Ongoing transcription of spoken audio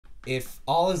If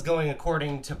all is going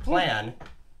according to plan,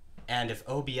 and if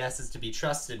OBS is to be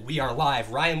trusted, we are live.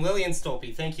 Ryann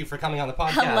Liljenstolpe, thank you for coming on the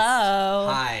podcast. Hello.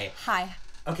 Hi. Hi.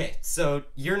 Okay, so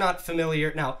you're not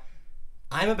familiar. Now,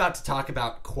 I'm about to talk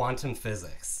about quantum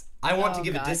physics. I want to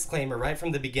give a disclaimer right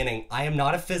from the beginning. I am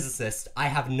not a physicist. I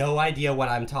have no idea what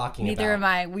I'm talking about. Neither am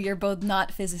I. We are both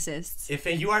not physicists. If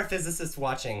you are a physicist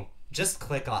watching, just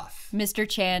click off. Mr.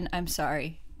 Chan, I'm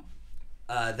sorry.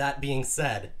 That being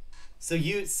said, so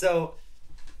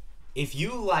if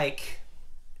you like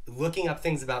looking up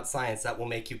things about science that will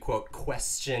make you, quote,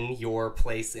 question your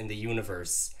place in the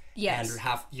universe, yes,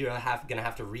 and you're gonna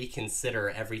have to reconsider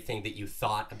everything that you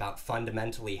thought about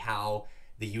fundamentally how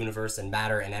the universe and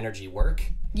matter and energy work.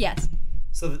 Yes.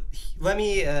 So let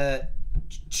me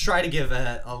try to give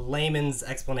a layman's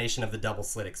explanation of the double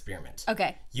slit experiment.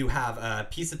 Okay. You have a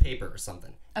piece of paper or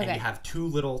something, okay, and you have two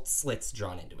little slits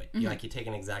drawn into it. Mm-hmm. You take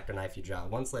an X-Acto knife, you draw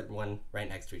one slit and one right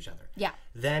next to each other. Yeah.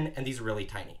 Then, and these are really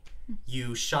tiny,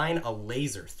 you shine a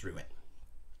laser through it.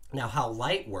 Now, how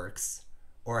light works,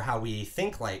 or how we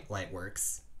think light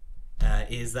works,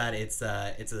 is that it's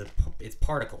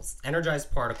particles,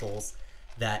 energized particles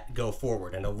that go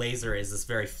forward, and a laser is this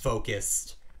very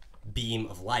focused beam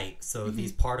of light, so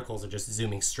these particles are just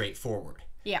zooming straight forward.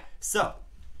 Yeah. So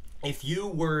if you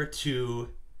were to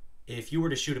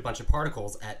shoot a bunch of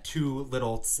particles at two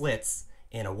little slits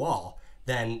in a wall,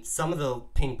 then some of the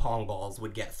ping pong balls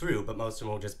would get through, but most of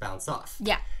them will just bounce off.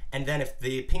 Yeah. And then if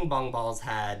the ping pong balls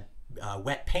had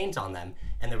wet paint on them,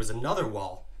 and there was another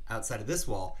wall outside of this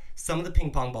wall, some of the ping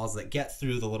pong balls that get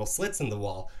through the little slits in the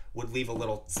wall would leave a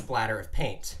little splatter of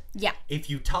paint. Yeah. If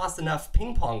you toss enough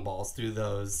ping pong balls through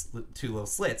those two little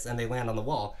slits and they land on the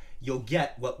wall, you'll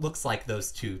get what looks like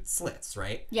those two slits,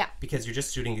 right? Yeah. Because you're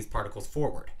just shooting these particles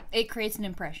forward. It creates an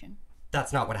impression.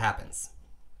 That's not what happens.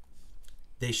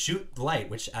 They shoot light,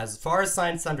 which as far as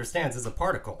science understands is a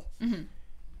particle,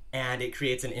 and it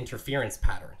creates an interference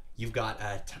pattern. You've got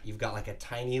like a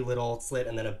tiny little slit,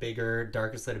 and then a bigger,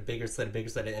 darker slit, a bigger slit, a bigger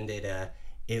slit, and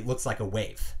it looks like a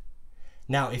wave.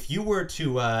 Now, if you were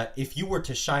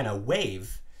to shine a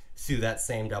wave through that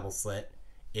same double slit,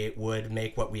 it would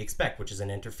make what we expect, which is an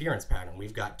interference pattern.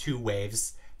 We've got two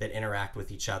waves that interact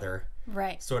with each other.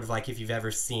 Right. Sort of like if you've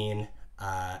ever seen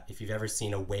a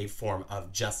waveform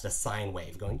of just a sine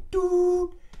wave going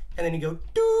doo, and then you go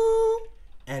doo,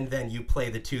 and then you play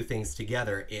the two things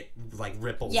together, it like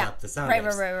ripples up the sound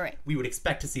waves. Right. We would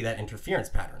expect to see that interference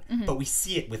pattern, but we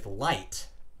see it with light,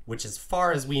 which as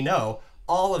far as we know,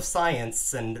 all of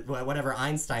science and whatever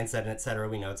Einstein said and et cetera,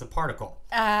 we know it's a particle.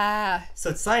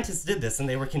 So scientists did this and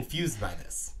they were confused by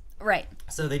this. Right.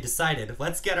 So they decided,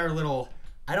 let's get our little,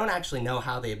 I don't actually know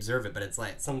how they observe it, but it's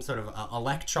like some sort of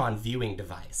electron viewing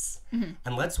device.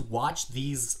 And let's watch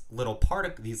these little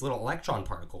electron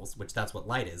particles, which that's what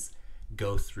light is,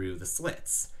 go through the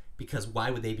slits. Because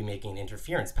why would they be making an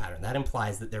interference pattern? That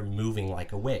implies that they're moving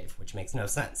like a wave, which makes no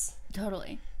sense.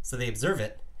 Totally. So they observe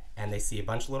it, and they see a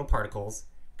bunch of little particles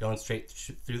going straight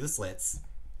through the slits,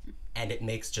 and it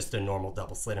makes just a normal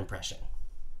double slit impression.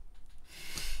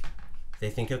 They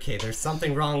think, okay, there's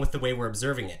something wrong with the way we're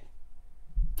observing it.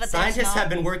 But scientists have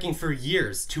been working for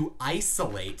years to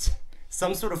isolate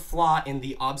some sort of flaw in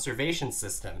the observation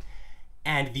system,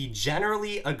 and the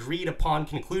generally agreed upon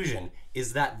conclusion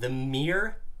is that the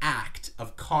mere act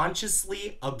of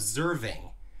consciously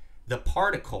observing the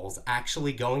particles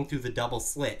actually going through the double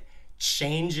slit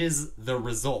changes the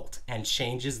result and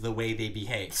changes the way they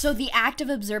behave. So the act of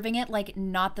observing it, like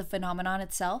not the phenomenon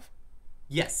itself?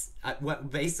 Yes.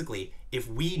 Basically, if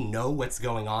we know what's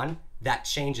going on, that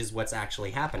changes what's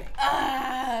actually happening.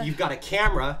 You've got a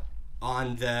camera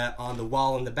on the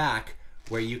wall in the back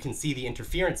where you can see the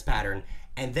interference pattern,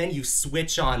 and then you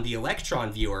switch on the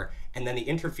electron viewer, and then the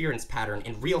interference pattern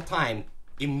in real time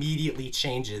immediately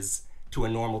changes to a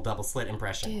normal double slit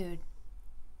impression. Dude.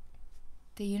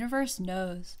 The universe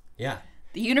knows. Yeah.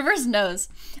 The universe knows.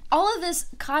 All of this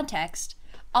context,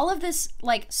 all of this,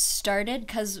 like, started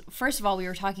because, first of all, we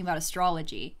were talking about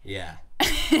astrology. Yeah.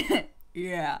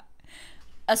 Yeah.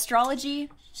 Astrology.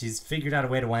 She's figured out a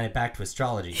way to wind it back to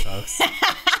astrology, folks.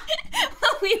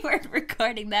 We weren't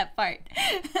recording that part.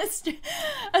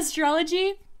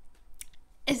 Astrology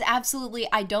is absolutely,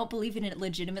 I don't believe in it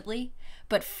legitimately,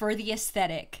 but for the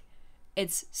aesthetic,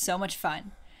 it's so much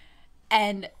fun.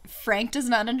 And Frank does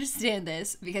not understand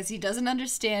this because he doesn't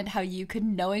understand how you could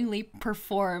knowingly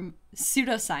perform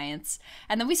pseudoscience.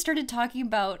 And then we started talking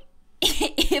about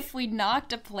if we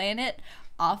knocked a planet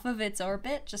off of its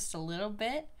orbit just a little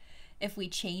bit, if we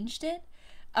changed it,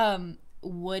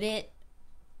 would it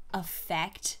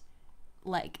affect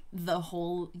like the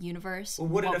whole universe?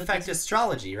 Would it affect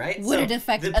astrology, right? Would it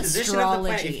affect the position astrology of the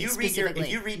planet,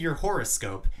 if you read your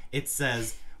horoscope, it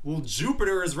says, well,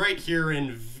 Jupiter is right here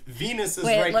and Venus is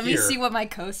right here. Wait, let me see what my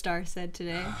co-star said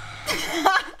today.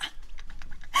 I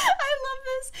love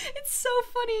this. It's so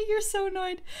funny. You're so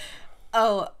annoyed.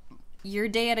 Oh, your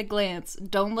day at a glance.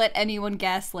 Don't let anyone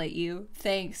gaslight you.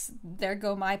 Thanks. There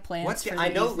go my plans. I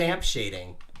know lamp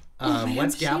shading.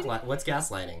 What's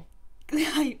gaslighting?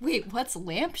 Wait, what's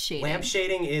lamp shading? Lamp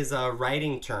shading is a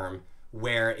writing term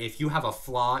where if you have a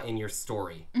flaw in your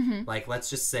story, like let's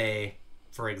just say,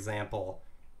 for example,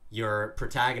 your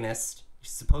protagonist,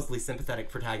 supposedly sympathetic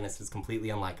protagonist, is completely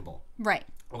unlikable. Right.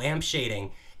 Lamp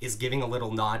shading is giving a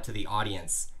little nod to the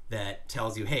audience that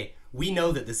tells you, hey, we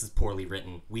know that this is poorly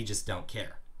written. We just don't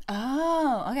care.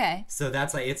 Oh, okay. So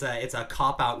that's like it's a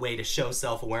cop-out way to show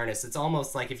self-awareness. It's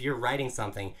almost like if you're writing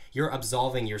something, you're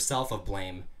absolving yourself of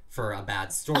blame for a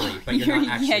bad story, but you're not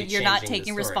actually you're not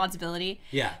taking responsibility.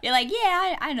 Yeah. You're like,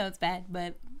 yeah, I know it's bad,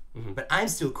 but... But I'm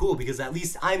still cool because at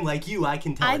least I'm like you. I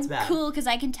can tell it's bad. I'm cool because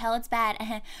I can tell it's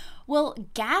bad. Well,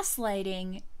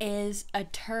 gaslighting is a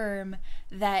term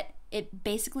that it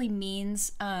basically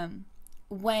means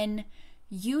when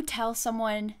you tell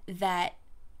someone that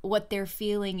what they're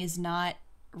feeling is not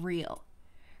real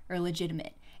or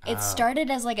legitimate. It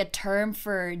started as like a term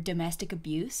for domestic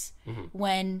abuse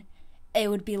when it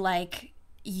would be like,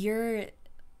 you're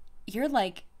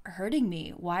like hurting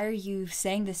me. Why are you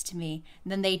saying this to me?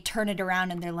 And then they turn it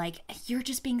around and they're like, you're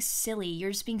just being silly. You're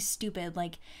just being stupid.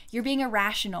 Like, you're being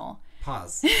irrational.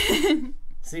 Pause.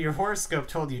 So your horoscope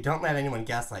told you don't let anyone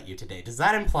gaslight you today. Does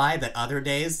that imply that other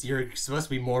days you're supposed to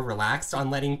be more relaxed on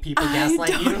letting people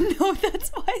gaslight you? I don't know. That's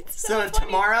why it's so if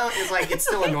tomorrow is like, it's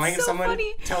still annoying if someone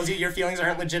tells you your feelings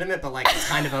aren't legitimate, but like it's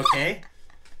kind of okay?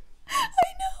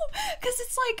 I know. Because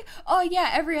it's like, oh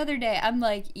yeah, every other day I'm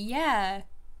like, yeah,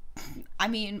 I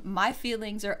mean, my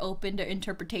feelings are open to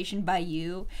interpretation by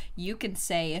you. You can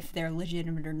say if they're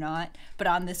legitimate or not. But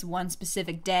on this one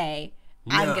specific day,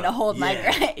 I'm going to hold my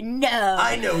ground. No.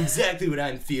 I know exactly what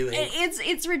I'm feeling.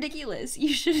 It's ridiculous.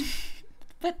 You should...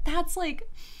 But that's like...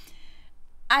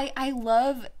 I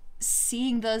love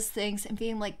seeing those things and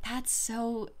being like, that's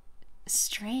so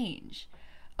strange.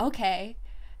 Okay.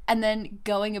 And then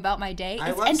going about my day.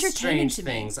 It's entertaining to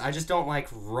me. Things. I just don't like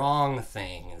wrong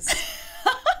things.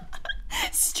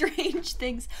 Strange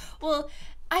things. Well,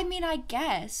 I mean, I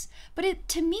guess, but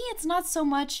to me it's not so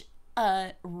much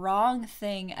a wrong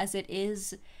thing as it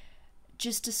is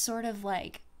just a sort of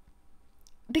like,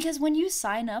 because when you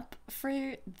sign up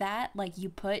for that, like you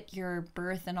put your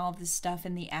birth and all this stuff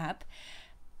in the app,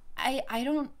 I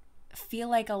don't feel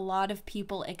like a lot of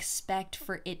people expect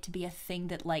for it to be a thing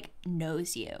that like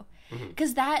knows you,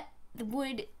 because that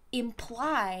would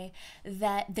imply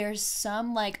that there's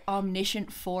some like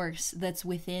omniscient force that's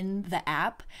within the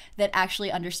app that actually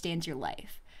understands your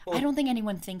life. Well, I don't think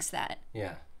anyone thinks that.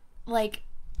 Yeah. Like,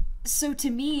 so to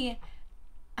me,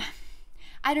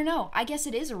 I don't know. I guess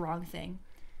it is a wrong thing.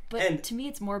 But to me,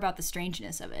 it's more about the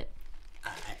strangeness of it.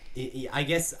 I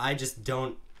guess I just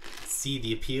don't see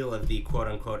the appeal of the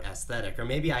quote-unquote aesthetic, or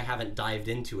maybe I haven't dived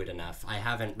into it enough. I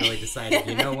haven't really decided,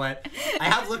 you know what? I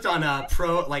have looked on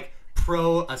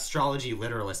pro astrology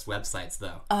literalist websites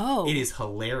though. Oh. It is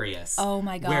hilarious. Oh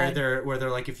my god. Where they're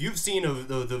like, if you've seen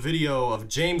the video of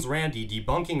James Randi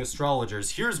debunking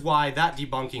astrologers, here's why that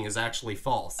debunking is actually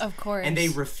false. Of course. And they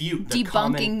refute the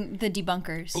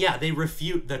debunkers. Yeah, they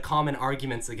refute the common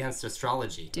arguments against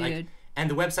astrology. Dude. And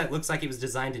the website looks like it was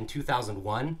designed in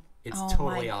 2001. It's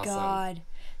totally awesome. Oh my god.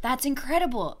 That's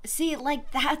incredible. See,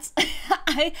 like that's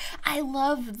I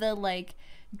love the like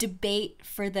debate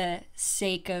for the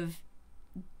sake of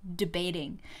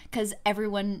debating, because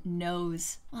everyone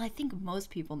knows. Well, I think most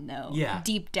people know. Yeah.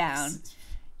 Deep down.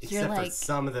 Except for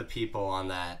some of the people on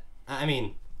that. I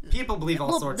mean, people believe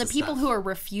all sorts of stuff. The people who are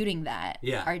refuting that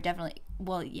yeah. are definitely.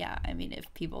 Well, yeah. I mean,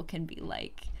 if people can be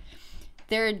like,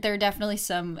 there are definitely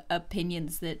some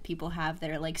opinions that people have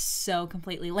that are like so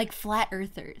completely like flat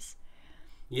earthers.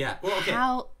 Yeah. Well, okay.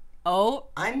 How? Oh.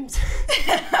 I'm.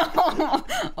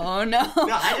 Oh no.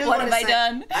 What have I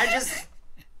done?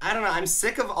 I don't know. I'm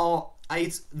sick of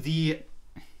the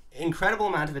incredible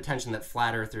amount of attention that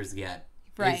flat earthers get.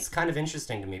 Right. It's kind of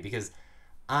interesting to me because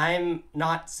I'm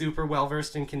not super well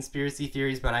versed in conspiracy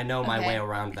theories, but I know my way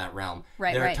around that realm.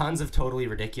 Right. There are tons of totally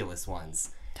ridiculous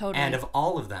ones. Totally. And of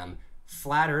all of them,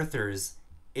 flat earthers,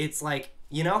 it's like,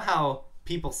 you know how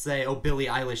people say, oh, Billie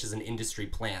Eilish is an industry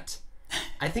plant.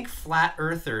 I think flat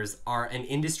earthers are an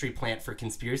industry plant for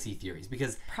conspiracy theories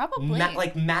because probably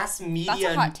mass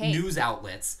media news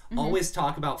outlets always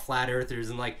talk about flat earthers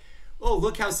and like, oh,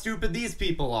 look how stupid these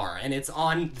people are. And it's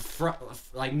on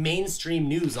like mainstream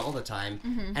news all the time.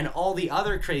 Mm-hmm. And all the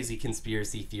other crazy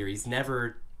conspiracy theories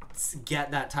never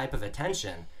get that type of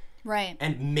attention. Right.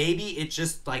 And maybe it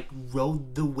just like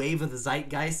rode the wave of the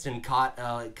zeitgeist and caught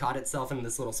itself in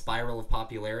this little spiral of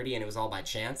popularity, and it was all by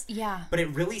chance. Yeah. But it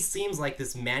really seems like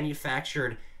this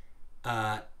manufactured,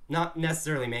 not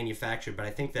necessarily manufactured, but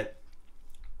I think that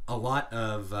a lot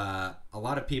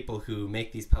of people who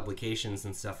make these publications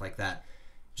and stuff like that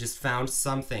just found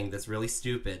something that's really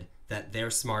stupid that they're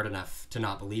smart enough to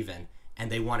not believe in,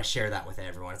 and they want to share that with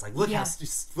everyone. It's like, look how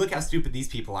stupid these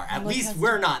people are. At least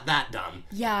we're not that dumb.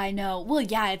 Yeah, I know. Well,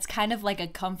 yeah, it's kind of like a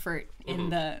comfort in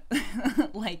the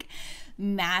like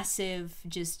massive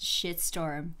just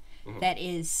shitstorm that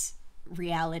is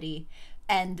reality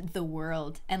and the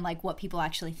world and like what people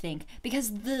actually think,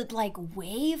 because the like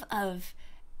wave of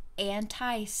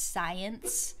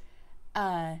anti-science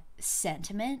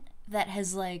sentiment that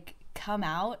has like come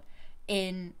out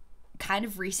in kind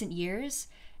of recent years,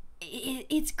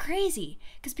 it's crazy,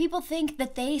 because people think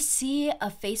that they see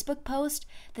a Facebook post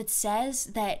that says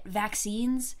that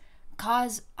vaccines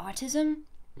cause autism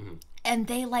and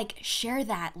they like share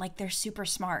that like they're super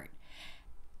smart,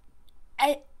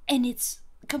 and it's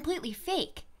completely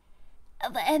fake.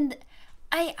 And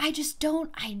I just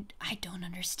don't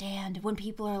understand when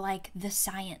people are like, the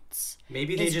science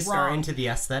Maybe they just wrong. are into the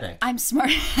aesthetic. I'm smart.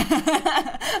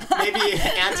 Maybe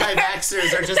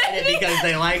anti-vaxxers are just in it because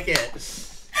they like it.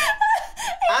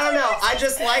 I don't know. I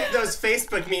just like those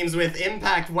Facebook memes with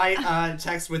impact white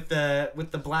text with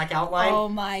the black outline. Oh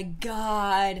my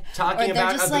god. Talking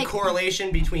about the like,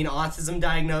 correlation between autism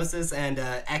diagnosis and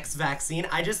X vaccine.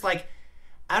 I just like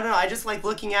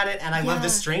looking at it, and I love the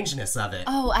strangeness of it.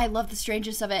 Oh, I love the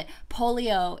strangeness of it.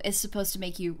 Polio is supposed to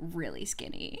make you really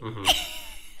skinny. Mm-hmm.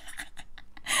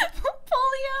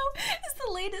 Polio is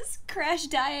the latest crash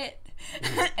diet.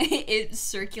 It's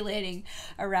circulating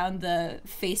around the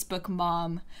Facebook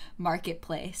mom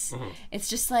marketplace. It's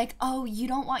just like, oh, you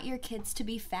don't want your kids to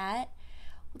be fat?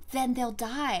 Then they'll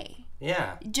die.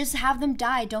 Yeah. Just have them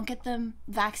die. Don't get them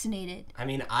vaccinated. I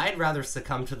mean, I'd rather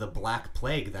succumb to the Black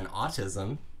Plague than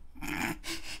autism.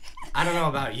 I don't know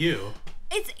about you.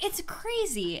 It's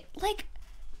crazy. Like,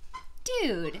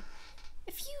 dude,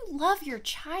 if you love your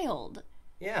child,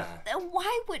 yeah,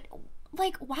 why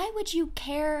would you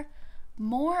care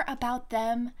more about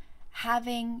them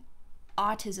having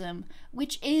autism,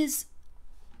 which is,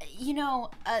 you know,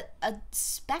 a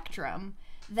spectrum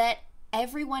that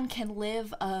everyone can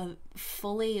live a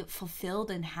fully fulfilled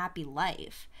and happy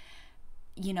life,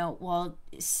 you know, while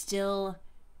still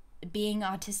being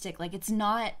autistic. Like, it's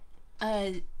not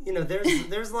you know,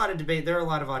 there's a lot of debate. There are a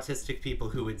lot of autistic people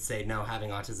who would say, no,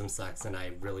 having autism sucks and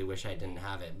I really wish I didn't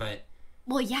have it. But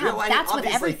well, yeah, no, that's with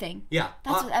everything. Yeah,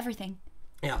 that's with everything.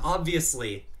 Yeah,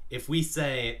 obviously, if we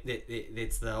say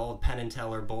it's the old Penn and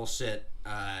Teller bullshit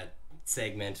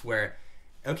segment where,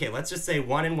 okay, let's just say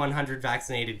 1 in 100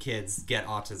 vaccinated kids get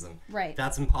autism. Right.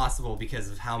 That's impossible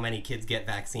because of how many kids get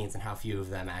vaccines and how few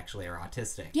of them actually are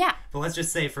autistic. Yeah. But let's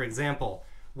just say, for example,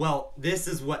 well, these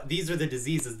are the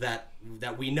diseases that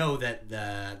we know that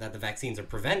the vaccines are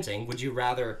preventing. Would you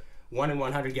rather 1 in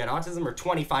 100 get autism, or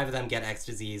 25 of them get X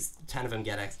disease, 10 of them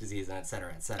get X disease, and et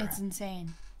cetera, et cetera? It's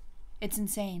insane. It's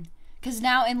insane. Because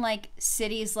now in, like,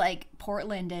 cities like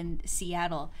Portland and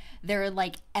Seattle, there are,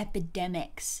 like,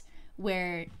 epidemics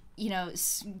where, you know,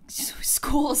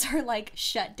 schools are, like,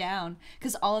 shut down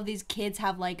because all of these kids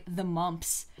have, like, the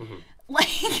mumps. Like,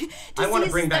 I want to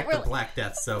bring back the Black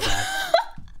Death so bad.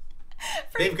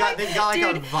 They've got like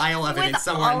a vial of it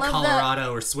somewhere in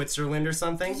Colorado or Switzerland or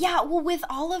something. Yeah, well, with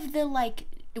all of the, like,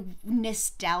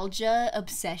 nostalgia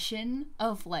obsession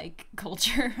of, like,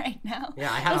 culture right now.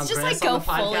 Yeah, I had Andreas on the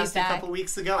podcast a couple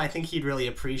weeks ago. I think he'd really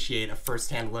appreciate a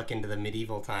first-hand look into the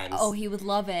medieval times. Oh, he would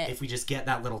love it. If we just get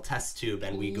that little test tube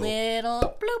and we go...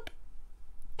 Little bloop.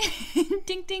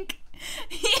 Dink, dink.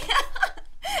 Yeah.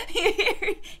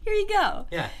 Here you go.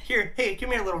 Yeah. Here, hey,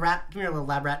 come here, little rat. Come here, little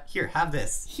lab rat. Here, have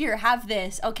this. Here, have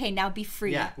this. Okay, now be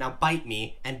free. Yeah, now bite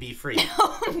me and be free.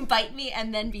 Bite me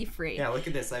and then be free. Yeah, look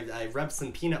at this. I rubbed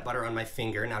some peanut butter on my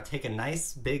finger. Now take a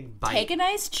nice big bite. Take a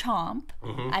nice chomp,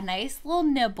 a nice little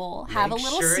nibble, have a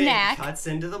little snack. snack. It cuts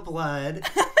into the blood. Make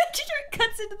sure it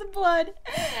cuts into the blood.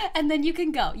 And then you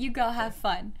can go. You go have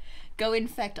fun. Go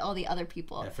infect all the other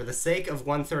people. Yeah, for the sake of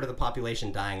 1/3 of the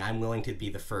population dying, I'm willing to be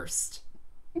the first.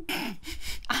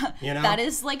 You know? That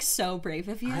is, like, so brave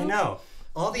of you. I know.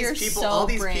 All these people,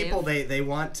 they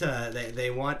want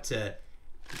to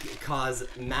cause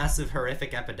massive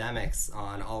horrific epidemics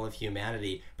on all of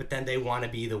humanity, but then they want to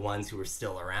be the ones who are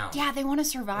still around. Yeah, they want to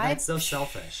survive. That's so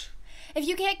selfish. If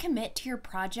you can't commit to your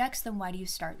projects, then why do you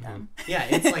start them? Yeah,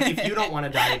 it's like if you don't want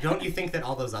to die, don't you think that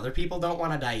all those other people don't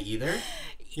want to die either?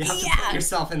 You have to put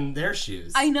yourself in their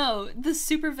shoes. I know. The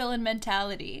supervillain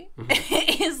mentality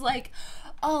is like,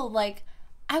 oh, like,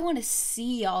 I want to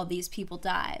see all these people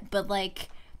die, but like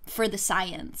for the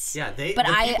science. Yeah, but the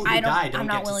people who die don't I'm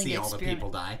not get to willing see to all the people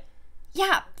die.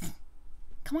 Yeah.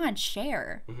 Come on,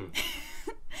 share.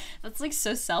 That's like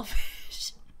so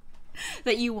selfish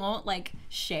that you won't like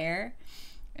share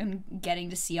and getting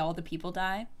to see all the people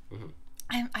die.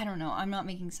 I don't know. I'm not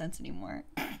making sense anymore.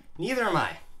 Neither am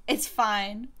I. It's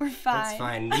fine. We're fine. It's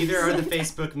fine. Neither are the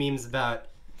Facebook memes about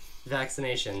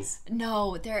vaccinations.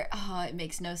 No, it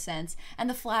makes no sense. And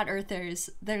the flat earthers,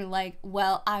 they're like,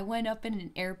 well, I went up in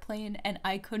an airplane and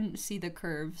I couldn't see the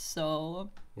curve, so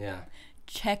yeah.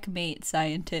 Checkmate,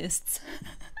 scientists.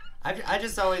 I've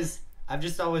just always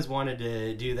wanted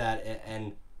to do that,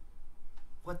 and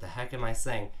what the heck am I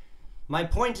saying? My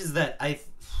point is that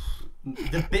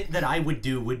the bit that I would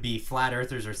do would be flat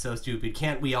earthers are so stupid.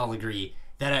 Can't we all agree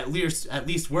that at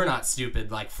least we're not stupid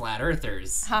like flat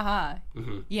earthers? Haha.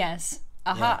 Yes.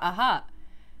 Aha.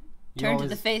 Turn to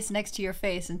the face next to your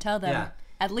face and tell them,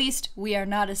 at least we are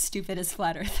not as stupid as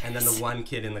flat earthers. And then the one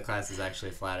kid in the class is actually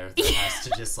a flat earther and has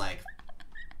to just like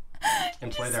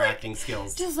employ their acting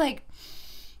skills. Just like,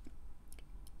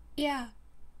 yeah.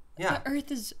 The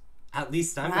earth is at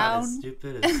least I'm round. not as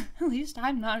stupid as... At least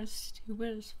I'm not as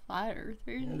stupid as flat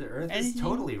earthers. Yeah, the earth is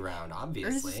totally round,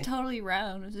 obviously. Earth is totally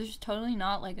round. There's totally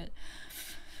not like a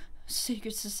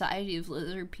secret society of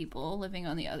lizard people living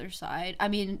on the other side. I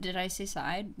mean, did I say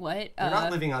side? What? They're not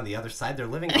living on the other side. They're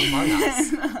living among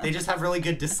us. They just have really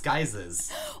good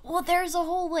disguises. Well, there's a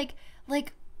whole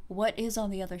like what is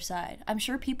on the other side? I'm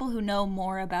sure people who know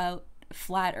more about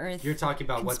flat Earth. You're talking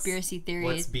about conspiracy theories.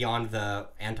 What's beyond the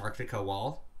Antarctica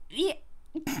wall? Yeah.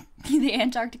 The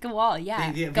Antarctica wall,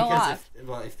 yeah. Go off.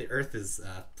 If the Earth is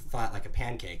flat like a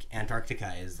pancake,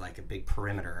 Antarctica is like a big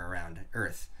perimeter around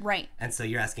Earth. Right. And so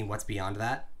you're asking what's beyond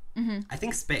that? I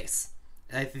think space.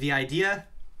 The idea.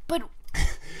 But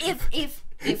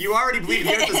if you already believe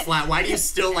the Earth is flat, why do you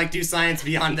still like do science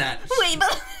beyond that? Wait,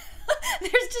 but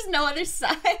there's just no other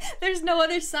side. There's no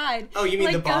other side. Oh, you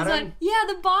mean the bottom? Yeah,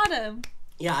 the bottom.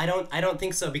 Yeah, I don't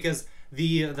think so because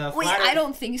the flat Wait, Earth, I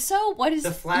don't think so. What is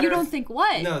the flat you Earth, don't think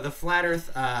what? No, the flat Earth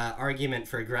argument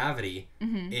for gravity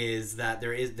is that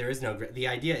there is no. The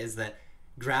idea is that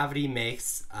gravity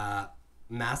makes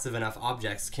massive enough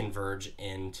objects converge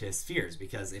into spheres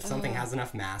because if something has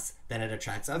enough mass, then it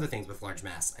attracts other things with large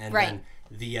mass, and then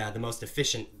the most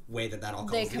efficient way that all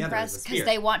comes together is a sphere. Because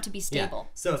they want to be stable.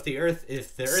 Yeah. So if the Earth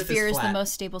sphere is flat, is the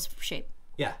most stable shape.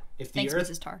 Yeah. If the Thanks, Earth,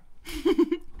 Mrs. Tar.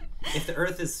 If the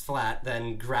Earth is flat,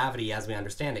 then gravity, as we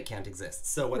understand it, can't exist.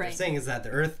 So what they're saying is that the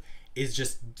Earth is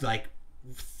just like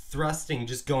thrusting,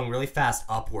 just going really fast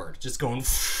upward, just going,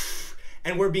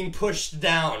 and we're being pushed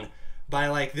down by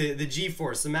like the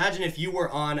G-force. Imagine if you were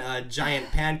on a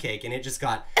giant pancake and it just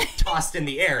got tossed in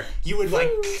the air. You would like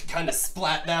kind of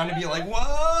splat down and be like,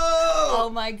 whoa!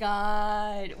 Oh my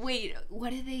god. Wait,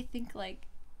 what do they think like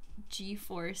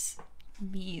G-force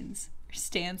means?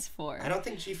 Stands for? I don't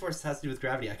think G-force has to do with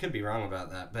gravity. I could be wrong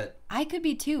about that, but I could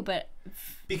be too, but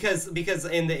because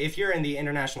if you're in the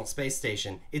International Space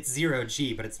Station, it's 0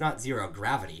 G, but it's not 0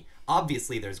 gravity.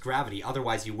 Obviously, there's gravity.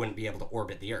 Otherwise, you wouldn't be able to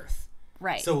orbit the Earth.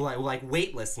 Right. So like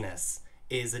weightlessness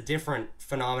is a different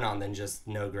phenomenon than just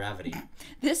no gravity.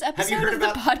 This episode of the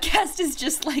podcast is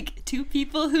just like two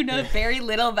people who know very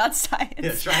little about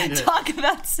science trying to talk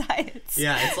about science.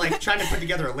 Yeah, it's like trying to put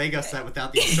together a Lego set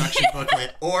without the instruction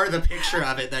booklet or the picture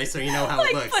of it, so you know how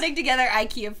it looks. Like putting together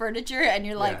IKEA furniture and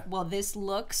you're like, well, this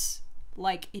looks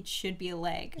like it should be a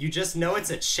leg. You just know it's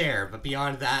a chair, but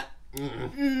beyond that,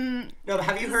 No, but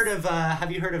have you heard of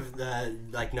the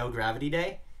like no gravity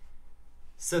day?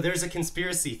 So there's a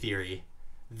conspiracy theory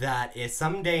that is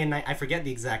someday I forget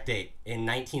the exact date, in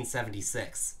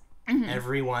 1976,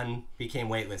 everyone became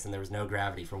weightless and there was no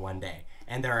gravity for one day.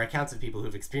 And there are accounts of people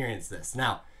who've experienced this.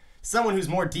 Now, someone who's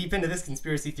more deep into this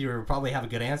conspiracy theory will probably have a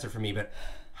good answer for me, but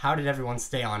how did everyone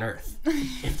stay on Earth?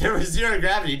 If there was zero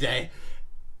gravity day,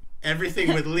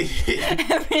 everything would leave.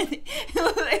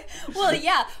 Well,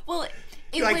 yeah. Well,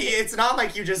 it's not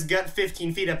like you just get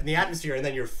 15 feet up in the atmosphere and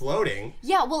then you're floating.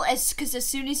 Yeah, well, because as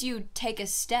soon as you take a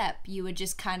step, you would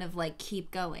just kind of like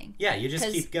keep going. Yeah, you just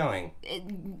keep going.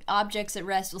 Objects at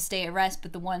rest will stay at rest,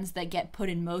 but the ones that get put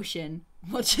in motion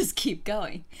will just keep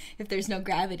going if there's no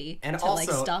gravity and to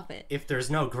also, like stop it. If there's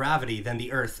no gravity, then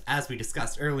the Earth, as we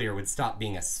discussed earlier, would stop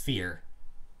being a sphere.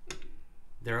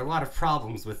 There are a lot of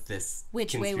problems with this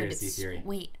conspiracy theory.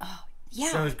 Wait, oh,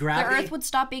 yeah. So if gravity, the Earth would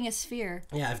stop being a sphere.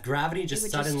 Yeah, if gravity just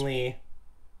suddenly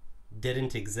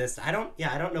didn't exist, I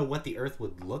don't know what the Earth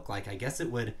would look like. I guess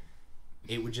it would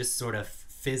just sort of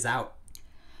fizz out.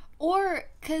 Or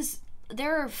because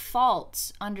there are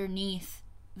faults underneath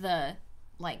the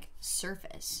like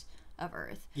surface of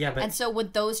Earth. Yeah, but and so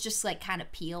would those just like kind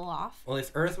of peel off? Well,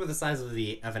 if Earth were the size of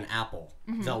an apple,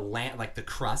 the land, like the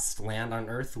crust land on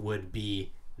Earth would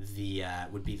be the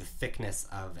thickness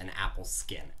of an apple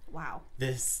skin. Wow.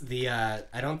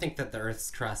 I don't think that the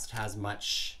Earth's crust has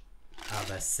much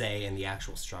of a say in the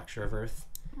actual structure of Earth.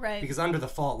 Right. Because under the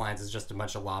fault lines is just a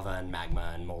bunch of lava and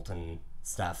magma and molten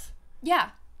stuff. Yeah.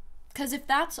 Because if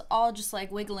that's all just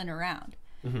like wiggling around,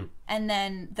 and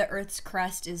then the Earth's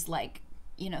crust is like,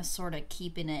 you know, sort of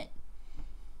keeping it,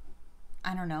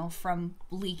 I don't know, from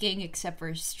leaking, except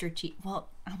for well,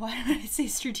 why did I say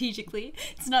strategically?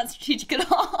 It's not strategic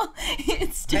at all.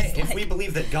 It's just if we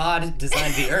believe that God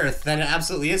designed the Earth, then it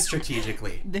absolutely is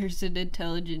strategically. There's an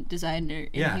intelligent designer,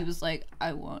 and he was like,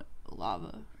 I want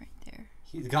lava right there.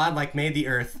 God like made the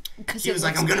Earth. He was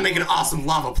like, I'm cool. gonna make an awesome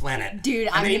lava planet. Dude,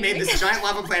 and then he made this giant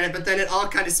lava planet, but then it all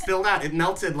kind of spilled out. It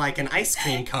melted like an ice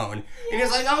cream cone. And he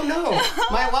was like, oh no,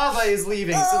 my lava is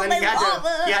leaving. So then he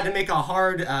had to make a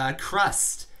hard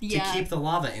crust to keep the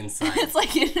lava inside. It's like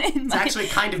it's actually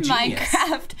kind of genius.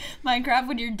 Minecraft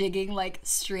when you're digging like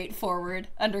straight forward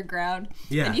underground.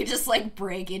 Yeah. And you just like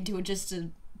break into just a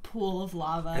pool of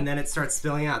lava. And then it starts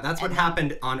spilling out. That's what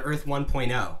happened on Earth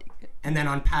 1.0. And then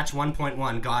on patch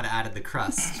 1.1, God added the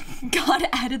crust. God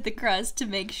added the crust to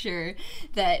make sure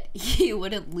that he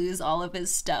wouldn't lose all of his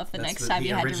stuff next time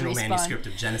you had to respawn. The original manuscript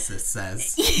of Genesis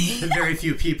says that very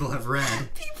few people have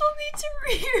read. People need to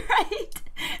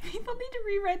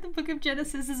rewrite the book of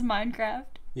Genesis as Minecraft.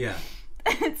 Yeah.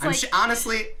 It's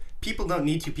honestly, people don't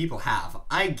need to. People have.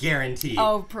 I guarantee.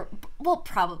 Oh, well,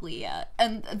 probably, yeah.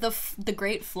 And the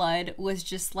Great Flood was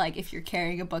just like if you're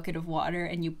carrying a bucket of water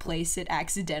and you place it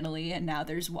accidentally and now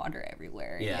there's water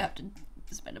everywhere. And you have to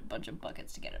spend a bunch of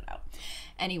buckets to get it out.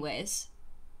 Anyways,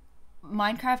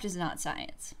 Minecraft is not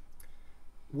science.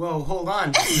 Whoa, hold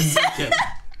on just a second.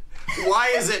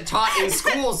 Why is it taught in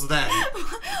schools then?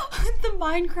 The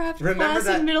Minecraft class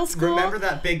in middle school. Remember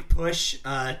that big push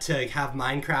to have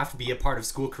Minecraft be a part of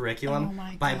school curriculum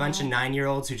by a bunch of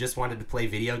 9-year-olds who just wanted to play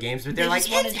video games, but they're like,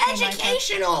 it's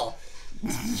educational.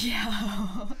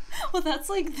 Yeah. Well, that's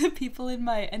like the people in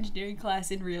my engineering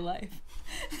class in real life.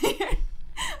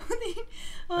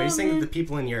 Are you saying that the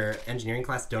people in your engineering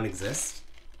class don't exist?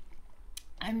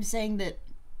 I'm saying that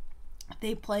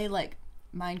they play like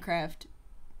Minecraft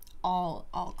all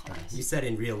class. You said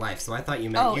in real life, so I thought you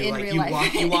meant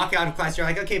you walk out of class, you're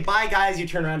like, okay, bye guys, you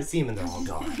turn around to see them and they're all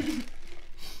gone.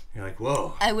 You're like,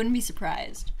 whoa. I wouldn't be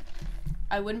surprised.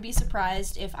 I wouldn't be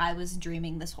surprised if I was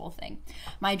dreaming this whole thing.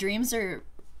 My dreams are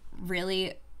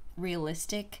really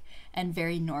realistic and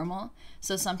very normal.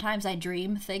 So sometimes I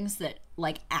dream things that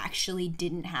like actually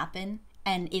didn't happen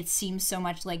and it seems so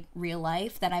much like real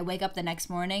life that I wake up the next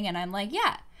morning and I'm like,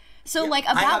 yeah. So like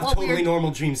about I have what totally normal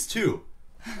dreams too.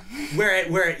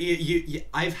 where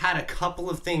I've had a couple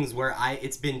of things where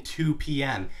it's been 2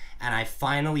 p.m. and I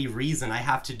finally I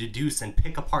have to deduce and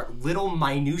pick apart little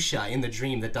minutia in the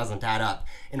dream that doesn't add up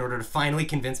in order to finally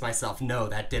convince myself, no,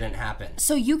 that didn't happen.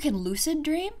 So you can lucid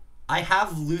dream? I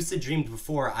have lucid dreamed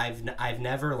before. I've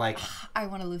never like. I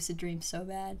want to lucid dream so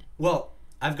bad. Well,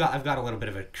 I've got a little bit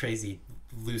of a crazy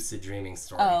lucid dreaming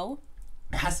story. Oh.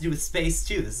 It has to do with space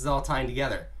too. This is all tying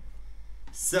together.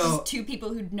 So just two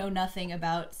people who know nothing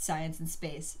about science and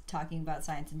space talking about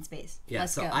science and space. Yeah,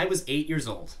 Let's go. I was 8 years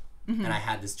old and I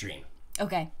had this dream.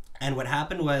 Okay. And what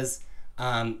happened was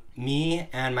me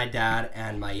and my dad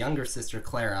and my younger sister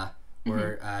Clara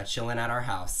were chilling at our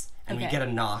house and we get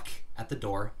a knock at the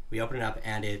door. We open it up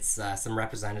and it's some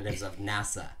representatives of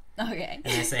NASA. Okay.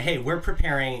 And they say, hey, we're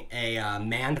preparing a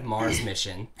manned Mars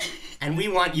mission and we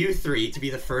want you 3 to be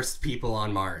the first people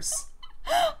on Mars.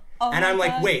 And I'm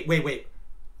like, wait.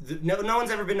 No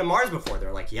one's ever been to Mars before.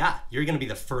 They're like, yeah, you're going to be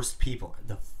the first people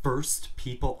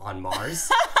on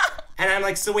Mars? And I'm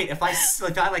like, so wait, if I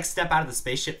like step out of the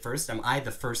spaceship first, am I the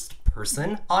first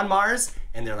person on Mars?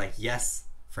 And they're like, yes,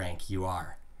 Frank, you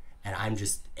are. And I'm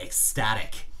just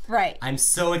ecstatic. Right. I'm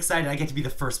so excited I get to be the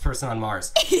first person on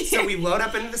Mars. So we load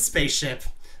up into the spaceship.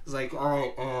 It's like, all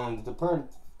right, the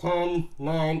 10,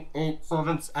 9, 8,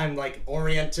 7. I'm like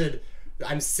oriented.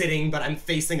 I'm sitting, but I'm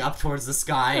facing up towards the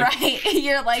sky. Right,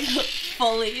 you're like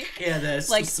fully. Yeah, the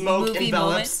like smoke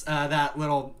envelops that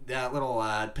little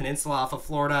peninsula off of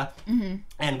Florida,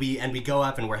 and we go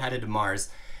up and we're headed to Mars,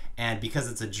 and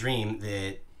because it's a dream,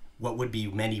 what would be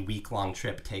many week-long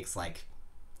trip takes like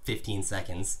 15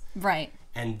 seconds. Right.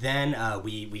 And then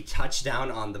we touch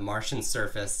down on the Martian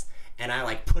surface, and I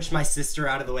like push my sister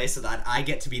out of the way so that I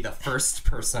get to be the first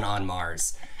person on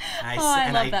Mars. And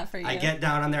I love that for you. I get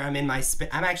down on there. I'm in my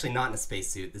I'm actually not in a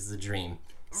spacesuit. This is a dream.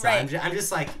 So I'm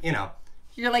just like, you know.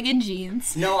 You're like in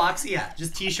jeans. No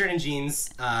just t-shirt and jeans.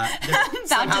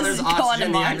 Somehow there's oxygen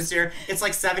in the atmosphere. It's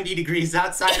like 70 degrees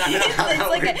outside. I don't know how that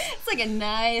works. It's like a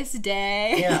nice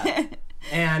day. Yeah.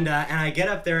 And I get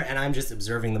up there and I'm just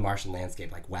observing the Martian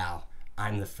landscape. Like, wow,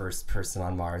 I'm the first person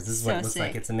on Mars. This is what it looks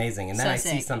like. It's amazing. And then I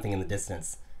see something in the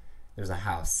distance. There's a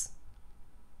house.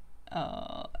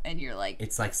 Oh, and you're like...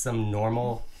 It's like some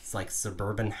normal, it's like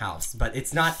suburban house. But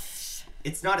it's not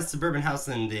a suburban house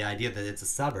in the idea that it's a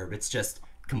suburb. It's just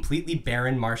completely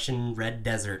barren Martian red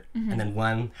desert, and then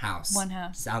one house. One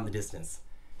house. Just out in the distance.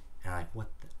 And I'm like, what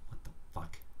the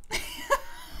fuck?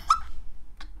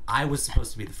 I was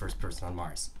supposed to be the first person on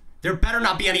Mars. There better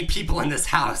not be any people in this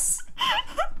house.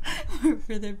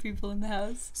 Were there people in the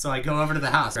house? So I go over to the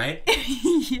house, right?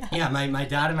 Yeah. Yeah, my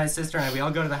dad and my sister and I, we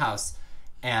all go to the house.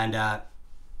 And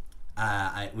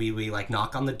we like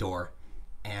knock on the door.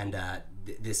 And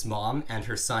this mom and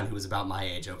her son, who was about my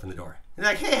age, open the door. They're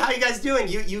like, hey, how you guys doing?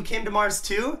 You came to Mars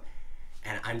too?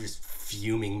 And I'm just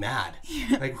fuming mad.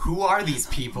 Like, who are these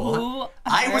people?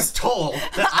 I was told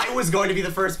that I was going to be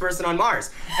the first person on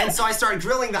Mars. And so I started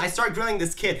grilling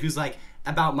this kid who's like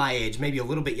about my age, maybe a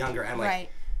little bit younger. And I'm like,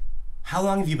 how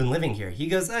long have you been living here? He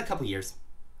goes, a couple years.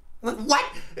 I'm like, what?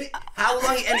 How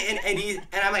long? And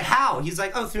I'm like, how? He's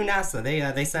like, oh, through NASA.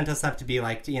 They sent us up to be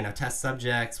like, you know, test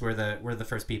subjects. We're the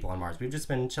first people on Mars. We've just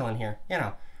been chilling here. You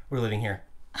know, we're living here.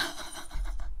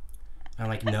 I'm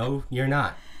like, no, you're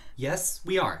not. Yes,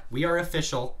 we are. We are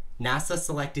official. NASA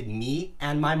selected me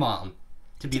and my mom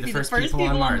to be the first people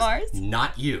on Mars.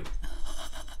 Not you.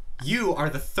 You are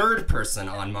the third person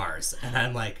on Mars. And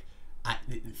I'm like,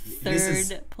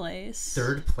 third place.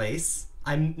 Third place?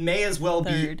 I may as well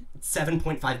be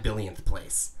 7.5 billionth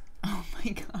place. Oh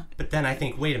my god. But then I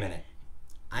think, wait a minute.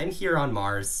 I'm here on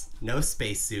Mars, no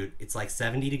spacesuit. It's like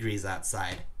 70 degrees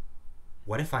outside.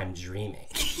 What if I'm dreaming?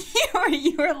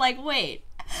 you were like, wait.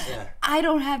 Yeah. I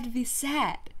don't have to be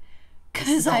sad.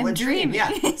 Because I'm dreaming. Yeah.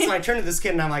 So I turn to this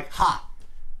kid and I'm like, ha,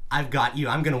 I've got you.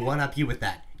 I'm going to one-up you with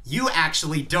that. You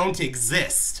actually don't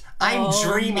exist. I'm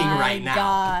dreaming right now.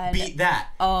 God. Beat that.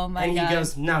 Oh my god. And he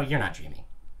goes, no, you're not dreaming.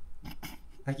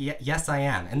 Like, yes, I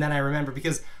am. And then I remember,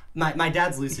 because my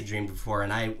dad's lucid dreamed before,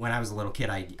 and when I was a little kid,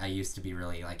 I used to be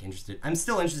really like interested. I'm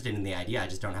still interested in the idea. I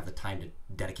just don't have the time to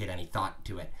dedicate any thought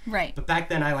to it. Right. But back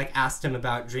then, I like asked him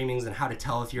about dreamings and how to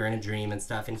tell if you're in a dream and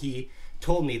stuff. And he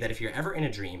told me that if you're ever in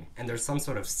a dream and there's some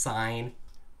sort of sign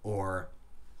or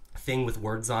thing with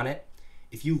words on it,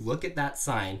 if you look at that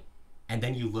sign and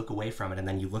then you look away from it and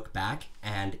then you look back,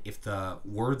 and if the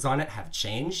words on it have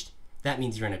changed, that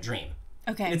means you're in a dream.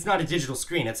 Okay. It's not a digital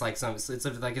screen. It's like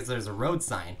there's a road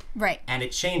sign. Right. And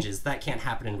it changes. That can't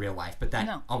happen in real life, but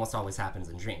that almost always happens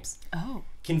in dreams. Oh.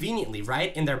 Conveniently,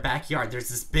 right in their backyard, there's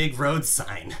this big road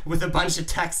sign with a bunch of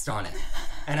text on it.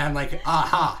 And I'm like,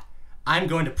 aha, I'm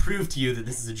going to prove to you that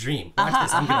this is a dream. Watch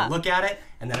this. I'm going to look at it,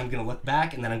 and then I'm going to look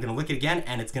back, and then I'm going to look at it again,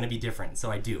 and it's going to be different.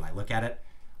 So I do. I look at it.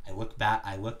 I look back.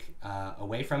 I look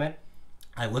away from it.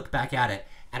 I look back at it,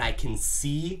 and I can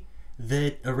see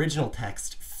the original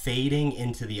text fading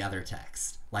into the other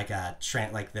text, like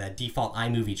the default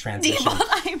iMovie transition. Default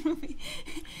iMovie.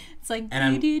 It's like,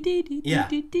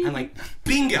 I'm like,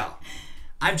 bingo!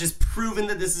 I've just proven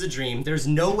that this is a dream. There's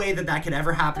no way that could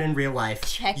ever happen in real life.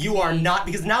 Checkmate. You are not,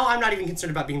 because now I'm not even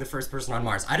concerned about being the first person on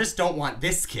Mars. I just don't want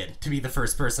this kid to be the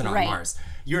first person on Mars.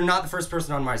 You're not the first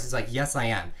person on Mars. He's like, yes, I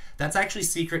am. That's actually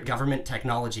secret government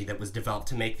technology that was developed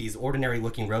to make these ordinary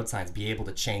looking road signs be able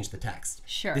to change the text.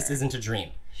 Sure. This isn't a dream.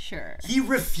 Sure. He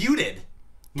refuted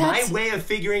my way of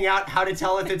figuring out how to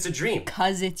tell if it's a dream.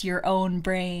 Because it's your own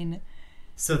brain.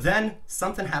 So then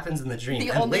something happens in the dream.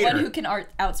 The only one who can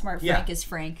outsmart Frank is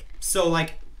Frank. So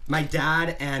like my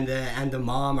dad and the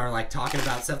mom are like talking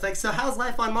about stuff like, so how's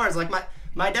life on Mars? Like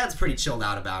my dad's pretty chilled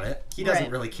out about it. He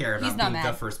doesn't really care about being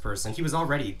the first person. He was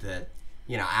already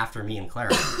after me and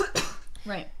Clara.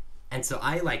 Right. And so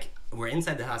we're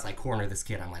inside the house. I corner this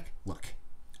kid. I'm like, look,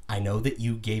 I know that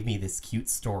you gave me this cute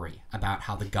story about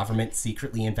how the government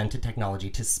secretly invented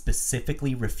technology to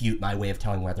specifically refute my way of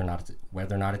telling whether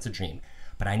or not it's a dream.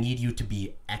 But I need you to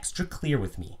be extra clear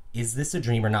with me. Is this a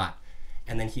dream or not?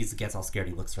 And then he gets all scared.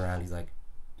 He looks around. He's like,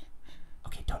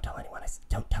 okay, don't tell anyone.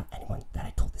 Don't tell anyone that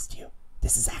I told this to you.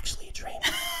 This is actually a dream.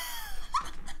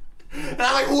 And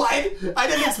I'm like, what? I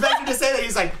didn't expect him to say that.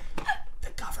 He's like,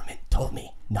 the government told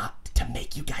me not to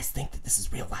make you guys think that this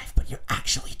is real life, but you're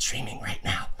actually dreaming right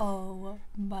now. Oh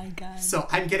my god. So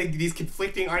I'm getting these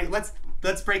conflicting arguments.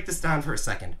 Let's break this down for a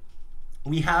second.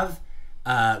 We have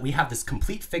we have this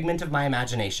complete figment of my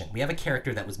imagination. We have a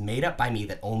character that was made up by me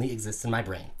that only exists in my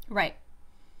brain. Right.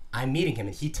 I'm meeting him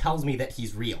and he tells me that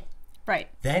he's real. Right.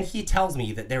 Then he tells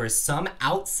me that there is some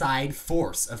outside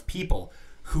force of people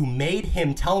who made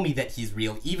him tell me that he's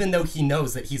real, even though he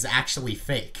knows that he's actually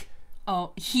fake.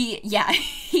 Oh, he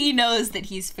knows that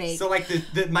he's fake. So like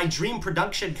my dream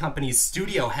production company's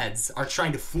studio heads are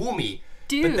trying to fool me.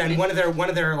 Dude. But then one of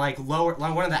their like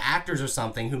one of the actors or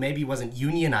something who maybe wasn't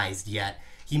unionized yet,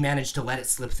 he managed to let it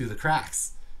slip through the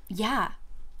cracks. Yeah.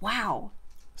 Wow.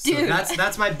 So Dude.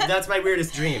 that's my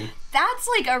weirdest dream. That's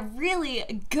like a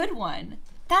really good one.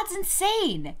 That's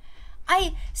insane.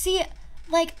 I've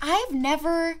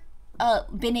never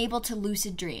been able to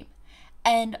lucid dream.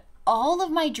 And all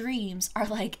of my dreams are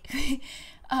like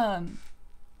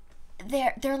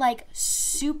they're like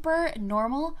super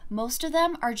normal. Most of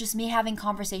them are just me having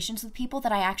conversations with people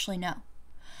that I actually know.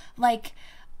 Like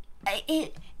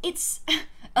it's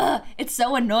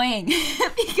so annoying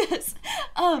because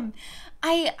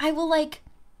I will like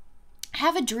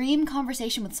have a dream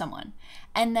conversation with someone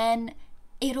and then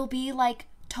it'll be like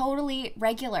totally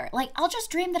regular. Like I'll just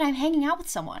dream that I'm hanging out with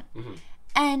someone. Mm-hmm.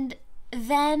 And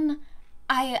then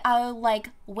I'll like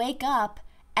wake up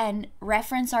and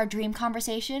reference our dream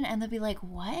conversation and they'll be like,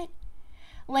 what?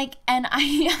 Like, and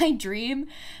I dream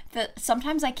that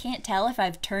sometimes I can't tell if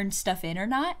I've turned stuff in or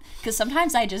not, because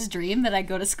sometimes I just dream that I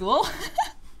go to school.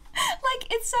 Like,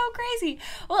 it's so crazy.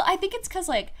 Well, I think it's because,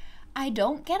 like, I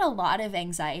don't get a lot of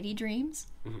anxiety dreams,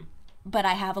 mm-hmm. but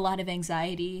I have a lot of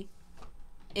anxiety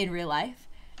in real life.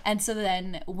 And so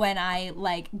then when I,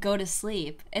 like, go to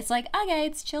sleep, it's like, okay,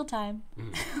 it's chill time.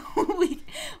 Mm.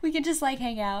 we can just, like,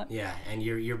 hang out. Yeah, and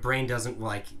your brain doesn't,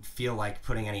 like, feel like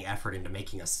putting any effort into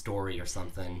making a story or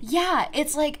something. Yeah,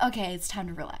 it's like, okay, it's time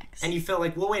to relax. And you feel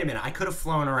like, well, wait a minute, I could have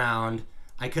flown around.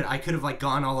 I could have, like,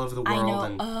 gone all over the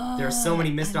world. And there are so many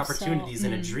missed opportunities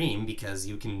in a dream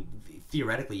because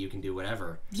theoretically, you can do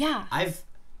whatever. Yeah. I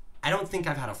don't think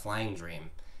I've had a flying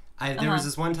dream. There was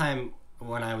this one time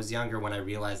when I was younger when I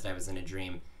realized I was in a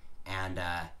dream and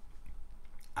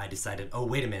I decided, oh,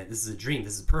 wait a minute, this is a dream,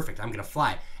 this is perfect, I'm gonna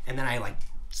fly. And then I like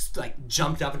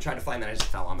jumped up and tried to fly and then I just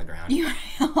fell on the ground.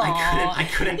 I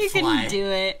couldn't fly. You couldn't do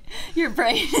it. Your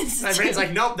brain is My brain's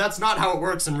like, nope, that's not how it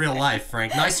works in real life,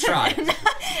 Frank. Nice try.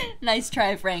 Nice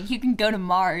try, Frank. You can go to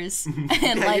Mars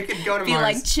and you could go to be Mars.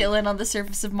 Like chilling on the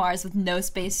surface of Mars with no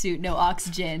spacesuit, no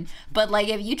oxygen. But like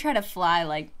if you try to fly,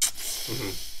 like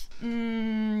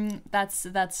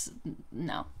that's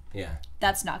no. Yeah.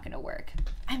 That's not gonna work.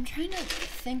 I'm trying to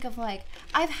think of like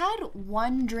I've had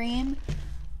one dream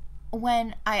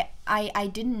when I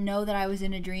didn't know that I was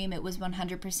in a dream. It was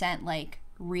 100% like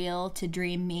real to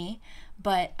dream me,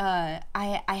 but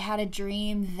I had a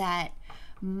dream that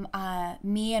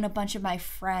me and a bunch of my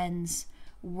friends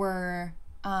were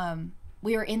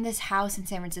we were in this house in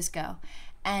San Francisco,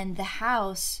 and the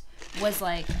house was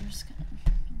like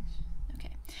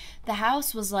the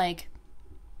house was like,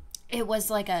 it was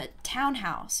like a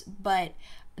townhouse, but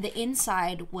the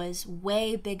inside was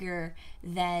way bigger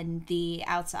than the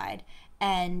outside.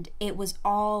 And it was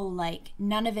all like,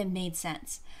 none of it made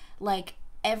sense. Like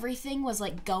everything was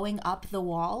like going up the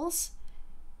walls.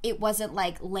 It wasn't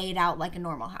like laid out like a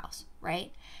normal house,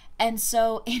 right? And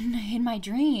so in my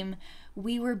dream,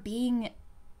 we were being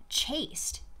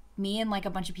chased. Me and like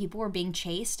a bunch of people were being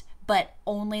chased, but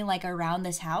only like around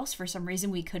this house. For some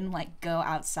reason we couldn't like go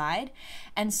outside.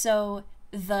 And so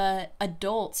the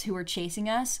adults who were chasing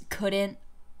us couldn't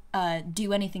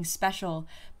do anything special,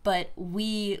 but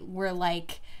we were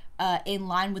like in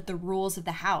line with the rules of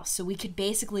the house. So we could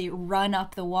basically run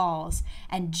up the walls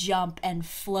and jump and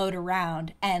float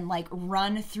around and like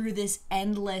run through this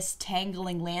endless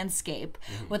tangling landscape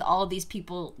with all of these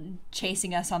people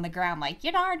chasing us on the ground like,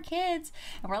 you darn kids.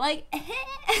 And we're like,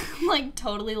 like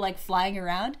totally like flying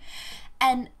around.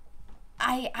 And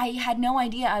I had no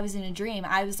idea I was in a dream.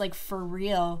 I was like for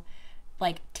real,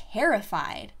 like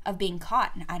terrified of being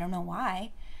caught. And I don't know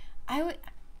why.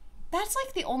 That's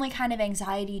like the only kind of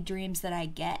anxiety dreams that I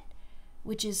get,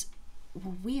 which is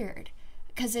weird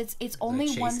because it's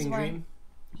only ones where, dream?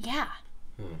 Yeah,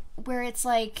 where it's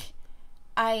like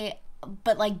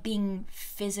but like being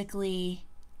physically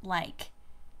like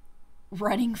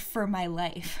running for my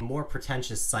life. A more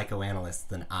pretentious psychoanalyst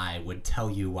than I would tell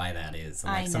you why that is.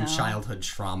 And like some childhood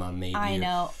trauma made you. I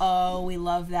know. Oh, we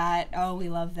love that.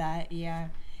 Yeah.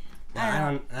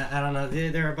 I don't know.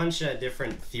 There are a bunch of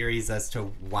different theories as to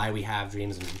why we have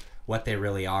dreams and what they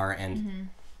really are, and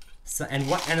and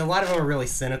a lot of them are really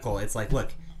cynical. It's like,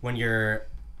 look, when you're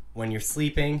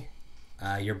sleeping,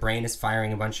 your brain is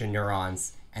firing a bunch of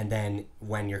neurons. And then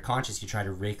when you're conscious, you try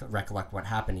to recollect what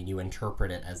happened, and you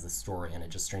interpret it as the story, and it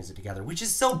just strings it together, which is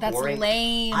so boring. That's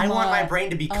lame. I want my brain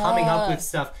to be coming up with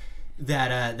stuff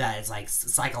that is like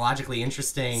psychologically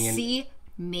interesting. And see,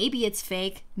 maybe it's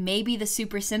fake. Maybe the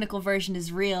super cynical version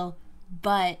is real,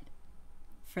 but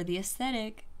for the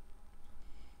aesthetic.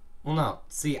 Well, no.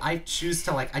 See, I choose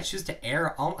to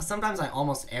err. Sometimes I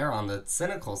almost err on the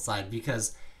cynical side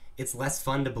because it's less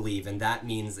fun to believe, and that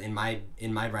means in my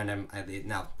brain,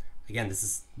 now again, this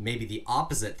is maybe the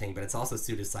opposite thing, but it's also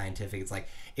pseudoscientific. It's like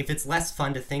if it's less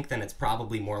fun to think, then it's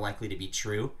probably more likely to be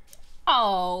true.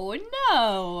 Oh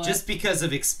no! Just because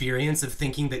of experience of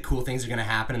thinking that cool things are going to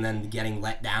happen and then getting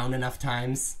let down enough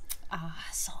times.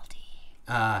 Salty.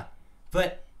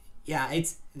 But yeah,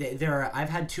 I've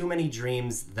had too many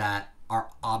dreams that are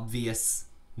obvious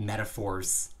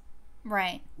metaphors.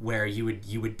 Right. Where you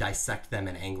would dissect them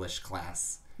in English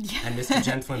class. Yeah. And Mr.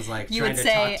 Gentleman's like trying to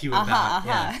talk to you about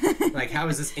like how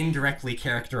is this indirectly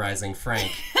characterizing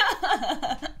Frank?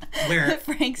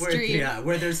 Frank's dream. Yeah,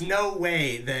 where there's no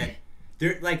way that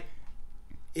there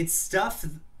it's stuff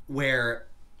where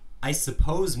I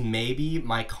suppose maybe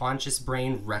my conscious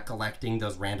brain recollecting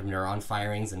those random neuron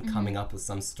firings and coming up with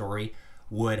some story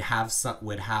would have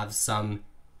some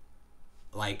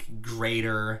like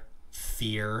greater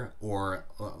fear or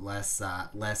less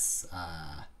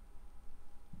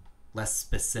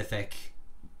specific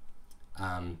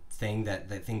thing that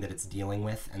it's dealing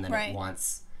with, and then it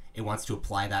wants to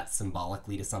apply that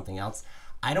symbolically to something else.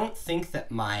 I don't think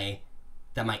that my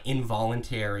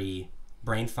involuntary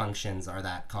brain functions are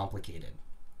that complicated.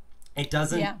 It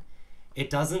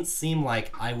doesn't seem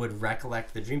like I would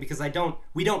recollect the dream because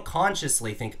we don't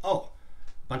consciously think, oh,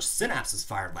 a bunch of synapses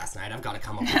fired last night, I've got to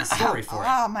come up with a story for it.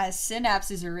 Oh, my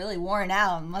synapses are really worn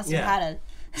out. Must have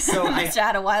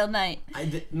had a wild night.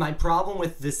 My problem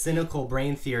with the cynical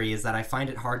brain theory is that I find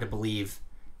it hard to believe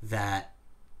that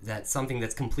something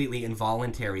that's completely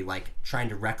involuntary, like trying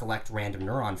to recollect random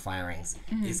neuron firings,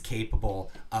 is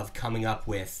capable of coming up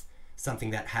with something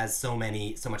that has so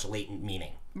much latent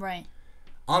meaning. Right.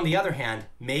 On the other hand,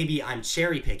 maybe I'm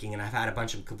cherry picking and I've had a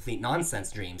bunch of complete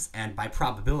nonsense dreams, and by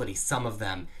probability, some of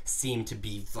them seem to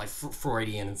be like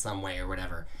Freudian in some way or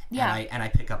whatever. Yeah. And I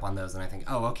pick up on those and I think,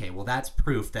 oh, okay, well that's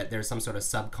proof that there's some sort of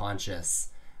subconscious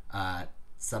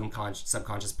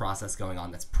process going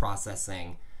on that's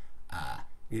processing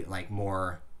like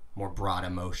more broad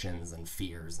emotions and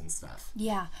fears and stuff.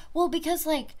 Yeah. Well, because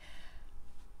like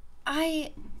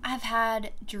I've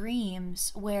had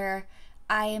dreams where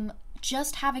I'm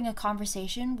just having a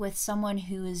conversation with someone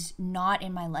who is not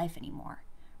in my life anymore,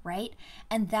 right?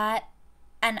 And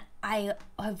I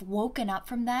have woken up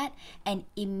from that, and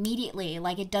immediately,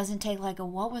 like, it doesn't take like a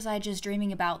what was I just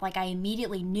dreaming about? Like, I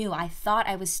immediately knew. I thought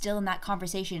I was still in that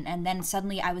conversation, and then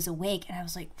suddenly I was awake and I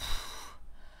was like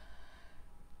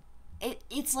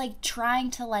it's like trying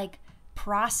to like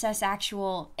process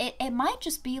actual it might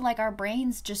just be like our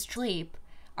brains just sleep.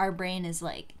 Our brain is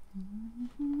like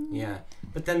yeah,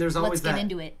 but then there's always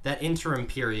that interim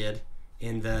period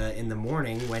in the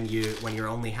morning when you're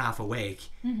only half awake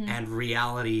and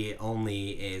reality only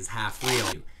is half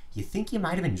real. You think you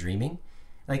might have been dreaming?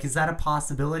 Like, is that a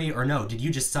possibility, or no? Did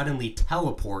you just suddenly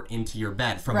teleport into your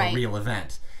bed from a real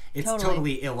event? It's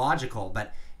totally illogical,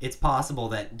 but it's possible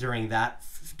that during that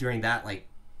like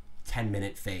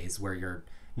 10-minute phase where you're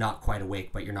not quite awake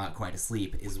but you're not quite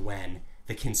asleep is when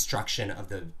the construction of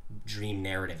the dream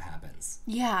narrative happens.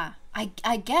 Yeah,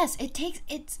 I guess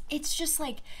it's just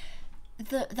like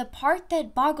the part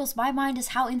that boggles my mind is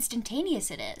how instantaneous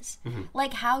it is.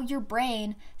 Like how your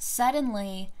brain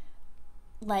suddenly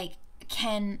like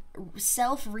can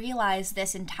self-realize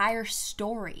this entire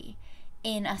story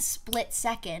in a split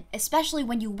second, especially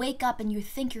when you wake up and you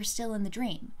think you're still in the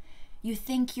dream. You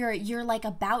think you're like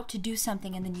about to do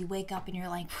something, and then you wake up and you're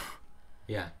like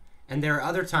yeah. And there are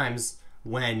other times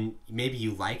when maybe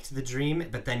you liked the dream,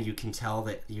 but then you can tell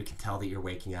that you're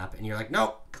waking up and you're like,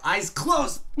 no, eyes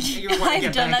closed. You want to I've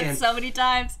get done back that in. so many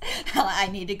times. I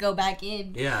need to go back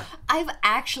in. Yeah. I've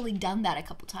actually done that a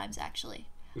couple times actually.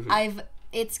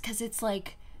 It's because it's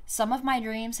like some of my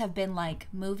dreams have been like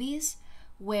movies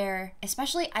where,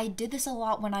 especially I did this a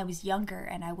lot when I was younger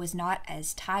and I was not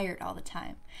as tired all the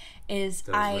time. Those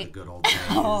were the good old days.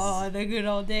 Oh, the good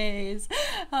old days.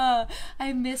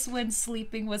 I miss when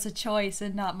sleeping was a choice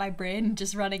and not my brain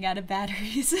just running out of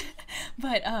batteries.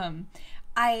 But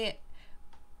I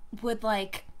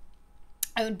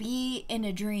would be in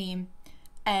a dream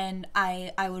and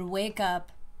I would wake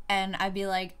up and I'd be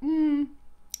like,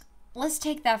 let's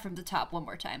take that from the top one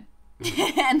more time.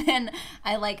 And then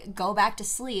I like go back to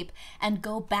sleep and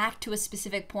go back to a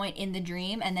specific point in the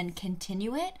dream and then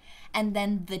continue it. And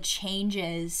then the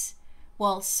changes,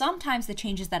 well, sometimes the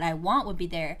changes that I want would be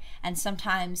there, and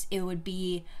sometimes it would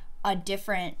be a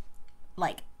different,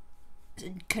 like,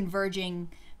 converging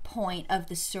point of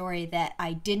the story that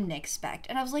I didn't expect.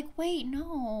 And I was like, wait,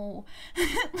 no.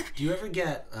 Do you ever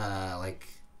get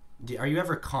are you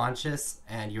ever conscious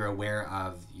and you're aware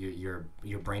of your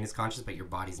brain is conscious but your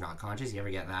body's not conscious? You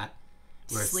ever get that?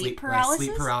 Where sleep paralysis?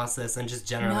 Sleep paralysis and just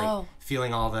generally No.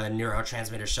 feeling all the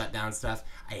neurotransmitter shut down stuff.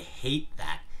 I hate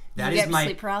that. That you is get my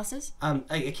sleep paralysis?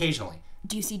 Occasionally.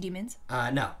 Do you see demons?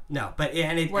 No, but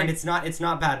it's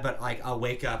not bad. But like I'll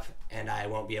wake up and I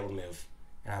won't be able to move,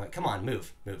 and I'm like, come on,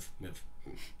 move,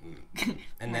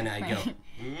 and then I go.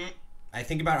 I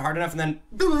think about it hard enough, and then,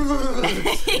 and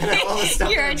then all the stuff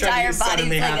Your that I'm trying entire to do body's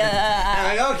suddenly like, happens. And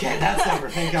I'm like, okay, that's over.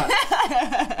 Thank God.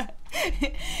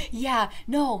 Yeah,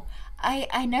 no,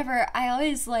 I never. I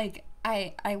always like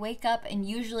I wake up and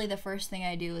usually the first thing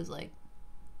I do is like.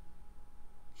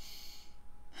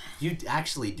 You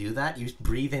actually do that? You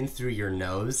breathe in through your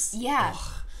nose? Yeah.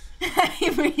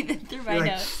 I breathe in through my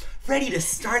nose. Ready to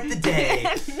start the day.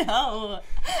 No.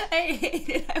 I hate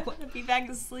it. I want to be back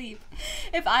to sleep.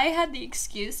 If I had the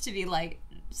excuse to be like,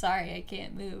 sorry, I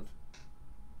can't move.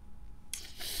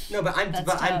 No, but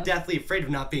I'm deathly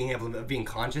afraid of being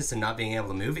conscious and not being able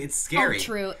to move. It's scary. Oh,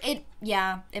 true.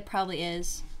 It probably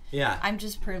is. Yeah. I'm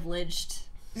just privileged.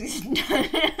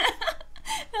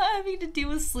 Not having to deal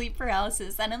with sleep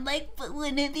paralysis, and I'm like, but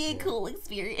wouldn't it be a cool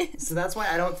experience? So that's why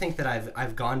I don't think that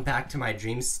I've gone back to my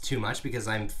dreams too much, because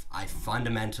I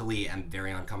fundamentally am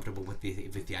very uncomfortable with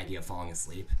the idea of falling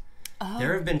asleep. Oh.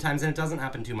 There have been times, and it doesn't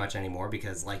happen too much anymore,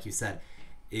 because like you said,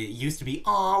 it used to be,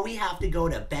 oh, we have to go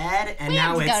to bed, and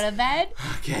now it's go to bed.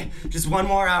 Okay, just one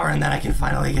more hour, and then I can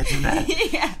finally get to bed.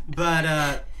 Yeah.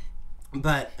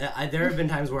 But there have been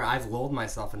times where I've lulled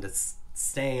myself into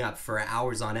staying up for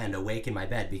hours on end awake in my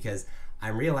bed, because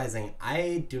I'm realizing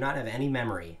I do not have any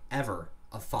memory ever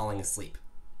of falling asleep.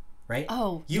 Right?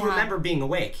 Oh, you remember being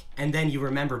awake, and then you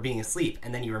remember being asleep,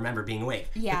 and then you remember being awake.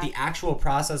 Yeah. But the actual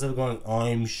process of going,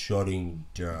 I'm shutting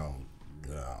down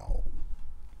now.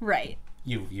 Right.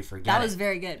 You forget. That was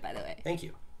very good, by the way. Thank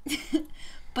you.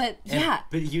 But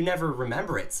but you never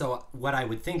remember it. So what I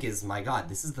would think is, my God,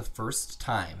 this is the first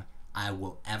time I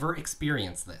will ever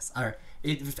experience this. Or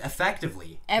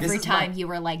effectively. Every time you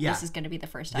were like, this is going to be the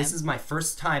first time. This is my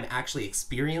first time actually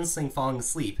experiencing falling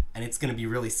asleep, and it's going to be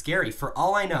really scary. For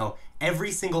all I know,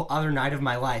 every single other night of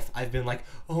my life, I've been like,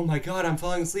 oh my God, I'm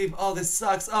falling asleep. Oh, this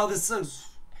sucks. Oh, this sucks.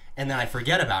 And then I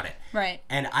forget about it. Right.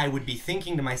 And I would be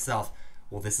thinking to myself,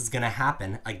 well, this is going to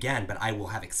happen again, but I will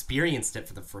have experienced it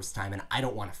for the first time, and I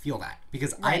don't want to feel that.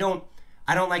 Because I don't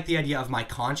like the idea of my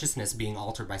consciousness being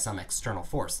altered by some external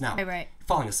force. Now,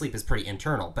 falling asleep is pretty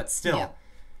internal, but still,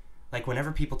 like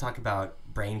whenever people talk about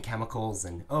brain chemicals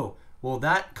and, oh, well,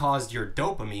 that caused your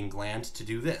dopamine gland to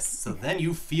do this, so then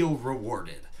you feel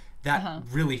rewarded. That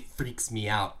really freaks me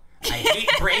out. I hate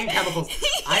brain chemicals.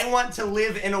 I want to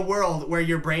live in a world where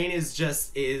your brain is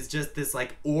just this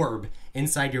like orb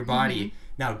inside your body. Mm-hmm.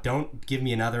 Now, don't give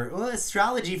me another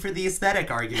astrology for the aesthetic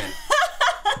argument.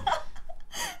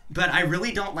 But I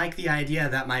really don't like the idea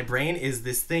that my brain is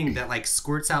this thing that like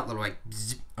squirts out little like,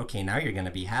 okay, now you're gonna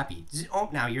be happy. Oh,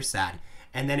 now you're sad.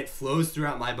 And then it flows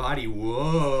throughout my body.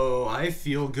 Whoa, I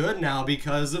feel good now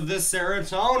because of the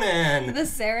serotonin. The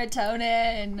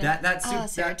serotonin. That's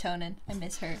serotonin. I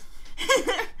miss her.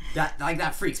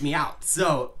 that freaks me out.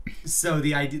 So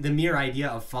the mere idea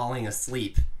of falling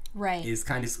asleep is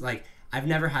kind of like, I've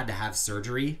never had to have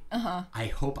surgery.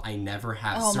 I hope I never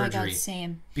have surgery. Oh my God,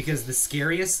 same. Because the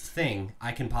scariest thing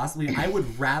I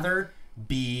would rather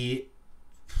be,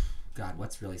 God,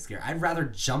 what's really scary? I'd rather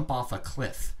jump off a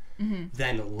cliff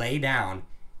than lay down,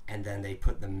 and then they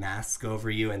put the mask over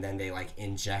you, and then they like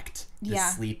inject the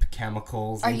sleep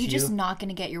chemicals into you. Are you just not going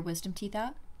to get your wisdom teeth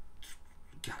out?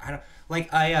 God, I don't,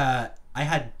 like I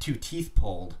had 2 teeth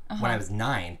pulled when I was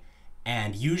 9.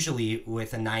 And usually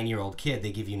with a 9-year-old kid,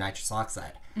 they give you nitrous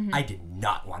oxide. I did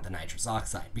not want the nitrous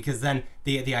oxide, because then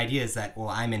the idea is that, well,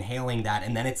 I'm inhaling that,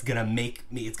 and then it's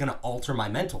gonna alter my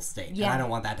mental state, and I don't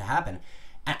want that to happen.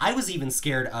 And I was even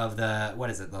scared of the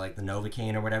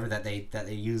Novocaine or whatever that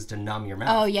they use to numb your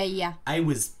mouth. Oh yeah. I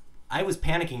was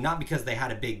panicking, not because they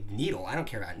had a big needle. I don't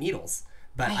care about needles,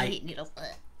 but I hate needles.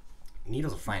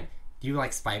 Needles are fine. Do you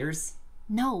like spiders?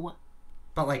 No.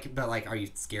 But are you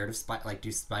scared of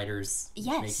do spiders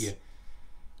make you?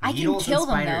 I can kill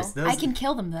them though. I can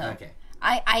kill them though. Okay.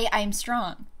 I'm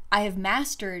strong. I have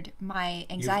mastered my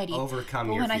anxiety. You've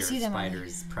overcome your fear of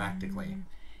spiders practically.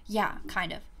 Yeah,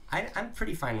 kind of. I'm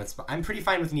pretty fine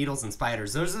with needles and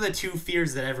spiders. Those are the two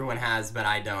fears that everyone has, but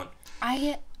I don't.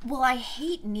 I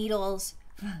hate needles.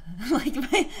 Like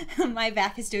my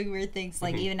back is doing weird things.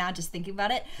 Like even now, just thinking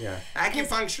about it. Yeah.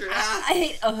 Acupuncture.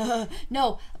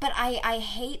 No, but I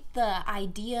hate the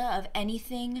idea of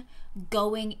anything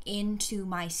going into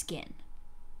my skin.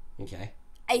 Okay.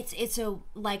 It's a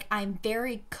like I'm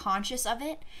very conscious of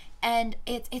it, and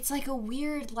it's like a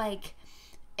weird like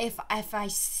if I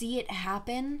see it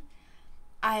happen,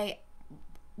 I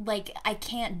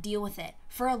can't deal with it.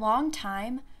 For a long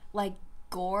time, like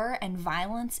gore and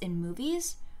violence in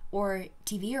movies or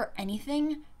TV or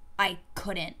anything, I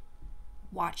couldn't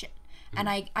watch it. And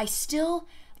I still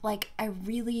like I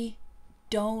really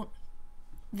don't,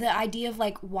 the idea of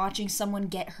like watching someone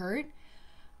get hurt,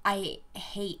 I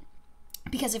hate,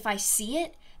 because if I see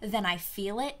it, then I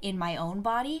feel it in my own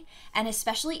body, and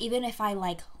especially even if I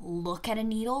like look at a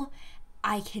needle,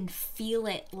 I can feel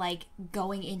it like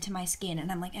going into my skin,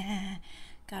 and I'm like,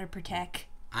 gotta protect.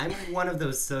 I'm one of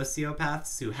those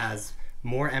sociopaths who has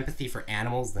more empathy for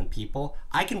animals than people.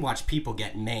 I can watch people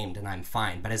get maimed and I'm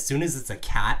fine, but as soon as it's a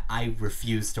cat, I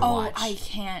refuse to watch. I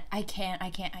can't.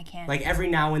 Like every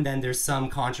now and then there's some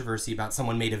controversy about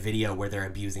someone made a video where they're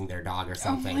abusing their dog or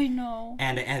something. I know.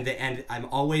 And I'm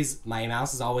always, my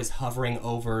mouse is always hovering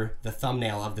over the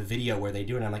thumbnail of the video where they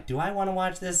do it, and I'm like, do I want to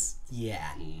watch this?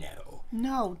 Yeah, no.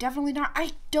 No, definitely not.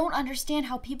 I don't understand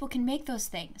how people can make those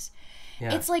things.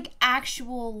 Yeah. It's like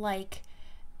actual like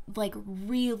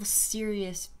real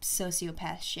serious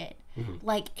sociopath shit. Mm-hmm.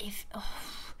 Like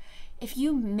if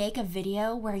you make a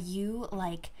video where you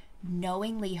like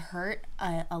knowingly hurt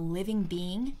a living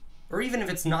being, or even if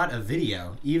it's not a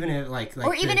video, even if like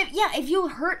or even if you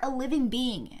hurt a living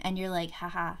being and you're like,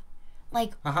 haha,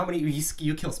 like how many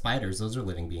you kill spiders? Those are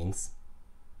living beings.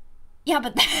 Yeah,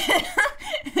 but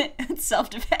it's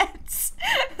self-defense.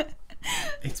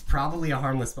 It's probably a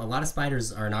harmless. A lot of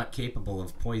spiders are not capable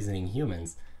of poisoning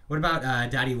humans. What about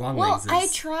Daddy Longlegs? Well,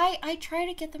 I try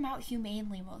to get them out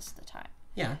humanely most of the time.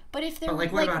 Yeah, but if they're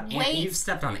what about ants? You've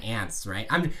stepped on ants, right?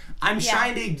 I'm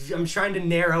trying to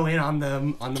narrow in on the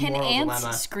moral dilemma. Can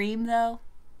ants scream though?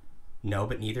 No,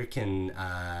 but neither can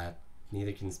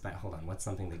spider. Hold on, what's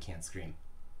something that can't scream?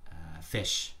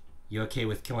 Fish. You okay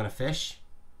with killing a fish?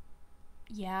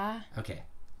 Yeah. Okay.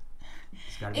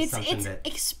 It's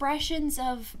expressions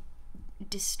of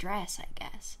distress, I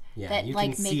guess. Yeah, that, you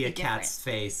like, can make see the a cat's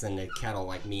face and the cat will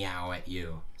like meow at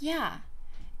you. Yeah.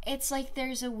 It's like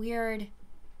there's a weird,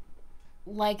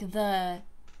 like the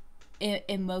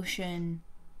emotion,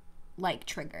 like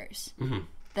triggers. Mm-hmm.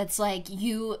 That's like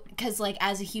because like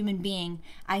as a human being,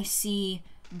 I see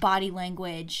body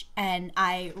language and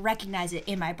I recognize it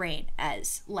in my brain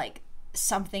as like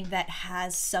something that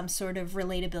has some sort of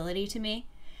relatability to me.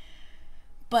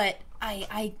 But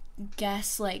I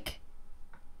guess like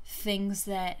things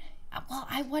that, well,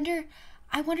 I wonder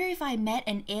if I met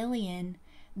an alien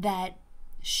that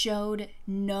showed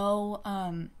no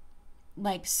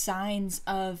like signs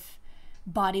of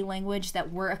body language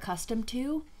that we're accustomed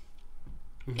to,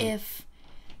 mm-hmm. if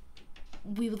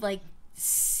we would like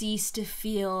cease to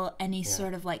feel any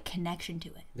sort of like connection to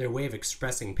it. Their way of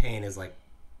expressing pain is like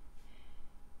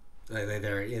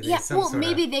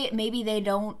maybe they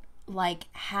don't like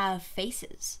have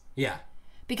faces. Yeah.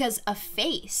 Because a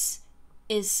face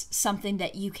is something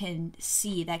that you can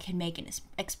see that can make an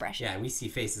expression. Yeah, and we see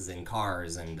faces in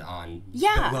cars and on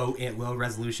low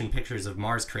resolution pictures of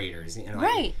Mars craters. You know,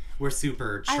 right. We're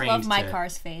super trained. I love my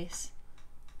car's face.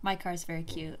 My car's very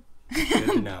cute. Good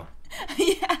to know.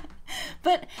 Yeah.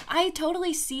 But I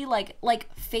totally see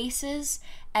like faces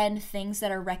and things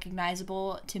that are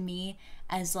recognizable to me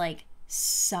as like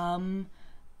some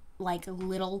like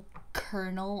little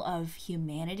kernel of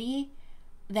humanity,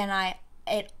 then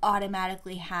it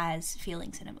automatically has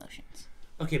feelings and emotions.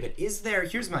 Okay, but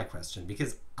here's my question,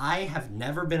 because I have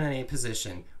never been in a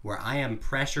position where I am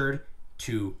pressured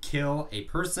to kill a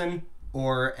person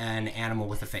or an animal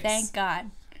with a face. Thank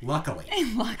God. Luckily.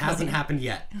 Hasn't happened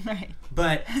yet. Right.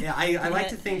 But I like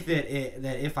to think that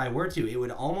if I were to, it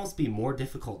would almost be more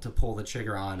difficult to pull the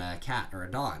trigger on a cat or a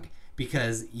dog.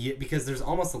 Because there's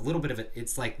almost a little bit of it.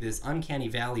 It's like this uncanny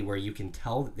valley where you can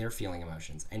tell that they're feeling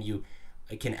emotions, and you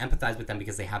can empathize with them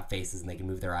because they have faces and they can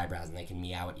move their eyebrows and they can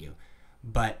meow at you.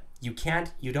 But you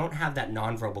don't have that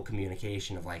nonverbal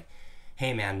communication of like,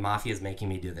 hey man, Mafia's making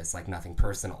me do this, like nothing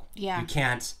personal. Yeah.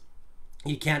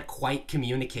 You can't quite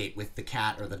communicate with the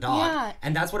cat or the dog. Yeah.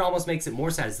 And that's what almost makes it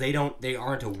more sad, is they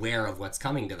aren't aware of what's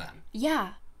coming to them.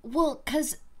 Yeah. Well,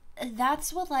 because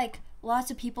that's what like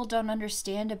lots of people don't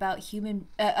understand about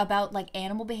about like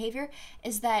animal behavior,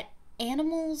 is that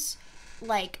animals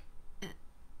like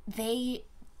they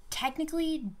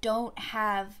technically don't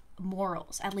have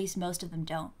morals. At least most of them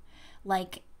don't.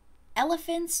 Like,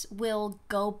 elephants will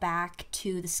go back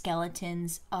to the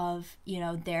skeletons of,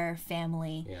 their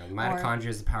family. Yeah, mitochondria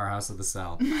is the powerhouse of the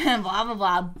cell. blah, blah,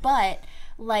 blah. But,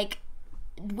 like,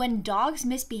 when dogs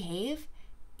misbehave,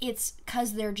 it's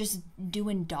because they're just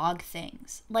doing dog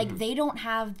things. Like, they don't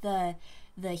have the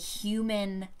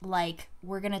human, like,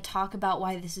 we're going to talk about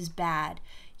why this is bad.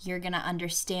 You're going to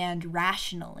understand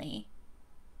rationally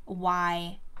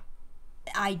why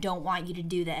I don't want you to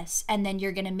do this. And then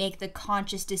you're going to make the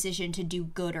conscious decision to do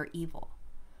good or evil.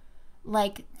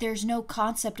 Like, there's no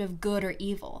concept of good or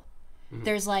evil.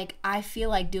 There's like, I feel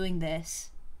like doing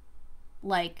this.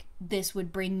 Like, this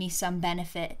would bring me some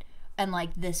benefit. And,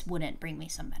 like, this wouldn't bring me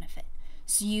some benefit.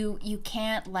 So you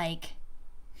can't, like,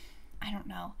 I don't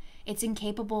know. It's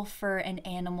incapable for an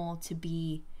animal to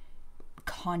be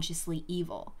consciously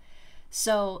evil.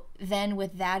 So then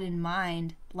with that in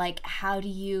mind, like, how do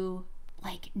you,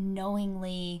 like,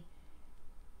 knowingly...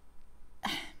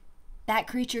 that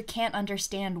creature can't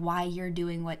understand why you're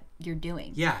doing what you're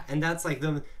doing. Yeah, and that's, like,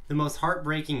 the most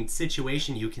heartbreaking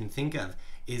situation you can think of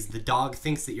is the dog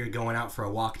thinks that you're going out for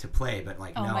a walk to play, but,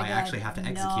 like, no, I actually have to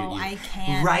execute you. No, I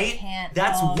can't. Right? I can't.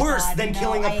 That's worse than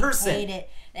killing a person. I hate it.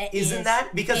 Isn't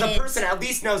that? Because a person at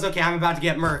least knows, okay, I'm about to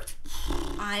get murked.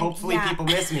 Hopefully people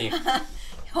miss me.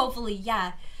 Hopefully,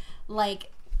 yeah.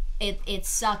 Like, it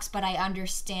sucks, but I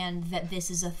understand that this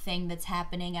is a thing that's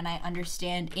happening, and I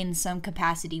understand in some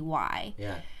capacity why.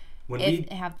 Yeah.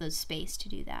 If we have the space to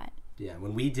do that. Yeah,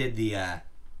 when we did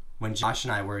when Josh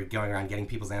and I were going around getting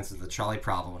people's answers to the trolley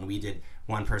problem, and we did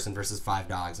 1 person versus 5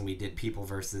 dogs, and we did people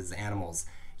versus animals,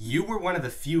 you were one of the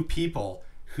few people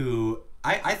who...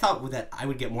 I thought that I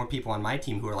would get more people on my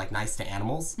team who are, like, nice to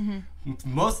animals.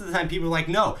 Most of the time people are like,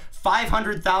 no,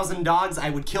 500,000 dogs,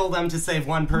 I would kill them to save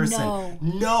 1 person.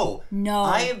 No.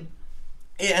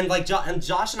 And, like,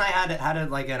 Josh and I had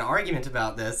an argument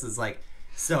about this. Is like,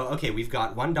 so, okay, we've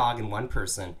got 1 dog and 1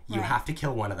 person. You have to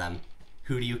kill one of them.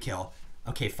 Who do you kill?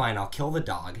 Okay, fine, I'll kill the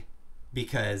dog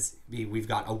because we've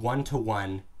got a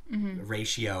 1-to-1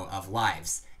 ratio of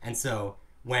lives. And so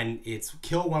when it's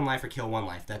kill 1 life or kill 1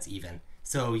 life, that's even.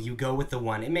 So you go with the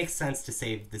 1. It makes sense to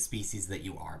save the species that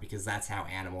you are, because that's how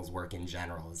animals work in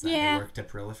general, is that they work to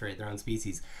proliferate their own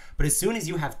species. But as soon as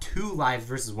you have 2 lives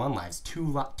versus 1 lives,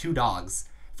 2 dogs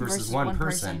versus 1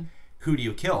 person, who do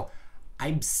you kill?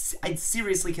 I'd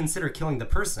seriously consider killing the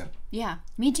person. Yeah,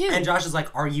 me too. And Josh is like,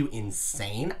 are you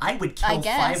insane? I would kill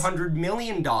 500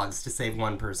 million dogs to save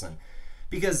 1 person.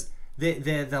 Because...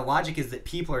 The logic is that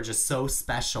people are just so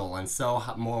special and so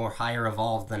more higher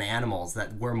evolved than animals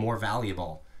that we're more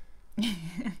valuable.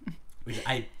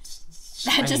 That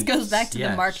just goes back to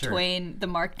the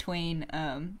Mark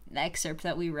Twain excerpt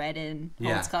that we read in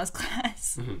Holtzclaws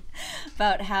class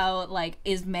about how, like,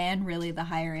 is man really the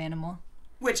higher animal?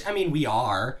 Which, I mean, we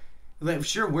are. We're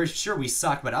sure we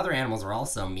suck, but other animals are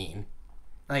also mean.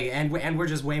 Like, and we're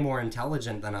just way more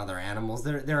intelligent than other animals.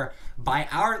 They're by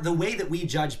the way that we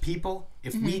judge people.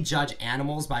 If we judge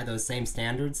animals by those same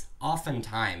standards,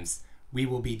 oftentimes we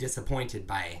will be disappointed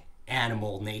by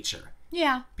animal nature.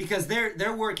 Yeah. Because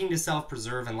they're working to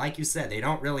self-preserve, and like you said, they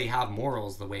don't really have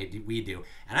morals the way we do.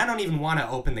 And I don't even want to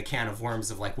open the can of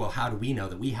worms of, like, well, how do we know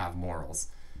that we have morals?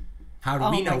 How do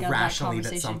we know rationally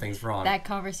that something's wrong? That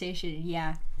conversation,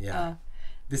 yeah.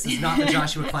 This is not the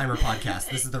Joshua Clymer podcast.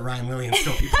 This is the Ryan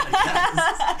Liljenstolpe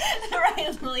podcast. The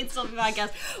Ryan Liljenstolpe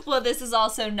podcast. Well, this is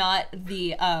also not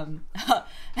the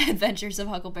Adventures of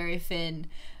Huckleberry Finn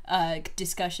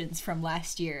discussions from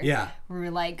last year. Yeah. Where we're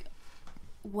like,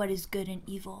 what is good and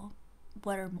evil?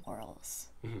 What are morals?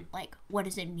 Like, what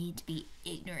does it mean to be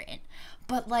ignorant?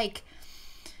 But, like,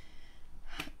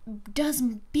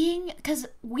 because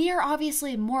we are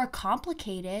obviously more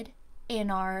complicated in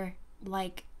our,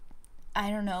 like, I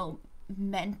don't know,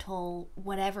 mental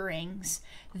whateverings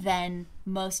than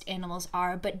most animals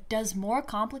are, but does more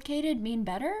complicated mean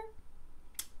better?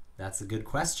 That's a good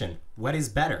question. What is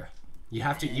better? First you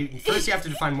have to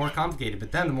define more complicated,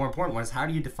 but then the more important one is, how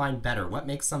do you define better? What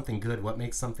makes something good? What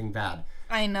makes something bad?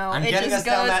 I know. I'm getting us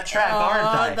down that track, aren't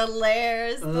I? The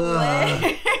layers.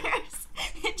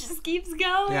 It just keeps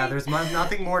going. Yeah, there's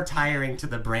nothing more tiring to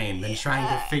the brain than trying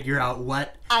to figure out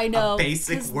what a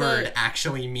basic word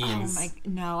actually means.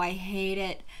 No, I hate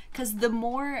it. Because the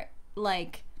more,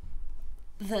 like,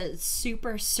 the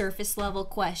super surface level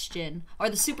question, or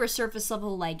the super surface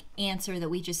level, like, answer that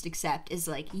we just accept is,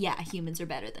 like, yeah, humans are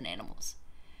better than animals.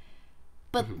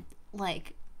 But,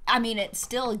 like, I mean, it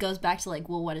still goes back to, like,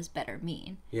 well, what does better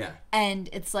mean? Yeah. And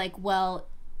it's like, well,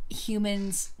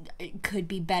 humans could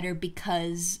be better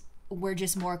because we're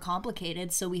just more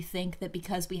complicated. So we think that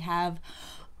because we have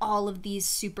all of these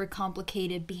super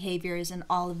complicated behaviors and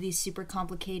all of these super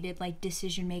complicated like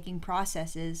decision-making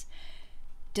processes,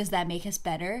 does that make us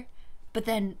better? But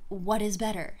then what is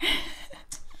better?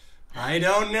 I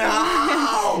don't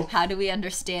know. How do we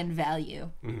understand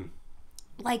value? Mm-hmm.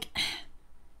 Like,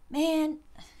 man,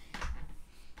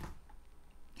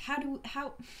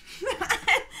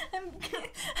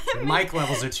 Your mic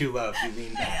levels are too low if you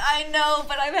lean back. I know,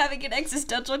 but I'm having an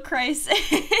existential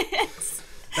crisis.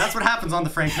 That's what happens on the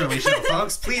Frank and Ryann show,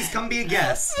 folks. Please come be a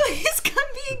guest. Please come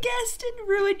be a guest and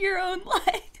ruin your own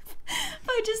life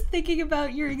by just thinking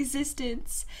about your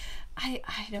existence. I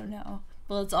don't know.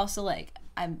 Well, it's also like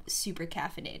I'm super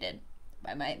caffeinated.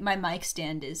 My mic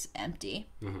stand is empty.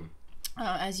 Mm-hmm.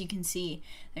 As you can see,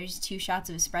 there's 2 shots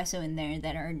of espresso in there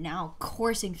that are now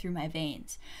coursing through my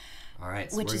veins. All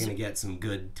right, so we're going to get some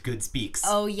good speaks.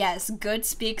 Oh, yes. Good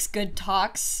speaks, good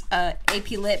talks.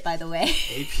 AP Lit, by the way.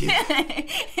 AP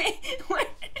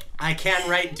I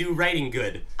can do writing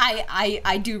good.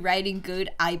 I do writing good.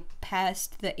 I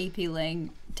passed the AP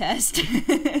Lang test.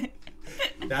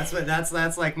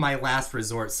 That's like my last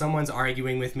resort. Someone's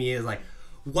arguing with me is like,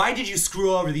 why did you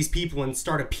screw over these people and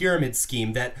start a pyramid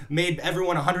scheme that made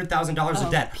everyone $100,000 in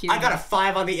debt? Pyramid. I got a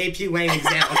 5 on the AP Lang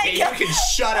exam. Okay, you can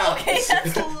shut up. Okay,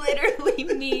 that's literally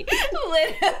me.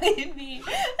 Literally me.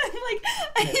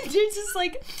 I'm just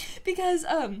like, because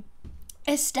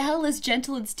Estelle is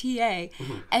Gentleman's TA,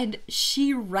 mm-hmm. and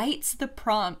she writes the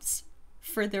prompts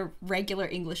for the regular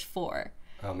English 4.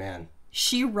 Oh man.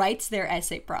 She writes their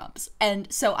essay prompts,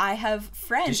 and so I have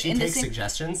friends. Does she take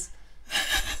suggestions?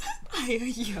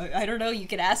 I don't know. You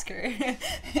could ask her.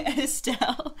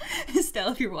 Estelle,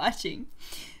 if you're watching,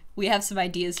 we have some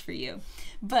ideas for you.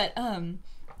 But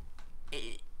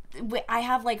I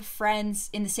have like friends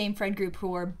in the same friend group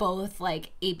who are both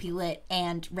like AP Lit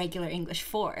and regular English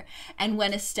 4. And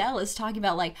when Estelle is talking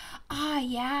about like,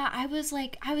 yeah, I was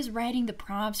writing the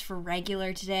prompts for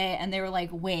regular today, and they were like,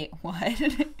 wait, what?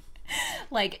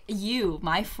 Like, you,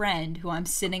 my friend, who I'm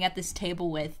sitting at this table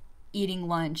with, eating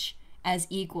lunch as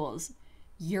equals,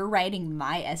 you're writing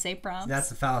my essay prompts? That's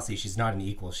the fallacy. She's not an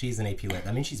equal. She's an AP Lit.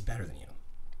 I mean, she's better than you.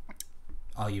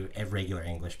 All you regular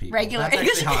English people. That's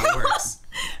actually how it works.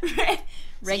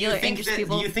 Regular English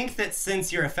people. You think that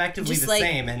since you're effectively just the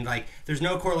same and like there's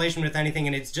no correlation with anything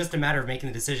and it's just a matter of making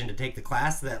the decision to take the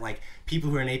class, that like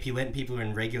people who are in AP Lit and people who are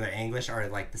in regular English are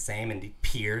like the same and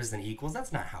peers and equals?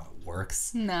 That's not how it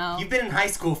works. No. You've been in high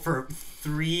school for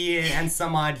 3 and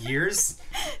some odd years.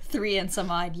 3 and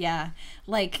some odd, yeah.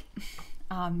 Like,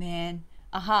 oh man.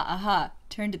 Aha.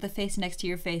 Turn to the face next to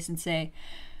your face and say,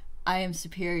 I am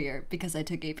superior because I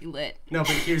took AP Lit. No,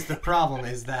 but here's the problem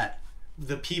is that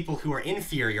the people who are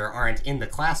inferior aren't in the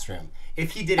classroom.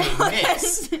 If he did a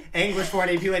mix, English 4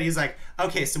 and AP Lit, he's like,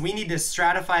 okay, so we need to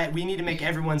stratify it. We need to make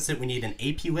everyone sit. We need an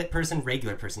AP Lit person,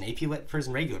 regular person, AP Lit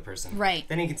person, regular person. Right.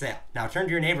 Then he can say, now turn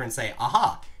to your neighbor and say,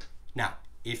 aha. Now,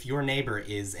 if your neighbor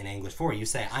is an English 4, you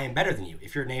say, I am better than you.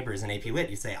 If your neighbor is an AP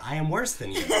Lit, you say, I am worse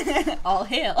than you. All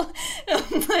hail.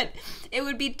 But it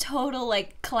would be total,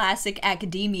 like, classic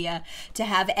academia to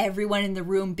have everyone in the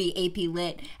room be AP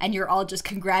Lit, and you're all just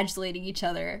congratulating each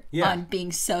other on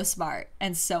being so smart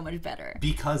and so much better.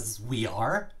 Because we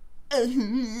are?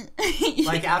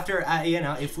 Like, after,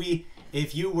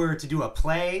 if you were to do a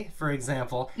play, for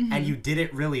example, mm-hmm. and you did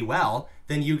it really well,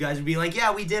 then you guys would be like,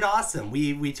 yeah, we did awesome.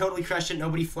 We totally crushed it.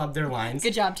 Nobody flubbed their lines.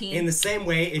 Good job, team. In the same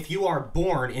way, if you are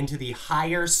born into the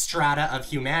higher strata of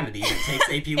humanity that takes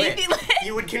AP Lit,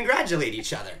 you would congratulate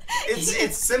each other.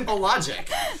 It's simple logic.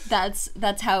 That's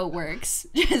how it works.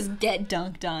 Just get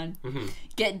dunked on. Mm-hmm.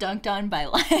 Get dunked on by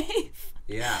life.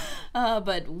 Yeah.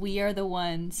 But we are the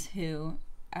ones who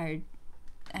are,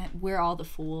 we're all the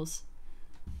fools.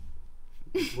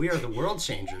 We are the world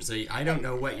changers. I don't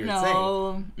know what you're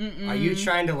saying. Mm-mm. Are you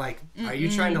trying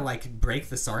to break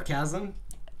the sarcasm?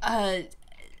 I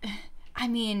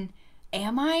mean,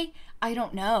 am I? I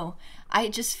don't know. I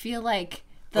just feel like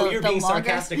you're being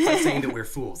sarcastic by saying that we're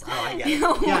fools. Oh, I get it.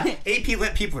 Yeah, AP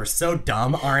Lit people are so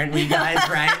dumb, aren't we, guys?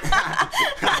 Right?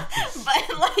 But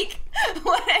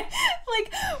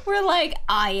we're like,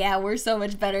 yeah, we're so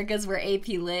much better because we're AP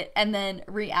Lit, and then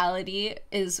reality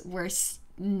is worse.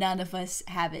 None of us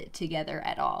have it together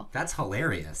at all. That's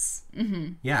hilarious.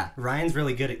 Mm-hmm. Yeah, Ryan's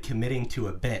really good at committing to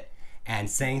a bit and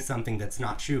saying something that's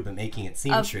not true but making it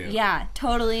seem true. Yeah,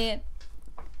 totally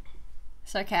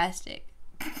sarcastic.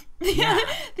 Yeah.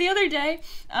 The other day,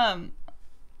 I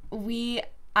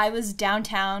was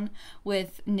downtown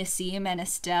with Nassim and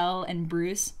Estelle and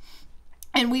Bruce,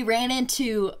 And we ran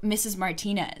into Mrs.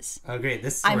 Martinez. Oh, great.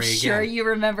 This story I'm again. sure you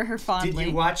remember her fondly. Did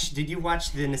you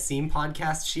watch the Nassim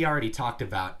podcast? She already talked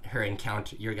about her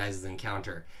encounter, your guys'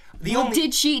 encounter.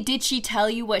 Did she tell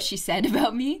you what she said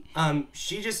about me?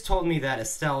 She just told me that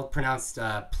Estelle pronounced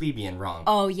plebeian wrong.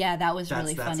 Oh, yeah, that was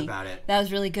really funny. That's about it. That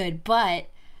was really good. But,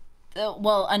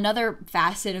 another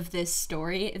facet of this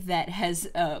story that has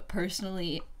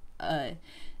personally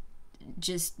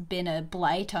just been a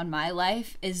blight on my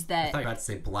life is that... I thought you were about to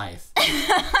say Blythe.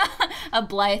 A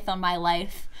blight on my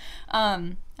life.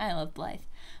 I love Blythe.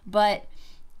 But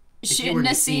If you were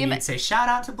Nassim, you'd say, shout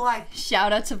out to Blythe.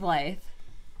 Shout out to Blythe.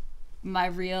 My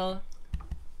real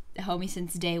homie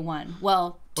since day one.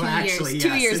 Well, 2 years.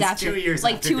 2 years after. 2 years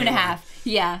like after 2.5.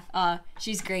 Yeah.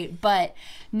 She's great. But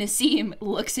Nassim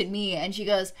looks at me and she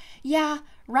goes, yeah,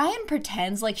 Ryan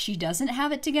pretends like she doesn't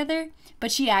have it together,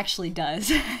 but she actually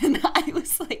does. And I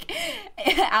was like,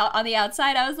 out on the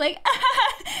outside, I was like,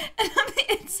 and on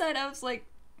the inside, I was like,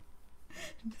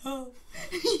 no,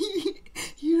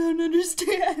 you don't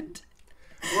understand.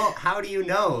 Well, how do you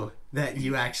know that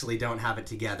you actually don't have it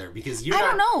together? Because I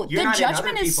don't know. The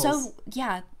judgment is so,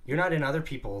 You're not in other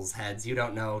people's heads. You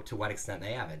don't know to what extent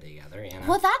they have it together. You know?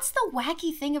 Well, that's the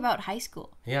wacky thing about high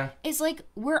school. Yeah. It's like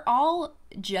we're all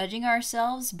judging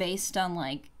ourselves based on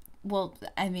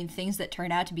things that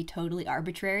turn out to be totally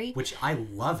arbitrary. Which I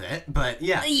love it, but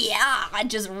yeah. Yeah,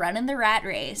 just running the rat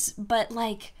race. But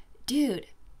dude,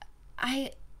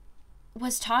 I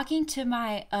was talking to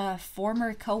my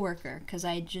former coworker because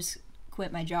I just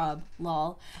quit my job,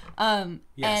 lol. And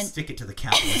stick it to the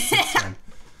capitalist system.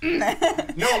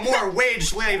 No more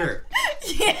wage labor.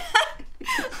 Yeah.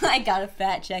 I got a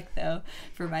fat check though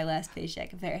for my last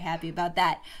paycheck. I'm very happy about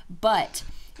that. But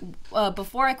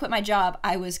before I quit my job,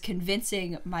 I was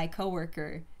convincing my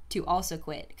coworker to also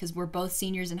quit because we're both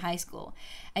seniors in high school.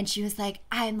 And she was like,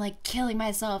 I'm killing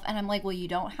myself. And I'm like, well, you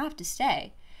don't have to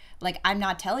stay. I'm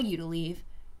not telling you to leave,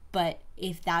 but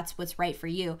if that's what's right for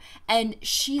you. And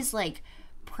she's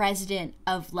president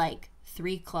of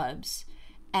 3 clubs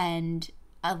and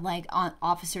on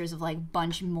officers of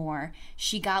bunch more.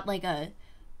 She got a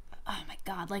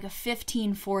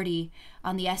 1540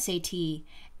 on the SAT,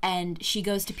 and she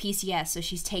goes to PCS, so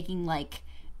she's taking 8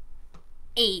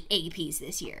 APs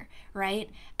this year,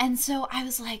 right? And so I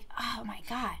was like, oh my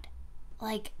god,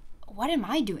 what am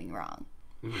I doing wrong?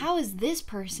 Mm-hmm. How is this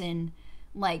person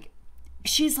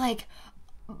she's the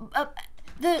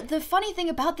funny thing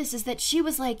about this is that she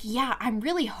was like, yeah, I'm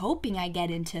really hoping I get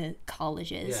into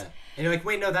colleges. Yeah. And you're like,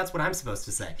 wait, no, that's what I'm supposed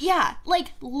to say. Yeah,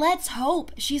 let's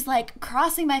hope. She's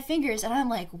crossing my fingers, and I'm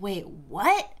like, wait,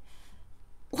 what?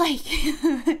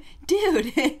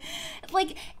 Dude,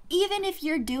 even if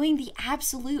you're doing the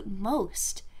absolute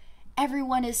most,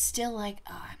 everyone is still oh,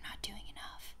 I'm not doing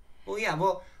enough. Well, yeah,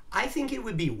 I think it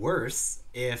would be worse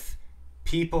if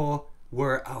people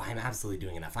were, oh, I'm absolutely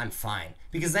doing enough, I'm fine.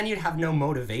 Because then you'd have no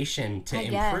motivation to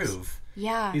improve.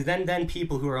 Yeah. Because then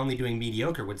people who are only doing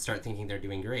mediocre would start thinking they're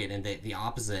doing great, and the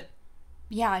opposite.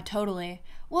 Yeah, totally.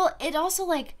 Well, it also,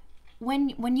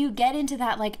 when you get into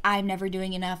that, I'm never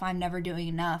doing enough,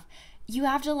 you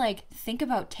have to, think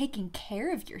about taking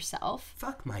care of yourself.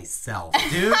 Fuck myself,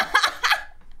 dude.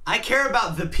 I care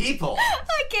about the people.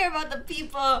 I care about the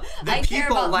people. I care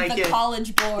about the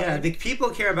college board. Yeah, the people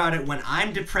care about it when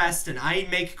I'm depressed and I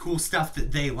make cool stuff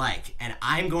that they like, and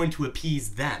I'm going to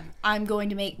appease them. I'm going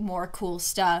to make more cool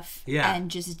stuff and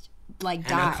just, die. And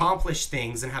accomplish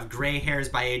things and have gray hairs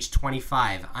by age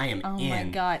 25. I am in. Oh my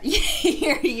god.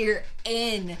 You're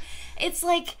in. It's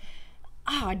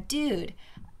oh, dude.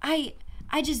 I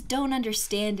just don't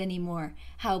understand anymore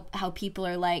how people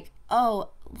are oh,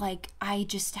 I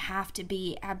just have to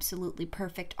be absolutely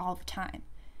perfect all the time.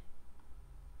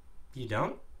 You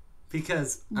don't?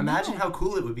 Because imagine how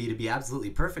cool it would be to be absolutely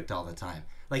perfect all the time.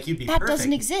 You'd be that perfect. That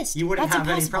doesn't exist. You wouldn't That's have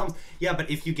impossible. any problems. Yeah, but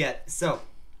if you get,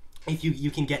 if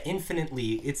you can get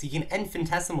you can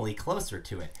infinitesimally closer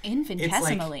to it.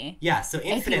 Infinitesimally? Yeah, so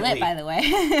infinitely. Lit, by the way.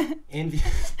 I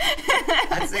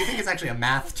think it's actually a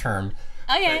math term.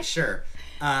 Okay. But sure.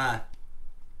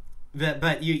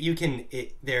 But you can,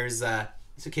 there's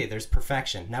there's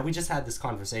perfection. Now, we just had this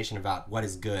conversation about what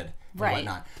is good and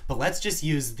whatnot. But let's just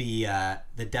use the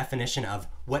definition of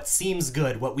what seems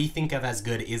good, what we think of as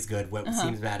good is good, what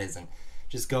seems bad isn't.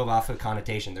 Just go off of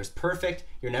connotation. There's perfect,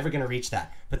 you're never going to reach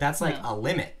that. But that's a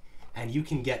limit. And you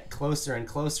can get closer and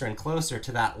closer and closer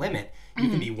to that limit. You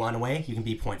can be 1 away, you can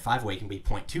be 0.5 away, you can be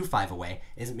 0.25 away.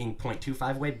 Isn't being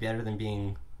 0.25 away better than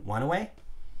being 1 away?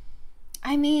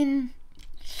 I mean...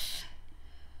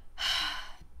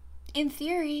 In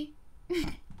theory,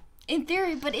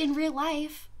 but in real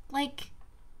life,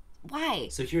 Why?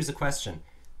 So here's a question.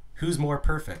 Who's more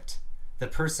perfect? The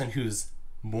person who's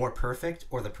more perfect,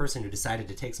 or the person who decided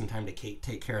to take some time to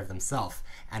take care of themselves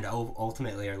and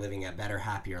ultimately are living a better,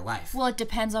 happier life? Well, it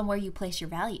depends on where you place your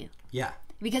value. Yeah.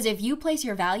 Because if you place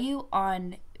your value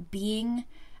on being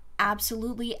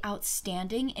absolutely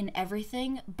outstanding in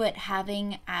everything, but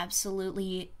having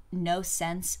absolutely no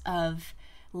sense of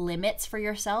limits for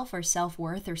yourself or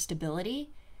self-worth or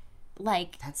stability,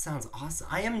 like... That sounds awesome.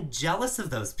 I am jealous of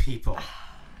those people.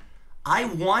 I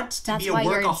want to be a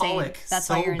workaholic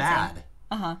so bad.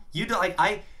 You don't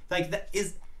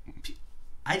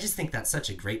I just think that's such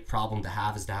a great problem to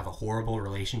have, is to have a horrible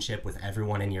relationship with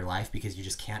everyone in your life because you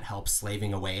just can't help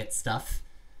slaving away at stuff.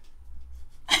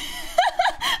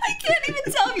 I can't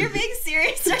even tell if you're being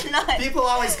serious or not. People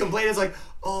always complain. It's like,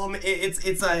 oh,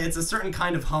 it's a certain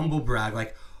kind of humble brag.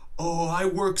 Like, oh, I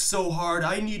work so hard.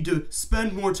 I need to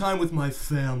spend more time with my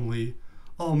family.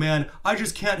 Oh man, I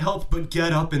just can't help but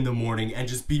get up in the morning and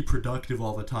just be productive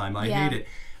all the time. I hate it.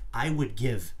 I would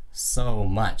give so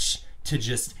much to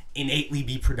just innately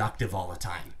be productive all the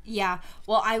time. Yeah.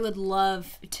 Well, I would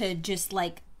love to just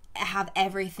like have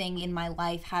everything in my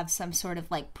life have some sort of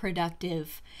like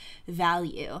productive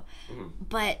value.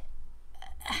 But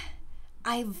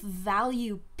I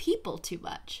value people too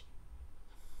much.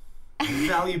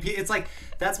 It's like,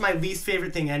 that's my least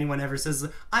favorite thing anyone ever says.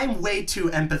 I'm way too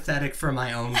empathetic for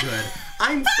my own good.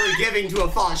 I'm forgiving to a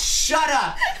fault. Shut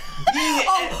up!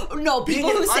 People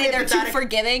who say they're too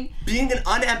forgiving. Being an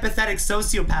unempathetic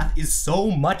sociopath is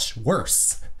so much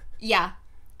worse. Yeah.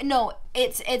 No,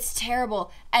 it's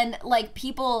terrible. And like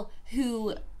people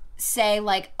who say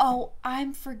like, oh,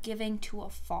 I'm forgiving to a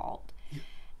fault.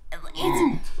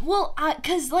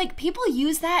 Because like people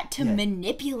use that to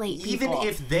manipulate people. Even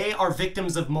if they are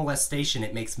victims of molestation,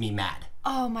 it makes me mad.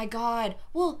 Oh my God.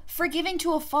 Well, forgiving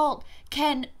to a fault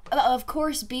can, of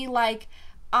course, be like,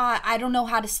 I don't know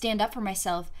how to stand up for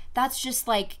myself. That's just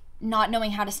like not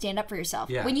knowing how to stand up for yourself.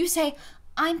 Yeah. When you say,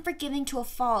 I'm forgiving to a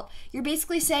fault, you're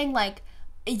basically saying like,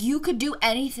 you could do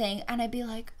anything, and I'd be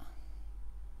like,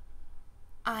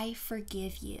 I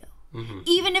forgive you.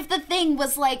 Even if the thing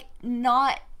was like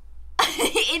not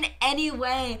in any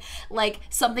way like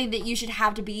something that you should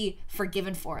have to be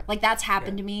forgiven for. Like that's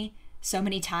happened to me so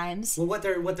many times. Well, what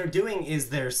they're doing is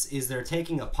they're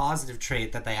taking a positive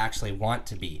trait that they actually want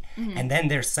to be, and then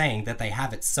they're saying that they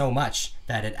have it so much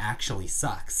that it actually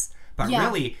sucks. But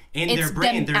really, in their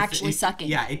brain, they're actually sucking.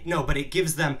 Yeah, but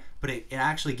it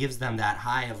actually gives them that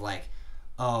high of like,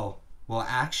 oh, well,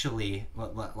 actually,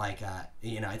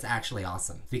 it's actually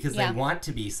awesome because they want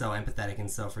to be so empathetic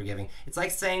and so forgiving. It's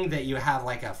like saying that you have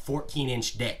like a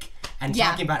 14-inch dick and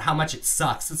talking about how much it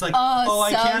sucks. It's like,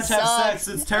 I can't have sex.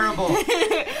 It's terrible.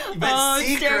 But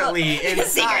secretly inside.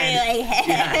 It's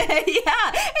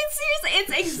seriously,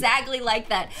 it's exactly like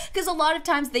that. Because a lot of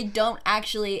times they don't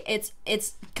actually,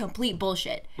 it's complete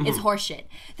bullshit. It's horseshit.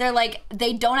 They're like,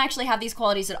 they don't actually have these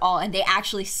qualities at all and they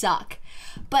actually suck.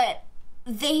 But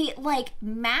they like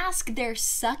mask their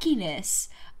suckiness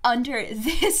under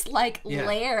this like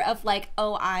layer of like,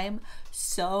 oh, I'm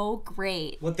so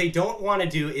great. What they don't want to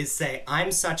do is say,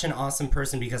 I'm such an awesome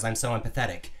person because I'm so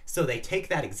empathetic. So they take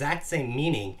that exact same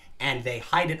meaning and they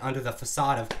hide it under the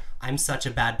facade of, I'm such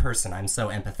a bad person, I'm so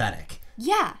empathetic.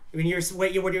 Yeah. When you're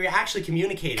actually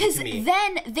communicating to me. Because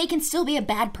then they can still be a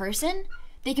bad person.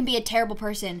 They can be a terrible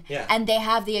person, and they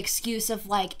have the excuse of,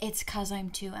 like, it's because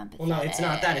I'm too empathetic. Well, no, it's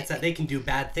not that. It's that they can do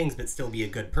bad things but still be a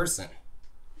good person.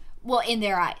 Well, in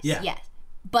their eyes, yes.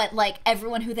 But, like,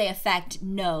 everyone who they affect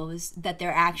knows that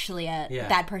they're actually a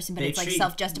bad person, but it's, like,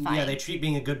 self-justifying. Yeah, they treat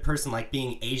being a good person like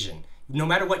being Asian. No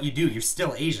matter what you do, you're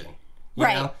still Asian. You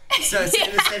know? So it's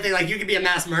the same thing. Like, you could be a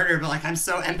mass murderer, but, like, I'm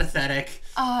so empathetic.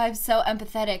 Oh, I'm so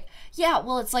empathetic. Yeah,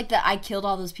 well, it's like that I killed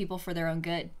all those people for their own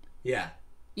good. Yeah.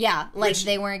 Yeah, like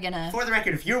they weren't gonna... For the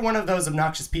record, if you're one of those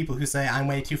obnoxious people who say, I'm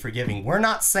way too forgiving, we're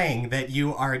not saying that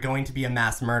you are going to be a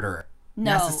mass murderer.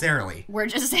 No. Necessarily. We're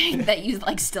just saying that you,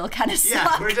 like, still kind of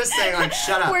suck. Yeah, we're just saying, like,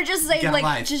 shut up. We're just saying, like,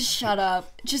 life. Just shut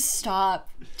up. Just stop.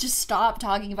 Just stop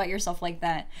talking about yourself like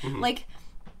that. Like,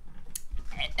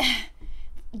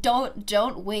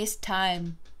 don't waste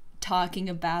time talking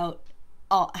about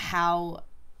how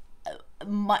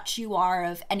much you are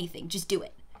of anything. Just do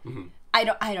it. I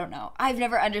don't know. I've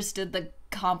never understood the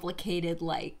complicated,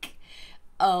 like,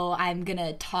 oh, I'm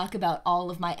gonna talk about all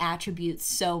of my attributes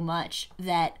so much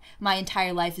that my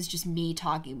entire life is just me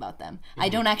talking about them. I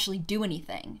don't actually do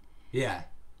anything. Yeah.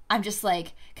 I'm just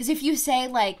like, because if you say,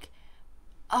 like,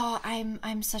 oh,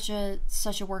 I'm such a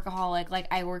workaholic. Like,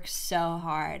 I work so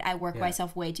hard. I work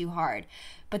myself way too hard.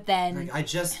 But then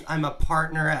I'm a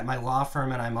partner at my law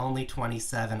firm and I'm only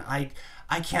 27. I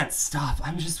can't stop.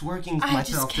 I'm just working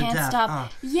myself to death. I just can't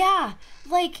stop. Yeah,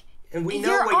 like, and we know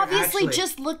you're obviously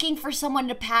just looking for someone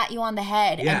to pat you on the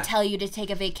head and tell you to take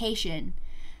a vacation.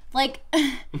 Like,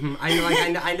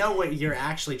 I know what you're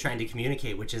actually trying to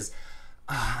communicate, which is,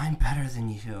 I'm better than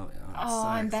you.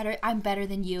 I'm better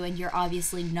than you, and you're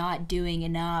obviously not doing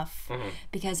enough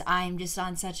because I'm just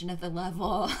on such another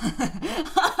level.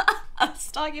 I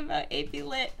was talking about AP Lit. We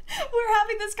were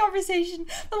having this conversation,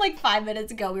 but like 5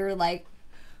 minutes ago, we were like,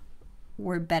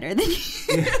 we're better than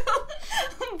you.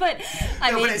 But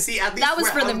I mean, see, at least that was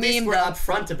for the meme, we're though.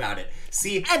 upfront about it.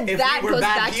 See, and if that we were goes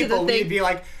bad back people, to the thing. we'd be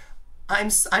like, I'm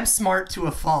smart to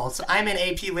a fault. I'm in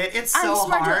AP Lit. It's so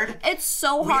hard. It's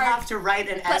so hard. We have to write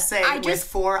an essay with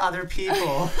 4 other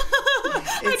people.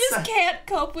 I just can't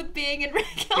cope with being in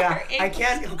regular AP. I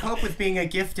can't cope with being a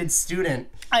gifted student.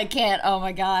 I can't. Oh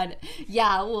my god.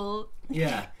 Yeah, well.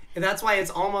 Yeah. And that's why it's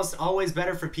almost always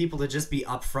better for people to just be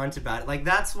upfront about it. Like,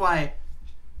 that's why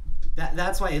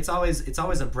it's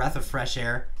always a breath of fresh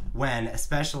air when,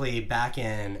 especially back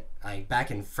in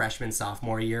freshman,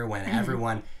 sophomore year, when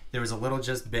everyone, there was a little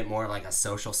just bit more like a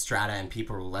social strata and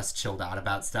people were less chilled out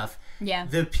about stuff. Yeah.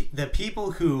 The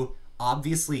people who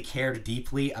obviously cared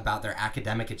deeply about their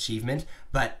academic achievement,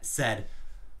 but said,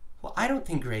 well, I don't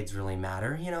think grades really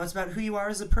matter. You know, it's about who you are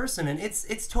as a person, and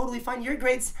it's totally fine. Your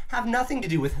grades have nothing to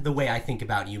do with the way I think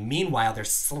about you. Meanwhile, they're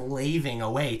slaving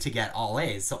away to get all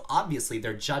A's, so obviously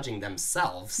they're judging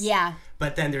themselves. Yeah.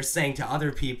 But then they're saying to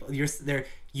other people, you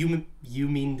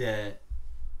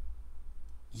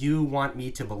want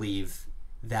me to believe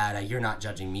that you're not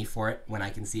judging me for it when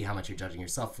I can see how much you're judging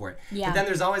yourself for it. Yeah. But then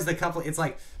there's always the couple, it's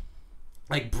like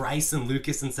Bryce and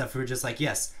Lucas and stuff who are just like,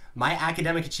 yes, my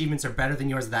academic achievements are better than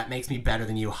yours. That makes me better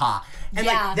than you. Ha. And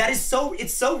like, that is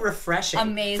it's so refreshing.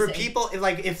 Amazing. For people,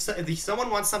 like, if someone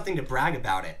wants something to brag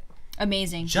about it.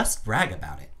 Amazing. Just brag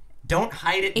about it. Don't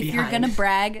hide it behind. If you're going to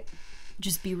brag,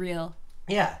 just be real.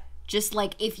 Yeah. Just,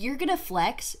 like, if you're going to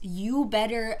flex, you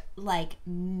better, like,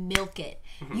 milk it.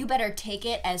 You better take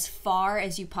it as far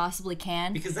as you possibly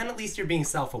can. Because then at least you're being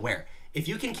self-aware. If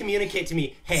you can communicate to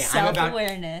me, hey,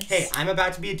 self-awareness. I'm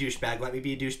about to be a douchebag. Let me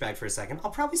be a douchebag for a second.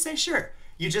 I'll probably say sure.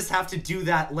 You just have to do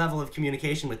that level of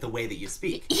communication with the way that you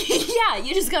speak. Yeah,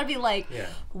 you just gotta be like,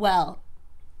 well,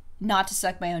 not to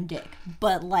suck my own dick,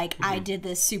 but like I did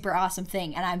this super awesome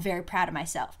thing and I'm very proud of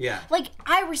myself. Yeah. Like,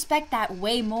 I respect that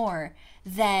way more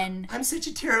than I'm such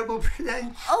a terrible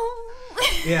person.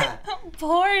 Oh. Yeah.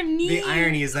 Poor me. The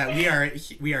irony is that we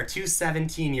are two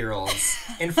 17-year-olds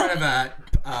in front of a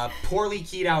poorly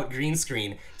keyed out green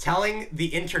screen telling the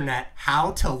internet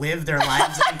how to live their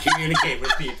lives and communicate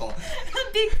with people.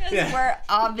 Because we're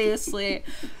obviously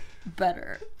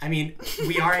better. I mean,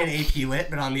 we are in AP Lit,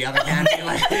 but on the other hand,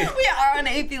 we are in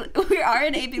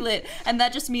AP Lit, and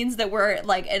that just means that we're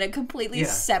like in a completely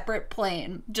separate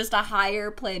plane, just a higher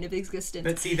plane of existence.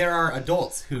 But see, there are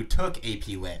adults who took AP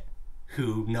Lit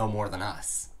who know more than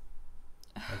us.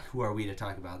 Like, who are we to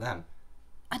talk about them?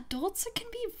 Adults can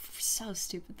be so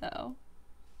stupid, though.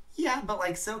 Yeah, but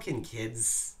like, so can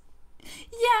kids.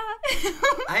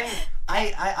 Yeah.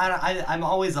 I'm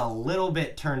always a little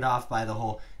bit turned off by the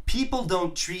whole people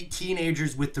don't treat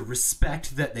teenagers with the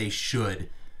respect that they should.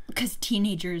 Because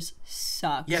teenagers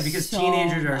suck. Yeah, because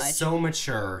teenagers are so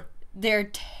mature. They're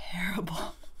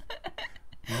terrible.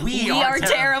 We are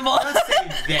terrible. I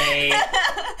say they.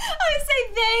 I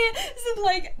say they. So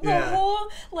like the whole,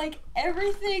 like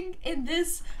everything in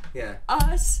this. Yeah.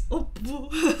 Us,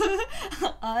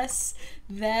 us,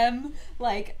 them,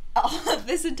 like all of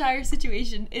this entire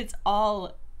situation, it's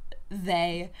all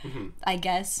they, I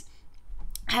guess.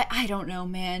 I don't know,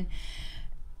 man.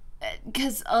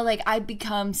 Because, like, I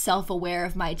become self-aware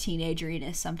of my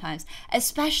teenageriness sometimes.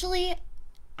 Especially,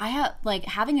 I have, like,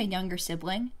 having a younger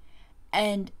sibling,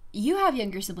 and you have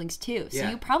younger siblings too, so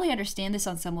you probably understand this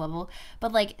on some level,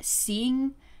 but, like,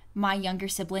 seeing my younger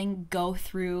sibling go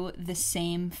through the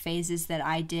same phases that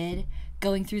I did,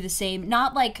 going through the same,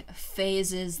 not like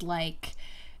phases like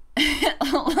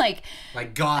like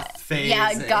goth phase.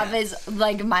 Yeah, goth phase,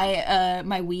 like my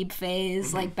my weeb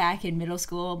phase, like back in middle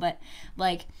school, but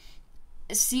like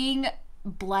seeing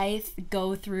Blythe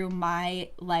go through my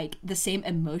like the same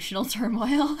emotional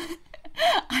turmoil,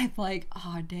 I'm like,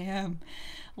 oh damn,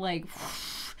 like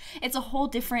it's a whole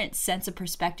different sense of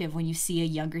perspective when you see a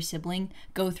younger sibling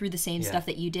go through the same stuff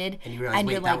that you did. And you realize,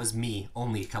 wait, that was me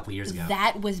only a couple years ago.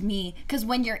 That was me. Because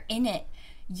when you're in it,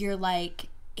 you're like,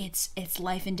 it's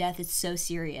life and death. It's so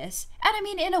serious. And I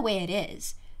mean, in a way it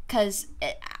is. because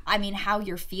I mean, how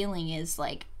you're feeling is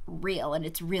like real and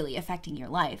it's really affecting your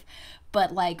life.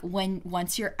 But like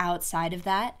once you're outside of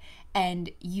that and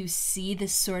you see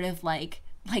this sort of like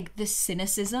the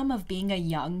cynicism of being a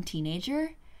young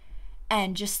teenager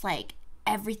and just like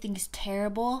everything's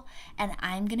terrible and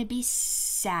I'm gonna be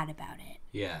sad about it.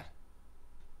 Yeah.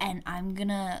 And I'm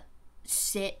gonna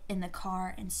sit in the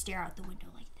car and stare out the window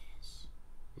like this.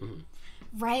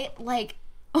 Right? Like,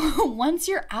 once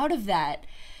you're out of that,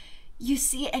 you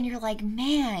see it and you're like,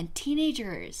 man,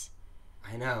 teenagers.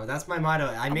 I know. That's my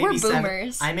motto. We're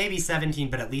boomers. I may be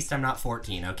 17, but at least I'm not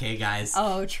 14, okay, guys?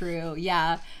 Oh, true.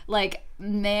 Yeah. Like,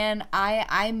 man,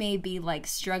 I may be, like,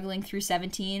 struggling through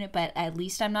 17, but at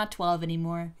least I'm not 12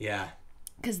 anymore. Yeah.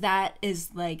 Because that is,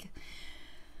 like,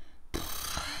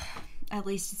 at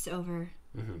least it's over.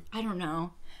 I don't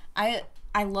know. I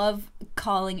love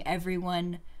calling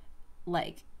everyone,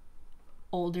 like,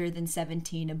 older than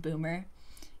 17 a boomer.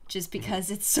 Just because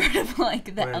it's sort of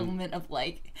like the element of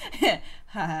like,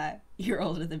 haha, you're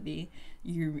older than me.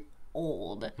 You're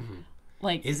old.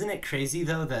 Like, isn't it crazy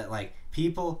though that like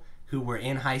people who were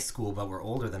in high school but were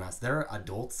older than us, they're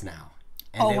adults now,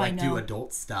 and they like do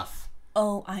adult stuff.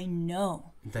 Oh, I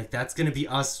know. Like that's gonna be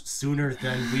us sooner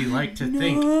than we like to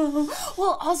think.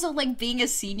 Well, also like being a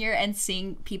senior and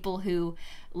seeing people who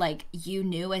like you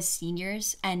knew as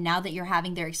seniors, and now that you're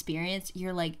having their experience,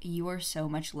 you're like, you are so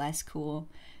much less cool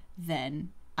than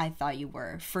I thought you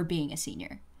were for being a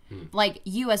senior. Like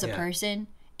you as a person,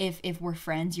 if we're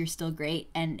friends, you're still great,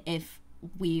 and if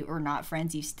we are not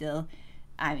friends, you still,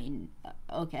 I mean,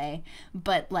 okay.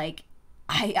 But like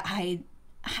I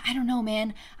don't know,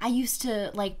 man. I used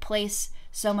to like place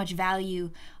so much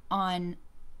value on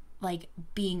like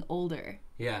being older.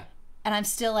 Yeah. And I'm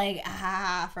still like,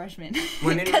 freshman.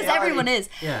 Because everyone is.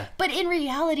 Yeah. But in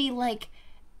reality, like,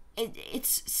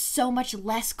 it's so much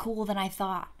less cool than I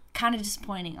thought. Kind of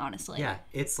disappointing, honestly. Yeah.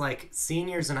 It's like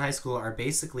seniors in high school are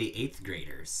basically 8th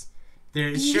graders. They're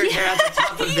at the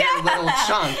top of their little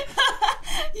chunk.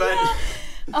 But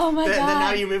oh my God. Then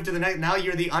now you move to the next, now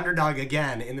you're the underdog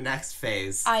again in the next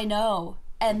phase. I know.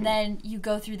 And then you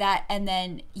go through that, and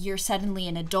then you're suddenly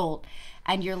an adult.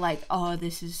 And you're like, oh,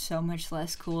 this is so much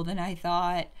less cool than I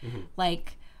thought.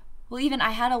 Like, well, even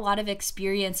I had a lot of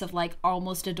experience of, like,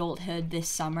 almost adulthood this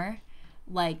summer.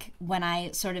 Like, when I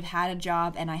sort of had a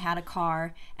job and I had a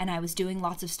car and I was doing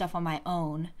lots of stuff on my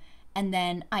own. And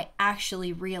then I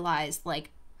actually realized,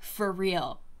 like, for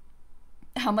real,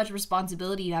 how much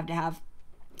responsibility you have to have.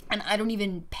 And I don't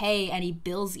even pay any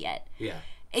bills yet. Yeah.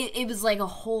 It was, like, a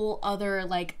whole other,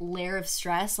 like, layer of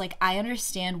stress. Like, I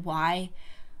understand why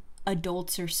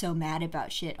adults are so mad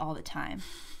about shit all the time,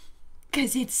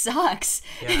 because it sucks.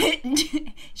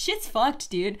 Shit's fucked,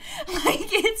 dude. Like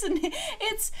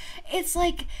it's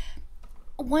like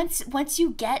once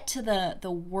you get to the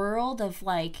world of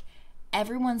like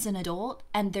everyone's an adult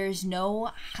and there's no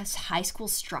high school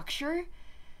structure,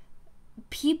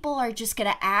 people are just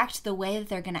gonna act the way that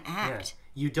they're gonna act.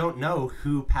 You don't know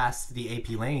who passed the AP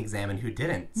Lang exam and who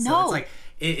didn't. So no. It's like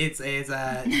it's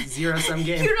a zero-sum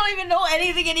game. You don't even know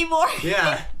anything anymore.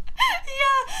 Yeah.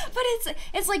 Yeah, but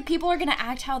it's like people are gonna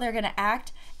act how they're gonna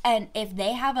act, and if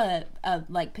they have a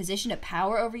like position of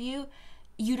power over you,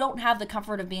 you don't have the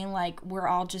comfort of being like, we're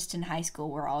all just in high school,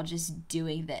 we're all just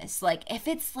doing this. Like if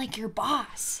it's like your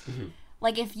boss,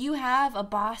 like if you have a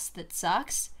boss that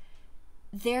sucks,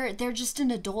 they're just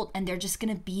an adult and they're just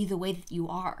gonna be the way that you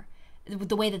are,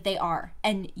 the way that they are,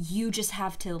 and you just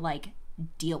have to like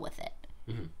deal with it.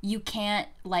 You can't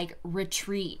like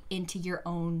retreat into your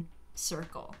own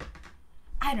circle.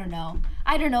 I don't know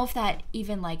if that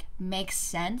even like makes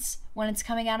sense when it's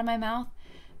coming out of my mouth,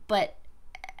 but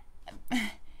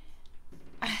I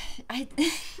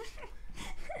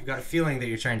I've got a feeling that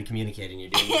you're trying to communicate and you're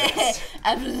doing your best.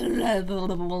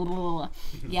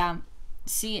 Yeah.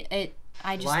 See,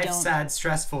 I just Life's don't. sad,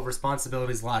 stressful,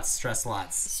 responsibilities lots, stress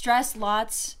lots. Stress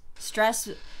lots, stress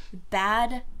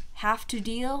bad, have to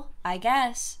deal, I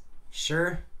guess.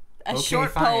 Sure. A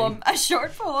short poem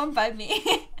by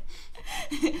me.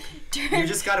 You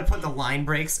just got to put the line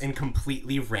breaks in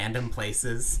completely random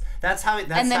places. That's how.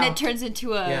 It turns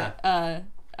into oh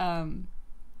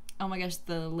my gosh,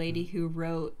 the lady who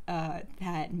wrote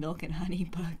that Milk and Honey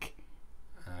book,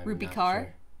 Ruby Carr.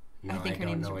 Sure. No, I think her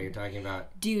name's. I don't know what you're talking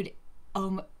about, dude.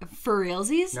 For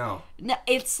realsies? No,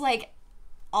 it's like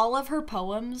all of her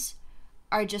poems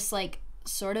are just like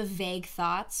sort of vague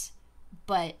thoughts,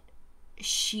 but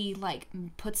she like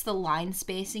puts the line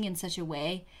spacing in such a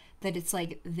way that it's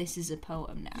like, this is a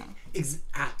poem now.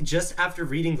 Just after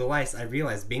reading The Lice, I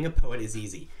realized being a poet is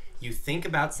easy. You think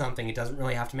about something, it doesn't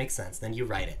really have to make sense, then you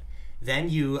write it. Then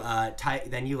you type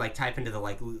into the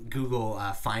like Google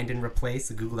find and replace,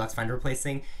 the Google Docs find and replace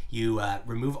thing. You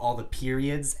remove all the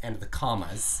periods and the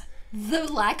commas.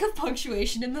 The lack of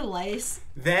punctuation in the lice.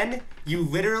 Then you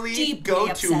literally Deeply go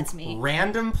upsets to me.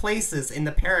 random places in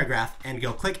the paragraph and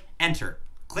go click enter,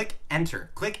 click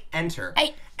enter, click enter,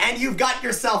 and you've got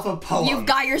yourself a poem. You've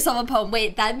got yourself a poem.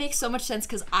 Wait, that makes so much sense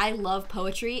because I love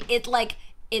poetry. It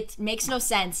makes no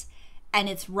sense, and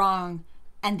it's wrong.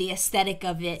 And the aesthetic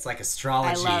of it. It's like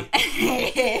astrology. I love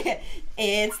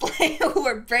it's like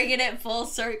we're bringing it full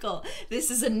circle. This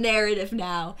is a narrative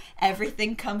now.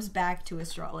 Everything comes back to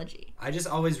astrology. I just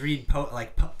always read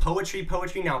poetry.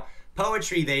 Now,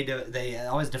 poetry, they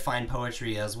always define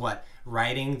poetry as what?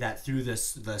 Writing that through the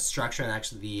structure and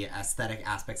actually the aesthetic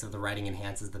aspects of the writing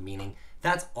enhances the meaning.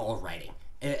 That's all writing.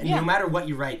 And no matter what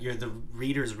you write, the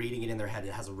reader's reading it in their head.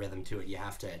 It has a rhythm to it. You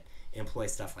have to employ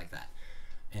stuff like that.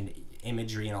 And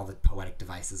imagery and all the poetic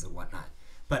devices and whatnot.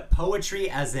 But poetry,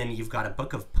 as in you've got a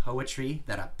book of poetry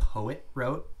that a poet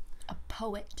wrote. A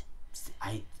poet.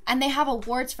 And they have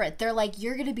awards for it. They're like,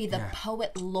 you're going to be the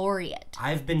poet laureate.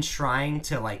 I've been trying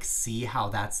to like see how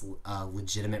that's a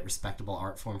legitimate, respectable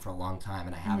art form for a long time,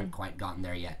 and I haven't quite gotten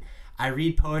there yet. I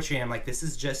read poetry and I'm like, this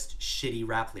is just shitty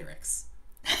rap lyrics.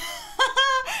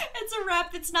 It's a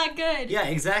rap that's not good. Yeah,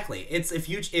 exactly. It's if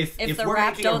the we're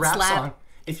rap making a don't rap slap. song.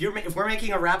 If we're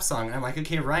making a rap song, and I'm like,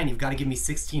 okay, Ryan, you've got to give me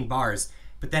 16 bars,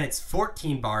 but then it's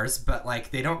 14 bars, but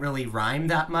like they don't really rhyme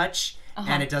that much,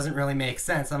 and it doesn't really make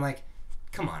sense. I'm like,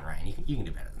 come on, Ryan, you can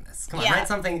do better than this. Come on, write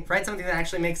something that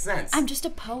actually makes sense. I'm just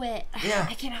a poet. Yeah.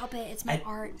 I can't help it. It's my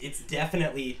art.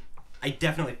 I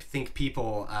definitely think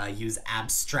people use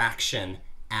abstraction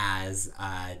as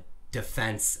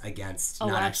defense against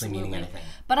not actually meaning anything.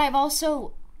 But I've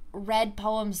also read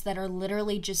poems that are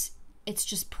literally it's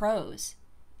just prose.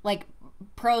 Like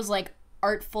prose, like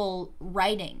artful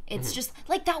writing. It's just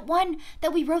like that one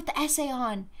that we wrote the essay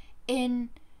on in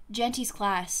Gentie's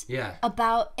class. Yeah.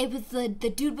 About, it was the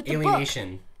dude with the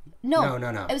Alienation. book. No.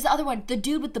 It was the other one. The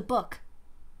dude with the book.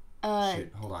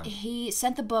 Shoot, hold on. He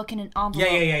sent the book in an envelope.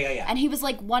 Yeah. And he was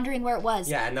like wondering where it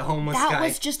was. Yeah, and the homeless guy. That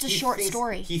was just a short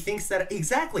story. He thinks that,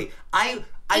 exactly. I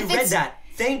read that.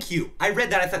 Thank you. I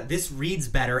read that. I thought this reads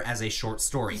better as a short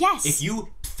story. Yes. If you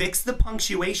fix the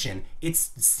punctuation,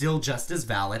 it's still just as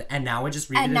valid, and now I just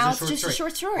read it as a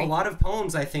short story. A lot of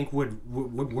poems, I think, would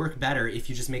work better if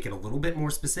you just make it a little bit more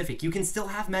specific. You can still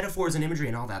have metaphors and imagery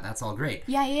and all that. That's all great.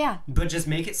 Yeah. But just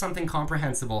make it something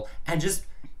comprehensible, and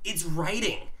it's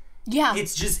writing. Yeah.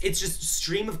 It's just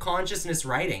stream of consciousness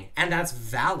writing, and that's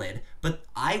valid, but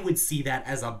I would see that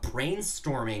as a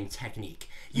brainstorming technique.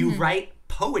 You write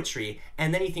poetry,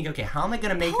 and then you think, okay, how am I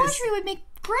going to make this? Poetry would make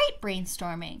great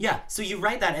brainstorming. Yeah, so you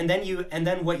write that, and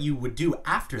then what you would do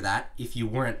after that, if you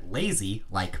weren't lazy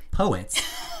like poets.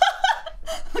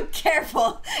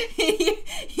 Careful.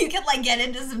 You could like get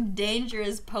into some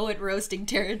dangerous poet roasting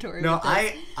territory. No,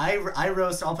 I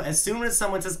roast all. As soon as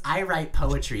someone says I write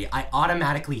poetry, I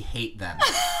automatically hate them.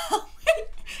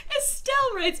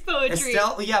 Estelle writes poetry.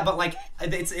 Estelle, yeah, but like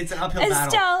it's an uphill battle.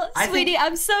 Estelle, sweetie,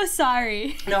 I'm so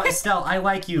sorry. No, Estelle, I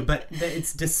like you, but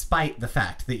it's despite the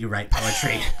fact that you write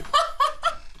poetry.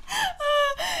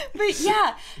 But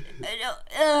yeah,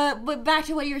 but back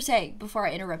to what you were saying before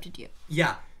I interrupted you.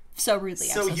 Yeah. So rudely,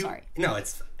 I'm so sorry. No,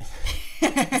 it's a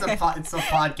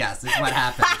podcast. It's what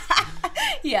happens.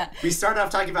 Yeah. We started off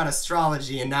talking about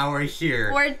astrology, and now we're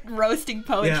here. We're roasting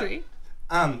poetry.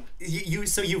 Yeah.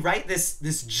 You write this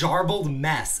jarbled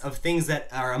mess of things that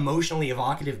are emotionally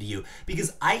evocative to you,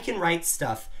 because I can write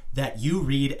stuff that you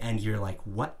read and you're like,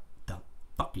 what the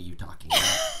fuck are you talking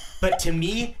about? But to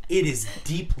me, it is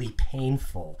deeply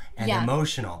painful and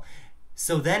emotional.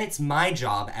 So then it's my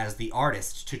job as the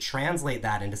artist to translate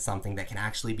that into something that can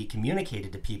actually be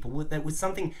communicated to people with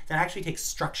something that actually takes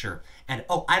structure and,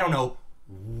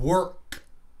 work.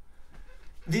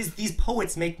 These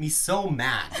poets make me so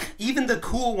mad. Even the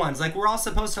cool ones, like we're all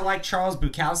supposed to like Charles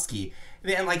Bukowski.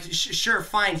 And like, sure,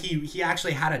 fine, he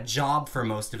actually had a job for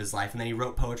most of his life, and then he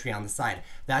wrote poetry on the side.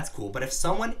 That's cool. But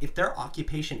if their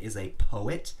occupation is a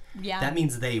poet, that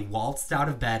means they waltzed out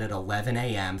of bed at 11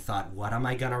 a.m., thought, what am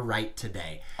I going to write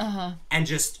today? And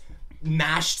just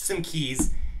mashed some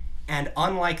keys. And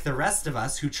unlike the rest of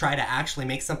us who try to actually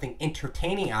make something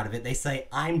entertaining out of it, they say,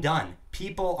 I'm done.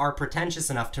 People are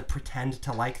pretentious enough to pretend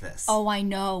to like this. Oh, I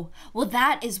know. Well,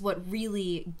 that is what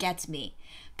really gets me.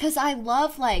 Because I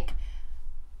love, like...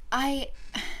 I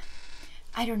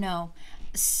don't know.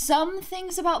 Some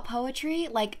things about poetry,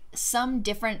 like some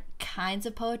different kinds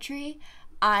of poetry,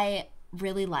 I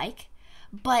really like.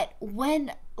 But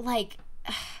when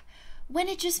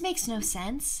it just makes no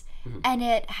sense, and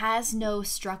it has no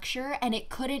structure, and it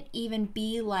couldn't even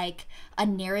be like a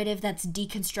narrative that's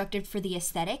deconstructed for the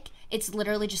aesthetic. It's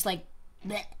literally just like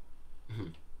bleh.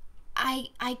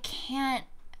 I can't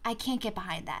get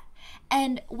behind that.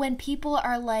 And when people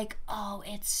are like, oh,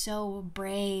 it's so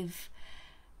brave,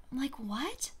 I'm like,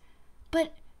 what?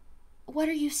 But what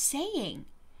are you saying?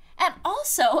 And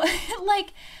also,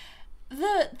 like,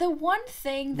 the one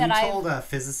thing that I told a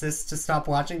physicist to stop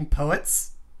watching Poets.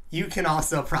 You can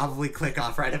also probably click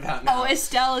off right about now. Oh,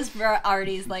 Estelle is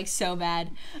already like so mad.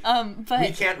 But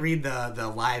we can't read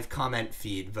the live comment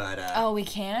feed, but oh, we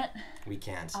can't. We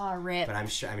can't. Oh, rip. But I'm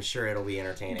sure it'll be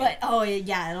entertaining. But oh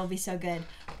yeah, it'll be so good.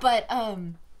 But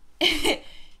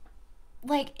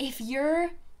like if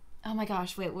you're, oh my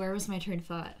gosh, wait, where was my train of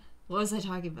thought? What was I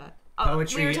talking about?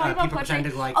 Poetry. We were talking about people poetry.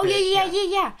 pretend to like. Oh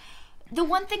yeah. The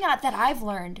one thing that I've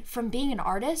learned from being an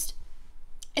artist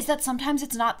is that sometimes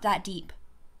it's not that deep.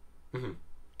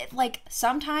 Like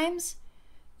sometimes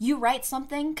you write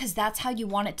something because that's how you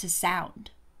want it to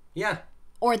sound. Yeah.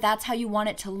 Or that's how you want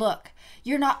it to look.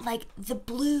 You're not like, the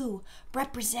blue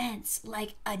represents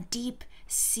like a deep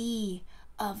sea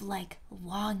of like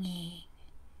longing.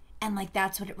 And like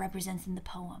that's what it represents in the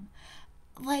poem.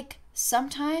 Like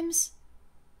sometimes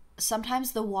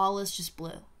the wall is just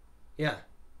blue. Yeah.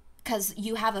 Because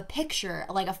you have a picture,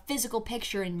 like a physical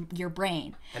picture in your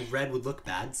brain. And red would look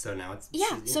bad, so now it's...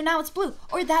 Yeah, so now it's blue.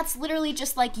 Or that's literally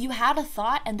just like you had a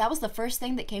thought and that was the first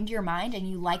thing that came to your mind and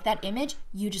you like that image,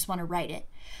 you just want to write it.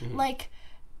 Like,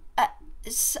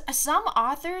 some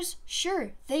authors,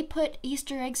 sure, they put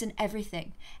Easter eggs in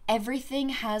everything. Everything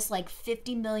has like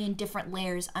 50 million different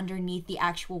layers underneath the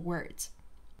actual words.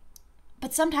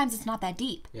 But sometimes it's not that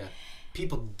deep. Yeah.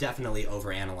 People definitely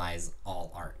overanalyze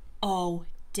all art. Oh,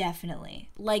 definitely.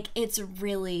 Like, it's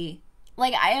really...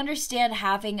 Like, I understand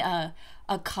having a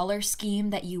color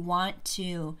scheme that you want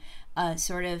to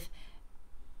sort of...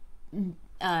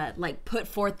 like put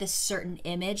forth this certain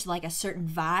image, like a certain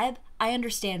vibe. I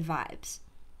understand vibes.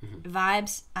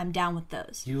 Vibes, I'm down with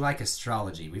those. You like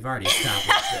astrology. We've already established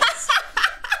this.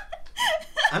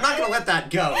 I'm not gonna let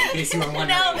that go in case you were wondering.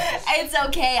 No, it's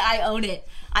okay. I own it.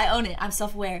 I'm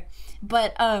self-aware.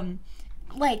 But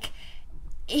like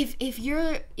if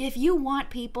you want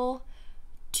people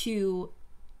to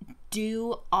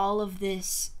do all of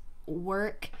this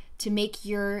work to make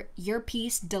your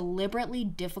piece deliberately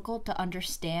difficult to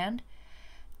understand,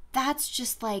 that's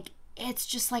just like, it's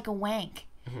just like a wank.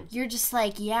 You're just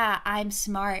like, yeah, I'm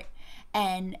smart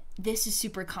and this is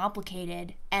super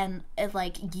complicated, and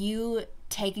like you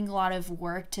taking a lot of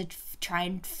work to try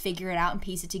and figure it out and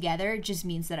piece it together just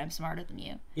means that I'm smarter than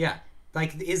you. Yeah.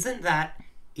 Like, isn't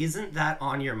that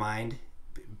on your mind,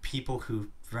 people who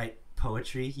write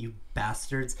poetry, you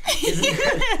bastards?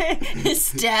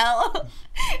 Estelle,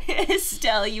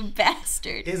 you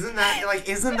bastard. Isn't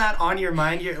that on your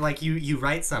mind? You're like, you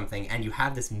write something and you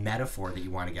have this metaphor that you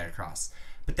want to get across,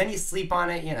 but then you sleep on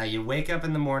it. You know, you wake up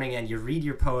in the morning and you read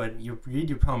your poem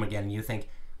again, and you think,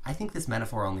 I think this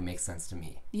metaphor only makes sense to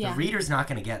me. Yeah. The reader's not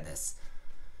going to get this.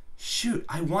 Shoot,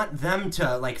 I want them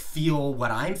to like feel what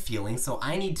I'm feeling, so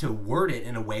I need to word it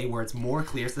in a way where it's more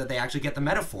clear so that they actually get the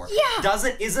metaphor. Yeah.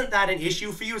 Isn't that an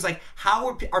issue for you? It's like,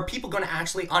 how are people going to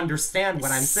actually understand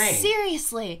what I'm saying?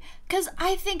 Seriously, because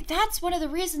I think that's one of the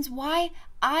reasons why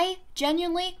I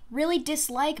genuinely really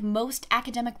dislike most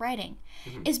academic writing,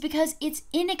 is because it's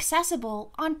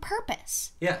inaccessible on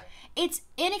purpose. Yeah. It's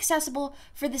inaccessible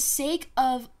for the sake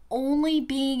of only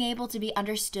being able to be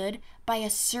understood by a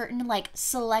certain like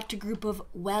select group of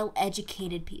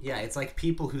well-educated people. Yeah, it's like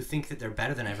people who think that they're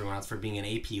better than everyone else for being an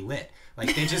AP Lit.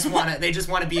 Like they just want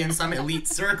to be in some elite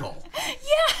circle.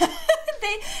 Yeah.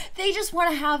 they just want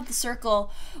to have the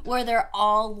circle where they're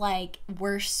all like,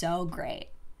 we're so great.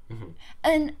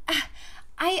 And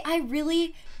I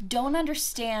really don't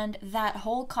understand that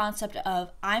whole concept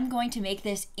of, I'm going to make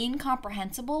this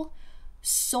incomprehensible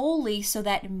solely so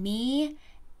that me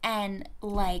and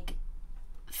like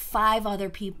 5 other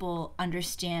people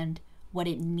understand what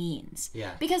it means.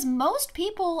 Yeah. Because most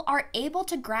people are able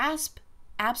to grasp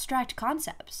abstract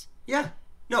concepts. Yeah.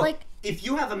 No, like, if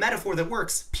you have a metaphor that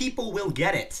works, people will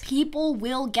get it. People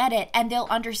will get it and they'll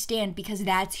understand, because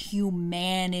that's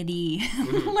humanity.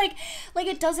 Like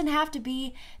it doesn't have to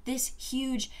be this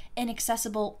huge,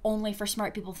 inaccessible, only for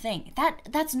smart people thing.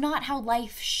 That's not how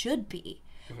life should be.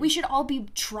 We should all be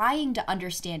trying to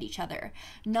understand each other,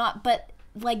 but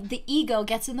like the ego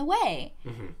gets in the way.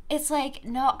 It's like,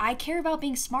 no, I care about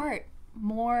being smart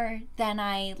more than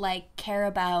I like care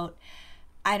about,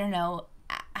 I don't know,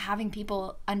 having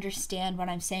people understand what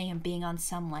I'm saying and being on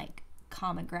some like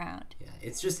common ground. Yeah,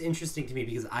 it's just interesting to me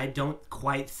because I don't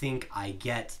quite think I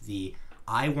get the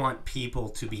I want people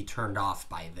to be turned off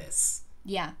by this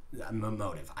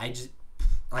motive.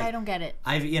 I don't get it.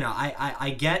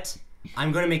 I get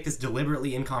I'm going to make this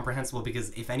deliberately incomprehensible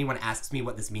because if anyone asks me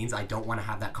what this means, I don't want to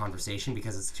have that conversation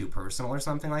because it's too personal or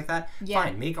something like that. Yeah.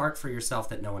 Fine, make art for yourself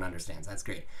that no one understands. That's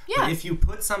great. Yeah. But if you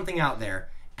put something out there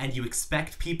and you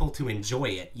expect people to enjoy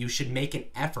it, you should make an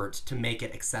effort to make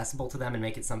it accessible to them and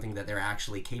make it something that they're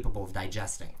actually capable of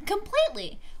digesting.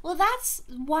 Completely. Well, that's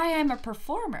why I'm a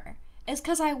performer. Is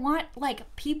because I want,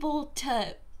 like, people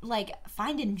to, like,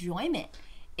 find enjoyment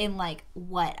in, like,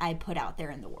 what I put out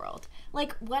there in the world.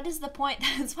 Like, what is the point?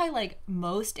 That's why, like,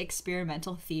 most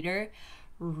experimental theater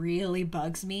really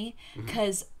bugs me.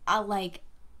 Because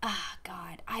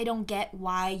God, I don't get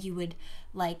why you would,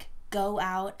 like, go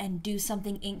out and do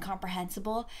something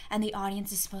incomprehensible and the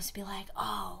audience is supposed to be like,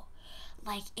 oh,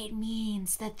 like, it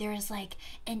means that there's, like,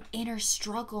 an inner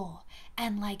struggle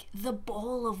and, like, the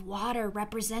bowl of water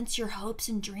represents your hopes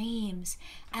and dreams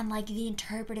and, like, the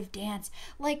interpretive dance.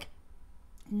 Like,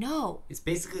 no. It's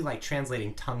basically like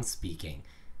translating tongue speaking.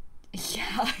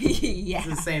 Yeah. Yeah. It's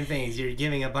the same thing. You're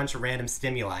giving a bunch of random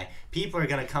stimuli. People are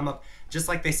going to come up, just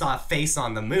like they saw a face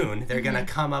on the moon, they're going to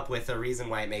come up with a reason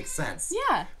why it makes sense.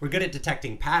 Yeah. We're good at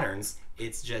detecting patterns.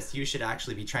 It's just you should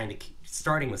actually be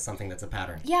starting with something that's a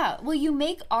pattern. Yeah. Well, you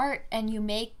make art and you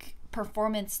make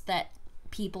performance that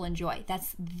people enjoy.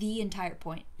 That's the entire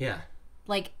point. Yeah.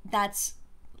 Like, that's,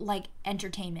 like,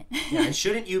 entertainment. Yeah, and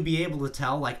shouldn't you be able to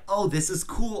tell, like, oh, this is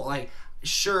cool. Like,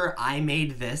 sure, I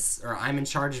made this, or I'm in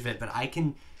charge of it, but I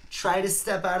can try to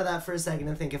step out of that for a second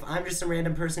and think, if I'm just a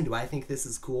random person, do I think this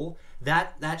is cool?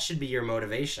 That should be your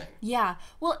motivation. Yeah.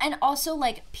 Well, and also,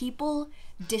 like, people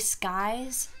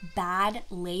disguise bad,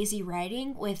 lazy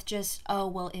writing with just, oh,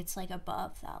 well, it's, like,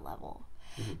 above that level.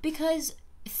 Because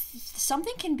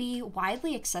something can be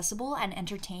widely accessible and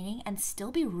entertaining and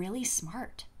still be really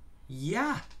smart.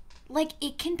 Yeah. Like,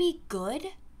 it can be good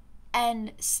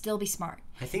and still be smart.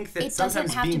 I think that it sometimes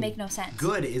doesn't have being to make no sense.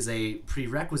 Good is a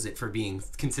prerequisite for being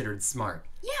considered smart.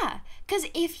 Yeah, because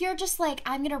if you're just like,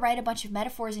 I'm going to write a bunch of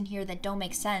metaphors in here that don't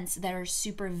make sense, that are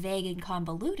super vague and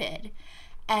convoluted,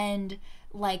 and,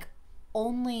 like,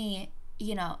 only,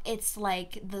 you know, it's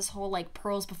like this whole, like,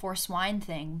 pearls before swine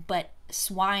thing, but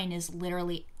swine is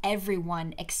literally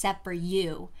everyone except for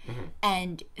you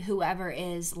and whoever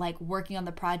is, like, working on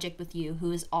the project with you,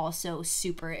 who is also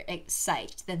super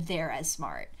psyched that they're as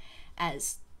smart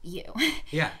as you.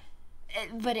 Yeah.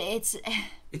 But it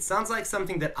sounds like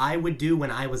something that I would do when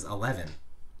I was 11.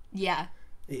 Yeah.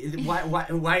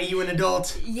 Why are you an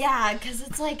adult? Yeah, because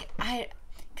it's like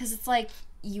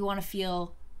you want to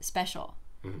feel special.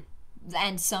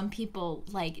 And some people,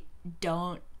 like,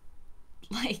 don't,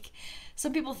 like,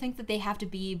 some people think that they have to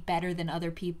be better than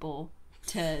other people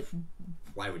to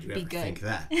Why would you be ever good. think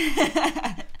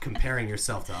that? Comparing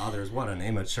yourself to others, what an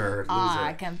immature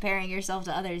loser. Comparing yourself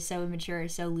to others, so immature,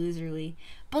 so loserly.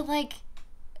 But, like,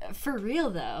 for real,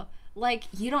 though, like,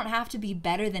 you don't have to be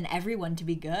better than everyone to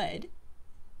be good.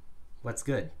 What's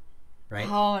good? Right?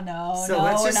 Oh, no, so no,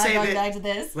 let's just we're not say going that, back to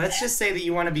this. Let's just say that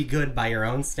you want to be good by your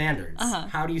own standards.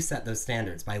 How do you set those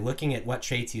standards? By looking at what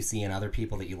traits you see in other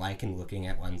people that you like and looking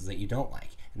at ones that you don't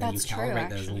like. And then That's you calibrate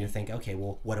those and you think, okay,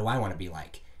 well, what do I want to be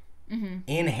like?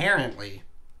 Inherently,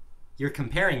 you're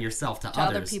comparing yourself to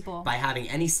others other people by having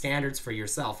any standards for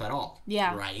yourself at all.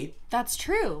 Yeah. Right? That's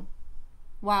true.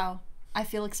 Wow. I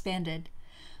feel expanded.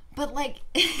 But, like...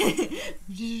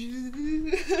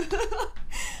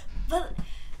 but...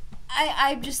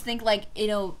 I just think, like, you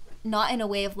know, not in a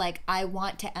way of, like, I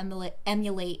want to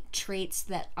emulate traits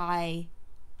that I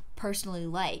personally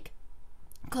like,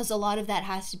 because a lot of that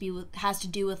has to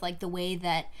do with, like, the way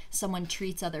that someone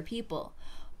treats other people,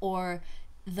 or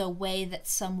the way that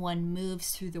someone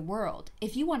moves through the world.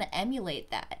 If you want to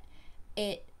emulate that,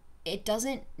 it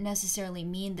doesn't necessarily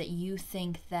mean that you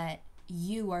think that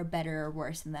you are better or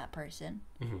worse than that person,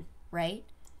 right?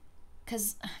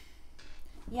 Because,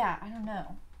 yeah, I don't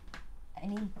know. I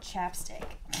need chapstick.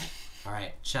 All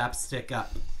right, chapstick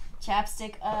up.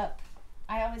 Chapstick up.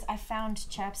 I found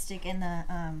chapstick in the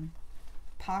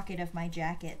pocket of my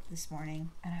jacket this morning,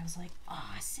 and I was like,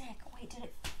 oh, sick. Wait, did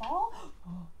it fall?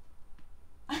 Oh.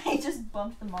 I just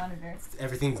bumped the monitor.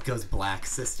 Everything goes black.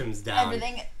 System's down.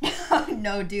 Everything. Oh,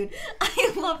 no, dude.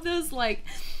 I love those, like,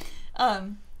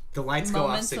 the lights go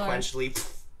off sequentially.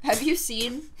 Have you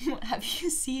seen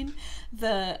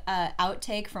the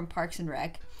outtake from Parks and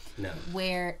Rec? No.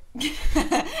 Where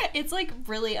it's, like,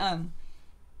 really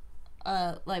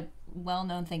like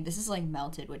well-known thing. This is like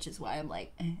melted, which is why I'm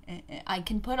like, I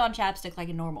can put on chapstick like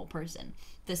a normal person.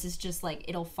 This is just like,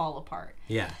 it'll fall apart.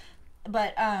 Yeah.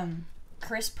 But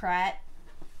Chris Pratt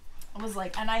was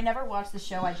like, and I never watched the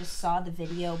show, I just saw the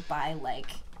video by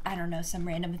like, I don't know, some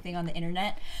random thing on the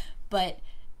internet, but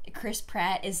Chris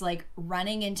Pratt is like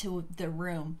running into the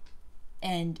room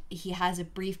and he has a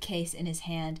briefcase in his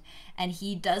hand and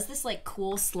he does this like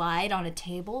cool slide on a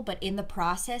table, but in the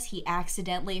process he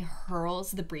accidentally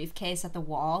hurls the briefcase at the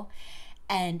wall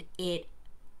and it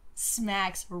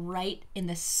smacks right in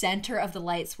the center of the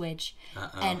light switch.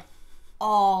 And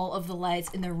all of the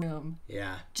lights in the room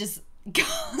just go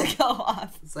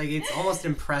off. It's like, it's almost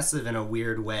impressive in a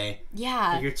weird way.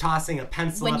 Yeah. Like you're tossing a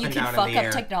pencil up and down in the air. When you can fuck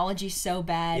up technology so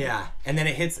bad. Yeah, and then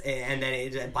it hits, and then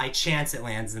it, by chance it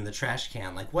lands in the trash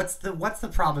can. Like, what's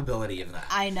the probability of that?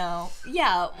 I know.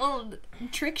 Yeah, well,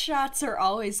 trick shots are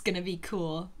always gonna be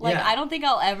cool. Like, Yeah. I don't think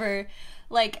I'll ever,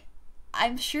 like,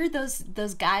 I'm sure those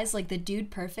guys, like the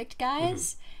Dude Perfect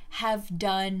guys, have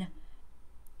done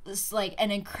this, like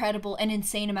an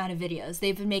insane amount of videos.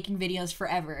 They've been making videos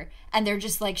forever, and they're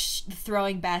just like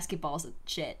throwing basketballs at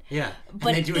shit. Yeah,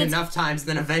 but and they do it enough times,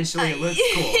 then eventually it looks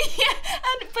cool.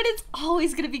 Yeah, but it's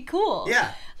always gonna be cool.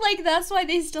 Yeah, like that's why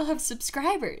they still have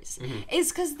subscribers.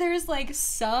 Is because there's like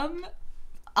some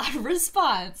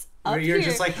response up where you're here.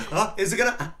 just like, oh, is it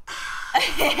gonna?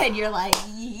 And you're like,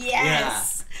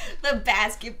 yes, the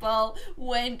basketball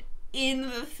went in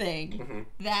the thing.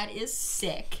 That is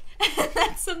sick.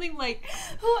 That's something like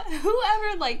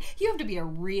whoever, like, you have to be a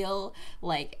real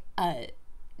like a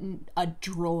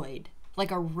droid,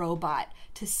 like a robot,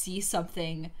 to see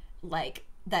something like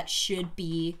that should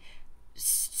be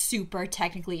super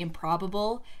technically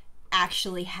improbable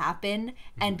actually happen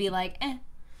and be like,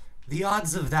 The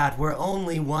odds of that were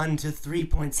only 1 to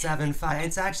 3.75.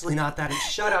 It's actually not that.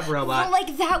 Shut up, robot. Well,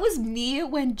 like, that was me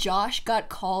when Josh got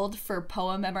called for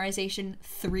poem memorization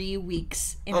 3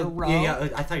 weeks in a row. Yeah,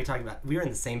 I thought you were talking about, we were in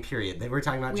the same period. They were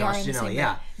talking about Josh Ginelli,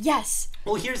 yeah. Yes.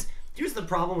 Well, here's the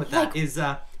problem with that, is,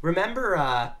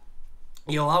 remember,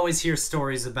 you'll always hear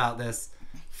stories about this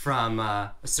from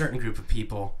a certain group of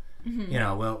people. You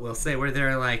know, we'll say where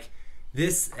they're like,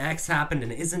 this X happened,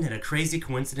 and isn't it a crazy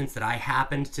coincidence that I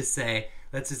happened to say,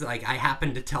 I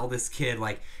happened to tell this kid,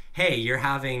 like, hey, you're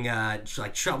having,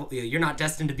 like, trouble, you're not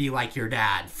destined to be like your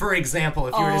dad, for example,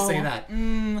 if you were to say that.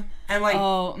 And,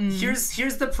 like,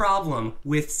 here's the problem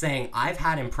with saying, I've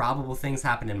had improbable things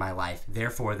happen in my life,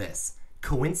 therefore this.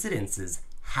 Coincidences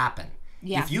happen.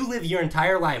 Yeah. If you live your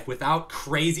entire life without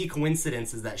crazy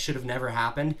coincidences that should have never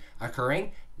happened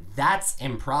occurring, that's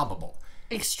improbable.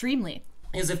 Extremely.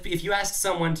 Is if you ask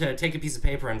someone to take a piece of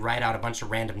paper and write out a bunch of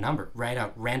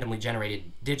randomly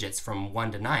generated digits from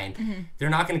 1 to 9, they're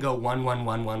not going to go 1 1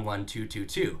 1 1 1 2 2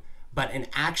 2. But an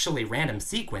actually random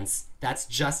sequence, that's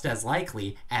just as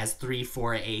likely as 3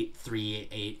 4 8 3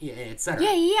 8, etc.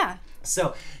 Yeah.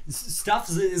 So stuff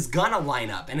is gonna line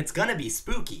up, and it's gonna be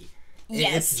spooky.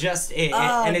 Yes. It's just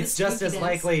and it's just as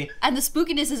likely. And the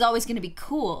spookiness is always going to be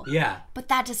cool. Yeah. But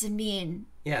that doesn't mean.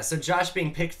 Yeah, so Josh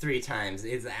being picked 3 times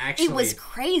is actually... It was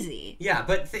crazy. Yeah,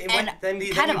 but then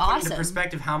you put into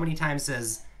perspective how many times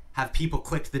have people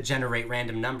clicked the generate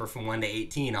random number from 1 to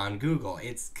 18 on Google.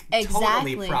 It's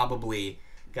totally probably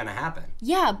gonna happen.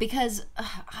 Yeah, because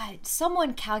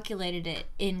someone calculated it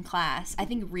in class. I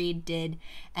think Reed did,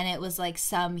 and it was like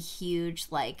some huge,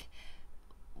 like,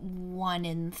 1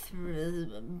 in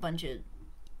bunch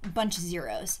of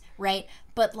zeros, right?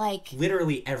 But like...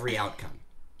 Literally every outcome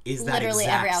is that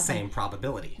exact same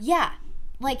probability. Yeah,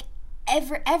 like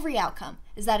every outcome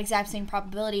is that exact same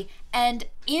probability, and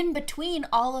in between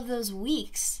all of those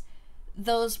weeks,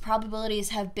 those probabilities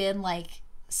have been like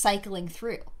cycling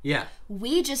through. Yeah,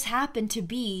 we just happen to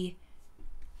be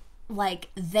like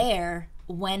there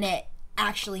when it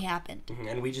actually happened,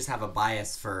 and we just have a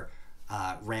bias for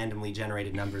randomly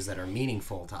generated numbers that are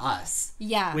meaningful to us.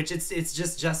 Yeah, which it's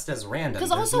just as random.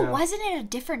 Because also, wasn't it a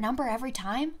different number every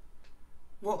time?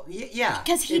 Well, yeah.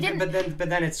 Because he didn't. But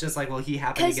then it's just like, well, he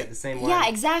happened to get the same one. Yeah,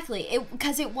 exactly.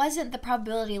 Because it wasn't the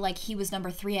probability like he was number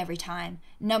 3 every time.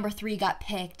 Number 3 got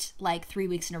picked like 3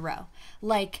 weeks in a row.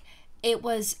 Like, it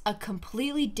was a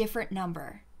completely different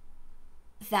number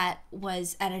that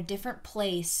was at a different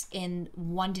place in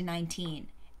 1 to 19,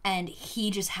 and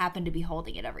he just happened to be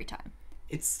holding it every time.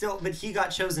 It's still, but he got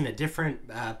chosen at different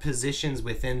positions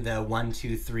within the 1,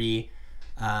 2, 3.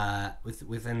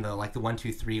 Within the 1,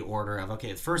 2, 3 order of,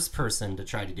 okay, the first person to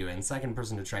try to do it and second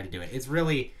person to try to do it. It's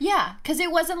really, yeah, because it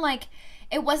wasn't like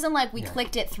we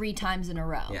clicked it 3 times in a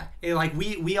row. Yeah, like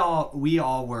we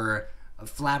all were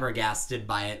flabbergasted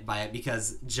by it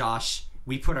because Josh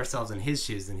we put ourselves in his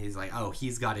shoes, and he's like, oh,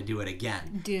 he's got to do it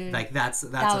again. Dude, like that's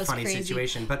that a funny crazy.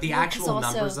 situation. But the Well, actual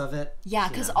numbers of it. Yeah,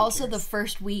 because who also cares? the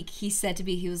first week he said to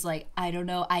me, he was like, I don't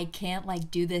know, I can't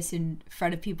like do this in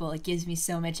front of people. It gives me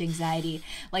so much anxiety.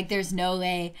 Like there's no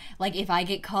way, like if I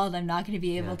get called, I'm not going to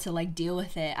be able to like deal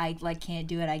with it. I like can't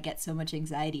do it. I get so much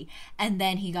anxiety. And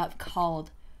then he got called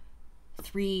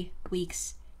 3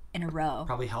 weeks in a row.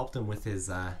 Probably helped him with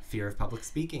his fear of public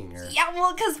speaking. Or Yeah,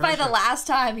 well, because by the last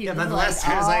time he was by the like, last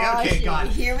time he was like, okay, shit, God,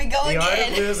 here we go the art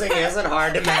again. of losing isn't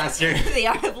hard to master. The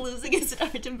art of losing isn't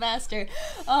hard to master.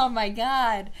 Oh my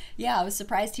God. Yeah, I was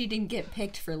surprised he didn't get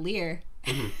picked for Lear.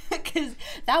 Because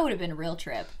that would have been a real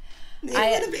trip.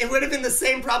 It would have been the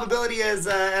same probability as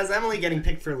Emily getting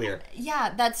picked for Lear.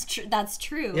 Yeah, that's true. That's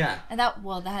true. Yeah. And that.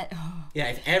 Yeah,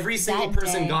 if every single That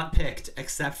person day. got picked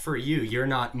except for you, you're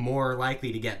not more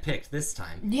likely to get picked this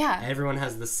time. Yeah. Everyone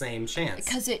has the same chance.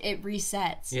 Because it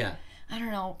resets. Yeah. I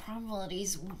don't know.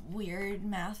 Probabilities weird.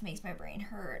 Math makes my brain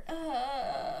hurt.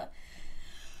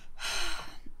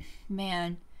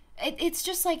 Man. It's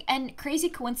just like, and crazy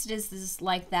coincidences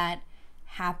like that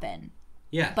happen.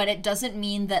 Yeah. But it doesn't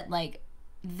mean that like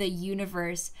the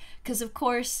universe, because of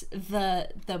course the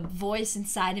voice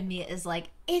inside of me is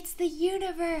like, it's the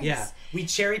universe. Yeah. We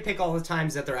cherry pick all the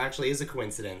times that there actually is a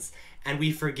coincidence, and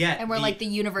we forget. And we're like, the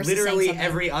universe is saying literally something.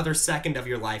 every other second of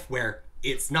your life where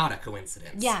it's not a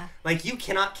coincidence. Yeah. Like you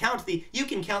can count the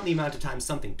amount of times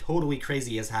something totally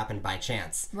crazy has happened by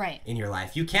chance. Right. In your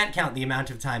life. You can't count the amount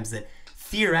of times that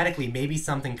theoretically maybe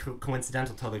something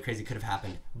coincidental, totally crazy could have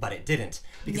happened, but it didn't.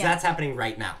 Because that's happening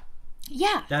right now.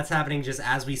 Yeah. That's happening just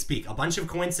as we speak. A bunch of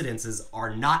coincidences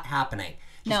are not happening.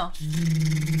 No.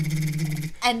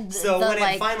 And So when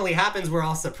like, it finally happens, we're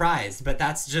all surprised, but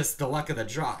that's just the luck of the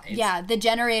draw. yeah, the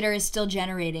generator is still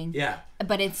generating. Yeah.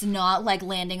 But it's not like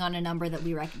landing on a number that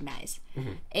we recognize.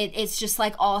 Mm-hmm. It's just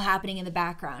like all happening in the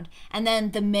background. And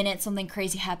then the minute something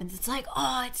crazy happens, it's like,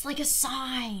 oh, it's like a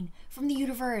sign from the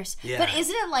universe. Yeah. But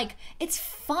isn't it like, it's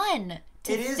fun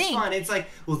to It is think. fun. It's like,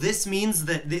 well, this means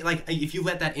that, like, if you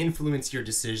let that influence your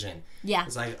decision. Yeah.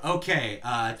 It's like, okay,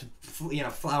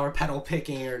 flower petal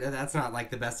picking, or that's not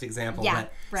like the best example, Yeah,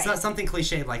 but right. so, something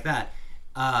cliched like that.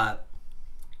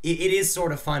 It is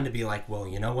sort of fun to be like, well,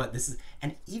 you know what, this is,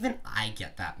 and even I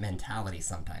get that mentality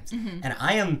sometimes. Mm-hmm. And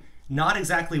I am not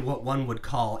exactly what one would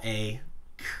call a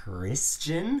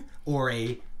Christian or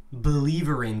a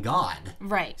believer in God.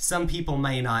 Right. Some people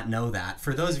may not know that.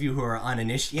 For those of you who are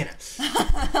uninitiated,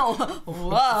 Whoa.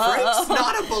 Frank's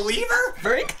not a believer?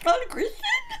 Frank's not a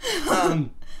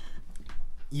Christian?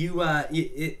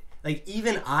 Like,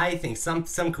 even I think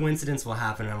some coincidence will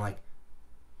happen, and I'm like,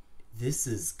 this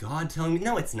is God telling me.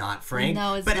 No, it's not, Frank.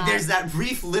 No, it's but not. There's that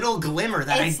brief little glimmer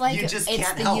that you just can't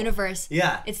help. It's the universe.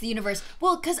 Yeah. It's the universe.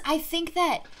 Well, because I think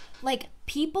that, like,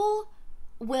 people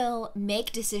will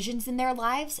make decisions in their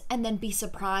lives and then be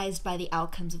surprised by the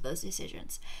outcomes of those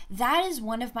decisions. That is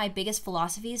one of my biggest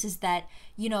philosophies, is that,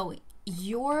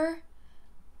 your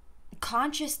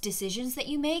conscious decisions that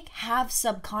you make have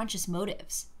subconscious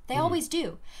motives. They always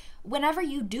do. Whenever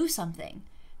you do something,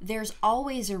 there's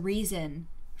always a reason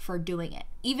for doing it.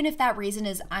 Even if that reason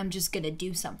is, I'm just gonna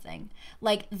do something.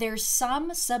 Like, there's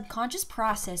some subconscious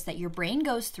process that your brain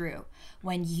goes through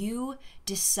when you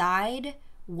decide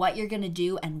what you're gonna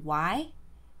do and why.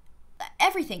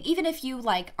 Everything. Even if you,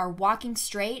 like, are walking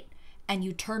straight and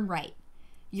you turn right,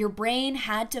 your brain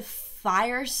had to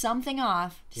fire something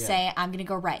off to say, I'm gonna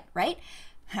go right?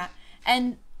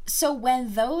 And so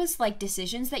when those, like,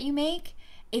 decisions that you make,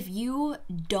 if you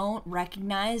don't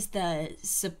recognize the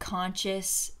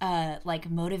subconscious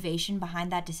motivation behind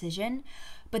that decision,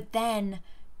 but then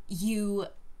you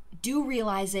do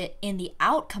realize it in the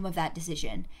outcome of that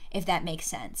decision, if that makes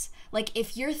sense. Like,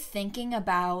 if you're thinking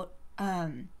about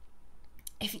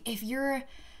if you're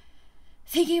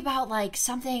thinking about, like,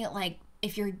 something, like,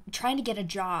 if you're trying to get a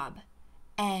job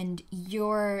and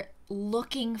you're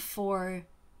always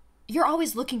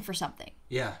looking for something.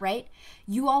 Yeah. Right?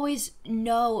 You always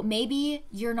know, maybe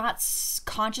you're not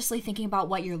consciously thinking about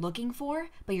what you're looking for,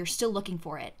 but you're still looking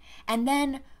for it. And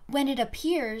then when it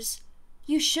appears,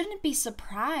 you shouldn't be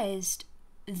surprised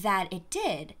that it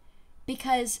did,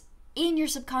 because in your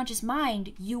subconscious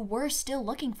mind, you were still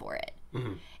looking for it.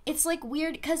 Mm-hmm. It's, like,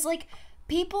 weird, because, like,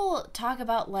 people talk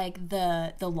about, like,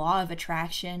 the law of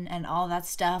attraction and all that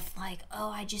stuff, like, oh,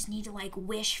 I just need to, like,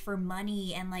 wish for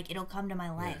money and, like, it'll come to my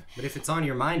life. Yeah. But if it's on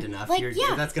your mind enough, Like,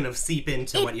 that's going to seep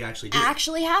into what you actually do. It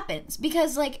actually happens,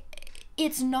 because, like,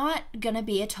 it's not going to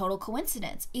be a total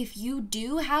coincidence. If you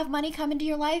do have money come into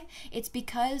your life, it's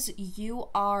because you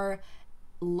are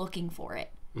looking for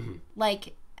it. Mm-hmm.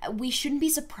 Like, we shouldn't be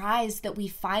surprised that we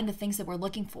find the things that we're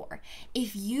looking for.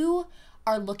 If you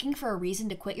are looking for a reason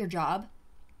to quit your job,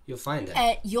 you'll find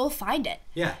it. You'll find it.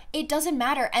 Yeah. It doesn't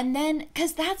matter. And then,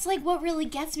 because that's like what really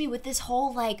gets me with this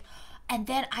whole like, and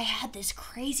then I had this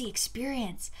crazy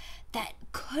experience that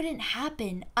couldn't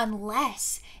happen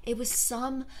unless it was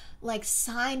some like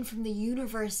sign from the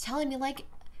universe telling me like,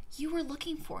 you were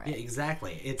looking for it. Yeah,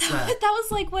 exactly. It's that was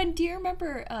like when, do you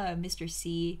remember Mr.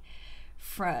 C?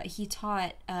 He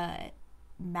taught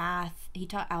math. He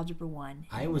taught Algebra 1.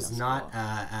 I was not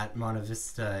at Monte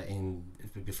Vista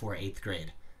before 8th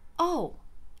grade. Oh,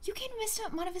 you came to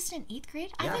Monte Vista in 8th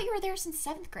grade? I thought you were there since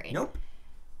 7th grade. Nope.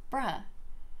 Bruh.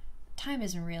 Time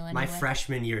isn't real anyway. My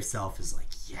freshman year self is like,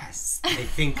 yes, they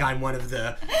think I'm one of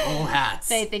the old hats.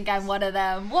 They think I'm one of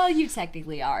them. Well, you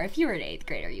technically are. If you were an 8th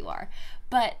grader, you are.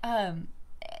 But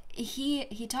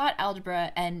he taught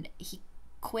algebra, and he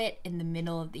quit in the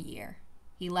middle of the year.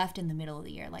 He left in the middle of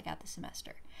the year, like at the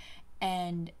semester.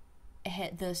 And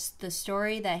the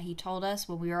story that he told us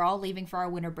when we were all leaving for our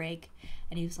winter break,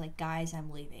 and he was like, guys,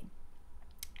 I'm leaving.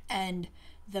 And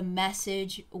the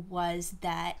message was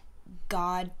that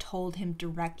God told him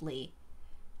directly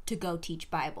to go teach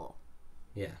Bible.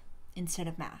 Yeah. Instead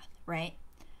of math, right?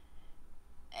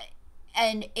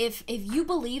 And if you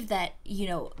believe that, you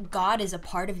know, God is a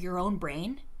part of your own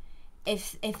brain,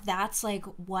 if that's like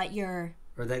what you're,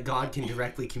 or that God can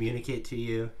directly communicate to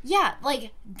you. Yeah,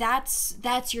 like that's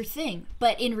your thing.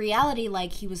 But in reality,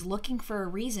 like, he was looking for a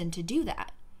reason to do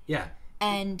that. Yeah.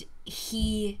 And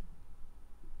he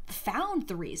found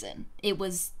the reason. It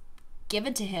was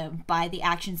given to him by the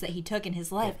actions that he took in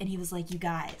his life, and he was like, you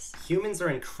guys, humans are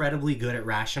incredibly good at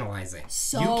rationalizing.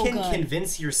 So you can good.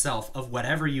 Convince yourself of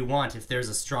whatever you want if there's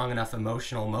a strong enough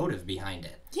emotional motive behind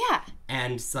it. Yeah.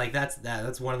 And it's like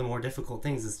that's one of the more difficult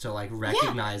things, is to like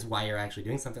recognize why you're actually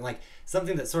doing something. Like,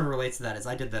 something that sort of relates to that is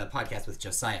I did the podcast with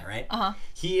Josiah, right? Uh-huh.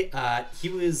 He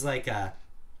was like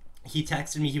he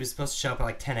texted me. He was supposed to show up at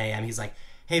like 10 a.m. He's like,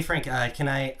 hey Frank,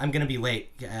 I'm gonna be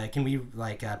late. Can we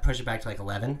like push it back to like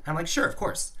 11? I'm like, sure, of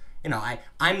course. You know,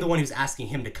 I'm the one who's asking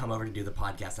him to come over to do the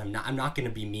podcast. I'm not gonna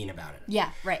be mean about it.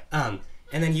 Yeah, right.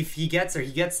 And then he gets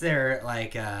there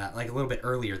like a little bit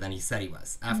earlier than he said he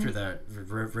was. After the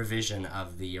revision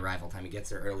of the arrival time, he gets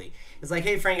there early. It's like,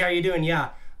 hey Frank, how are you doing?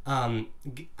 Yeah,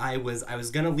 I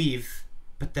was gonna leave,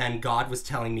 but then God was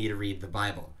telling me to read the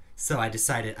Bible. So I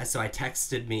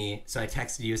texted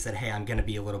you, said, hey, I'm going to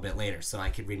be a little bit later so I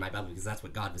could read my Bible, because that's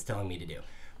what God was telling me to do.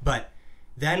 But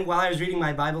then while I was reading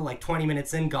my Bible, like 20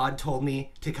 minutes in, God told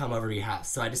me to come over to your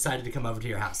house. So I decided to come over to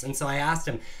your house. And so I asked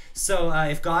him, so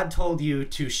if God told you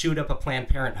to shoot up a Planned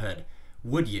Parenthood,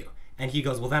 would you? And he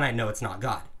goes, well, then I know it's not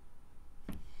God.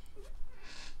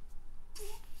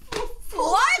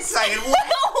 What? Second, what?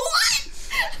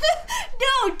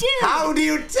 No, dude. How do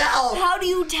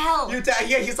you tell?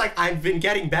 Yeah, he's like, I've been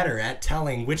getting better at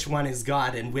telling which one is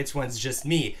God and which one's just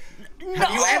me. No.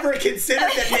 Have you ever considered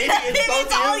that maybe it's both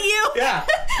it's all you? Yeah,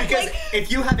 because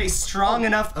if you have a strong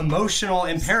enough emotional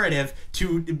imperative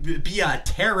to be a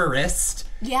terrorist,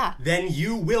 then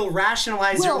you will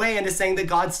rationalize your way into saying that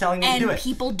God's telling you to do it. And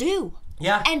people do.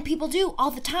 Yeah. And people do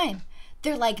all the time.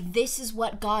 They're like, this is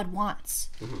what God wants.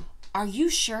 Mm-hmm. Are you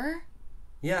sure?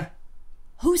 Yeah.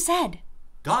 Who said?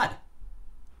 God.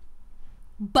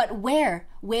 But where?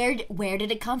 Where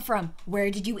did it come from? Where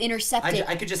did you intercept it?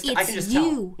 I can just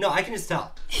tell. No, I can just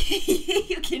tell.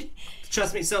 You can.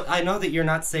 Trust me. So I know that you're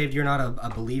not saved. You're not a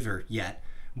believer yet.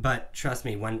 But trust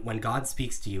me, when God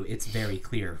speaks to you, it's very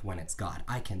clear when it's God.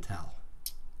 I can tell.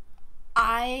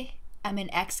 I am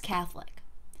an ex-Catholic.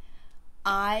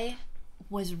 I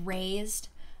was raised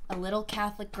a little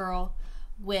Catholic girl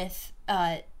with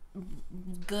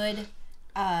good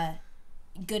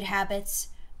habits.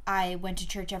 I went to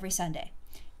church every Sunday,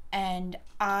 and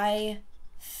I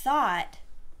thought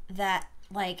that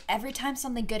like every time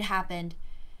something good happened,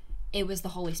 it was the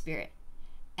Holy Spirit,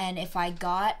 and if I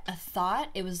got a thought,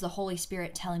 it was the Holy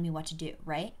Spirit telling me what to do,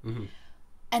 right? Mm-hmm.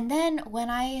 And then when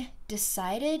I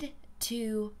decided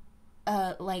to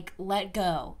like let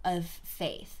go of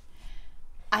faith,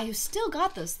 I still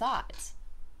got those thoughts.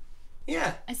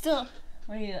 Yeah. I still.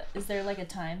 What are you? Is there like a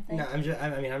time thing? No, I'm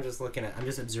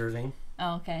just observing.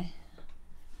 Oh, okay.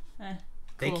 Cool.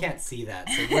 They can't see that,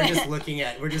 so we're just looking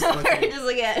to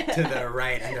the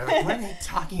right, and they're like, what are they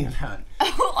talking about?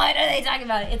 What are they talking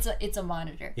about? It's a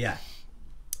monitor. Yeah.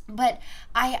 But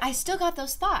I still got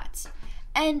those thoughts,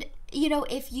 and you know,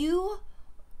 if you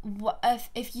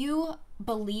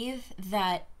believe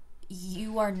that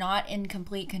you are not in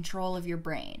complete control of your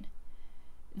brain,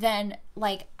 then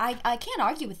like I can't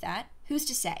argue with that. Who's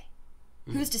to say?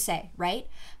 Who's to say, right?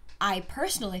 I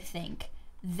personally think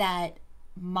that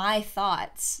my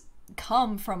thoughts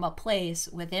come from a place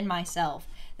within myself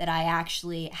that I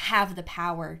actually have the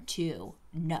power to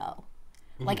know.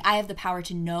 Like, I have the power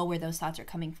to know where those thoughts are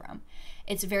coming from.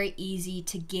 It's very easy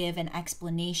to give an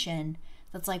explanation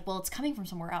that's like, well, it's coming from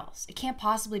somewhere else. It can't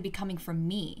possibly be coming from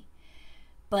me.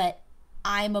 But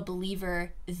I'm a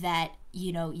believer that,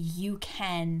 you know, you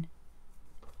can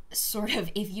sort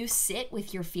of, if you sit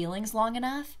with your feelings long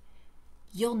enough,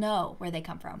 you'll know where they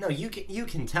come from. No, you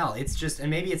can tell. It's just, and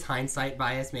maybe it's hindsight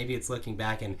bias. Maybe it's looking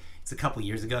back and it's a couple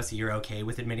years ago, so you're okay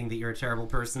with admitting that you're a terrible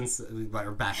person,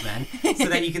 or back then, so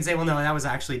that you can say, well, no, that was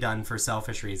actually done for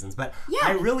selfish reasons. But yeah.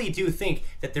 I really do think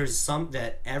that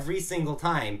that every single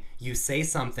time you say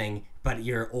something, but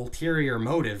your ulterior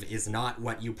motive is not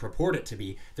what you purport it to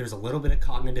be, there's a little bit of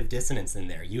cognitive dissonance in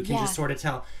there. You can just sort of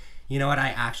tell, you know what, I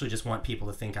actually just want people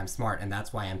to think I'm smart, and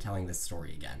that's why I'm telling this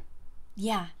story again.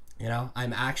 Yeah. You know,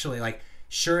 I'm actually like,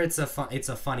 sure, it's a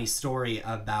funny story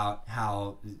about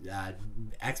how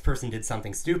X person did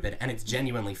something stupid, and it's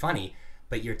genuinely funny,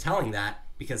 but you're telling that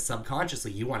because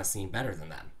subconsciously you want to seem better than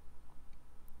them.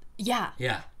 Yeah.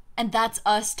 Yeah. And that's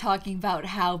us talking about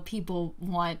how people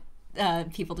want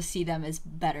people to see them as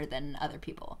better than other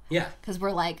people. Yeah. Because we're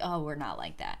like, oh, we're not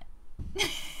like that.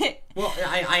 Well,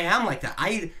 I am like that.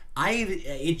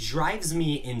 It drives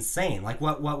me insane. Like,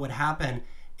 what would happen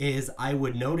is I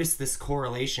would notice this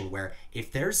correlation where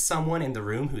if there's someone in the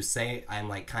room who say I'm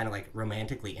like kind of like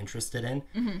romantically interested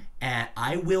in, and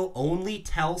I will only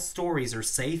tell stories or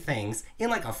say things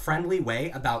in like a friendly way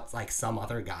about like some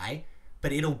other guy,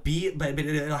 but it'll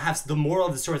have the moral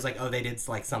of the story is like, oh, they did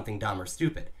like something dumb or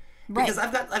stupid. Right. Because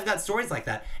I've got stories like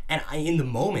that, and in the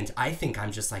moment I think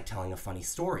I'm just like telling a funny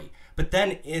story, but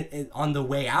then on the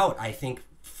way out I think,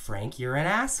 Frank, you're an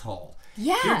asshole.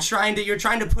 Yeah. You're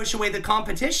trying to push away the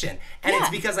competition. And it's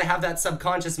because I have that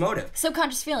subconscious motive.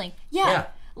 Subconscious feeling. Yeah.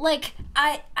 Like,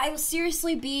 I will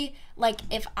seriously be, like,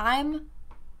 if I'm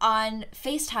on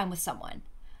FaceTime with someone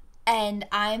and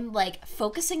I'm, like,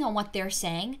 focusing on what they're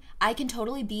saying, I can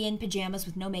totally be in pajamas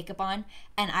with no makeup on,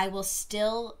 and I will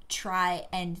still try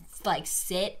and, like,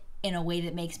 sit in a way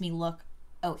that makes me look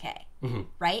okay. Mm-hmm.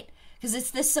 Right? Because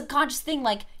it's this subconscious thing,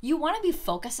 like, you want to be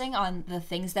focusing on the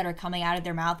things that are coming out of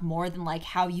their mouth more than, like,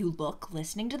 how you look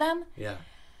listening to them. Yeah.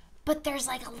 But there's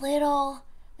a little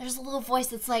voice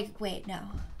that's like, wait, no.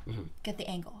 Mm-hmm. Get the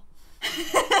angle.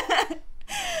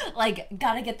 Like,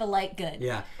 gotta get the light good.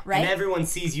 Yeah. Right? And everyone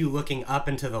sees you looking up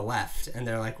and to the left, and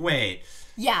they're like, wait.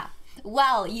 Yeah.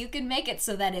 Well, you can make it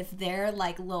so that if their,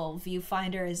 like, little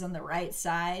viewfinder is on the right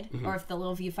side, or if the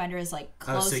little viewfinder is, like,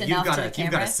 close enough to the camera.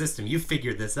 You've got a system. You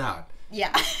figured this out.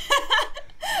 Yeah.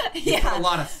 You put a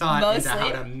lot of thought into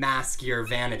how to mask your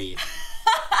vanity.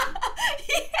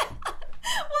 Yeah.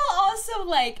 Well, also,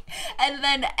 like, and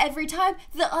then every time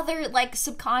the other, like,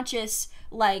 subconscious,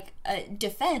 like,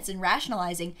 defense and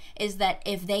rationalizing is that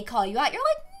if they call you out, you're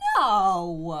like,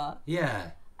 no.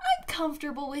 Yeah. I'm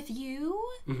comfortable with you.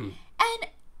 Mm-hmm.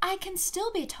 And I can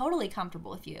still be totally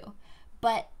comfortable with you.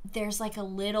 But there's like a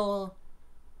little,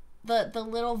 the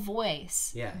little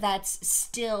voice that's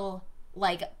still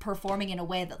like performing in a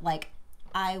way that like,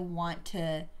 I want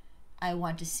to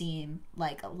seem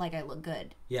like I look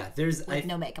good. Yeah, with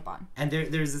no makeup on. And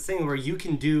there's this thing where you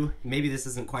can do, maybe this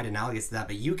isn't quite analogous to that,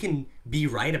 but you can be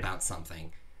right about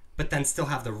something, but then still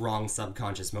have the wrong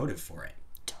subconscious motive for it.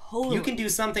 Totally. You can do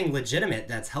something legitimate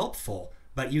that's helpful,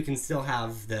 but you can still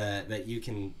have the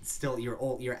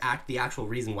actual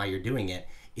reason why you're doing it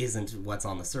isn't what's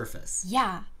on the surface.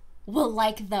 Yeah. Well,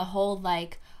 like the whole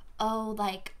like, oh,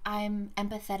 like I'm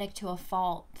empathetic to a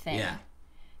fault thing. Yeah.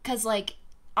 'Cause like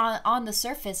on the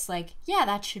surface, like, yeah,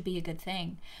 that should be a good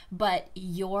thing, but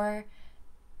your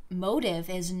motive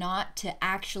is not to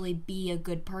actually be a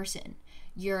good person.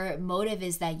 Your motive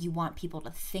is that you want people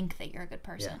to think that you're a good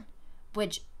person. Yeah.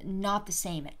 Which, not the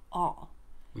same at all.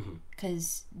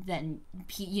 Because then,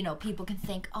 people can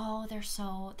think, oh, they're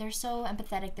so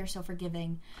empathetic, they're so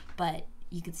forgiving, but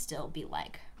you could still be,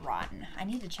 like, rotten. I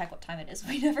need to check what time it is.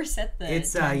 We never set the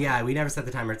timer. We never set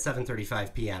the timer. It's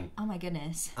 7:35 p.m. Oh, my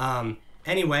goodness.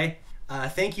 Anyway,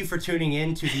 thank you for tuning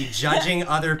in to the Judging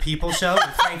Other People show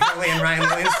with Frank and Ryann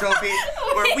Liljenstolpe,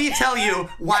 where we tell you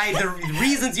why the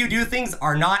reasons you do things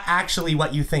are not actually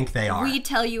what you think they are. We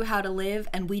tell you how to live,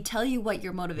 and we tell you what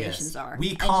your motivations are.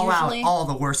 We call out all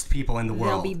the worst people in the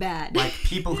world. They'll be bad. Like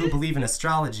people who believe in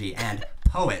astrology and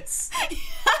poets.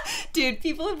 Dude,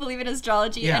 people who believe in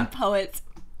astrology and poets,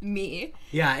 me.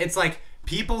 Yeah, it's like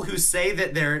people who say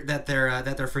that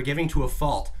they're forgiving to a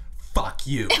fault. Fuck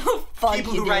you. Fuck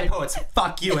people you, who write poets,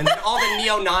 fuck you. And then all the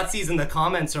neo-Nazis in the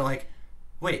comments are like,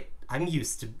 wait,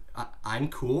 I'm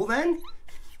cool then?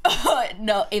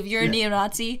 No, if you're a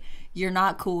neo-Nazi, you're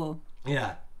not cool.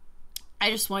 Yeah. I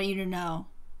just want you to know.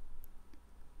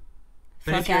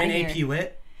 But if you're an AP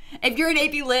Lit... If you're an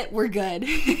AP Lit, we're good.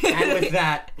 And with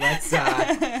that, let's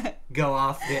go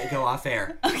off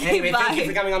air. Okay, anyway, bye. Thank you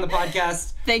for coming on the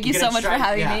podcast. Thank you so much for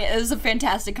having me. It was a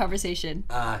fantastic conversation.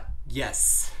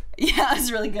 Yes. Yeah, it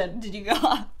was really good. Did you go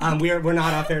off? We're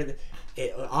not off air.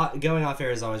 Going off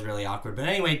air is always really awkward. But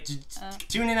anyway,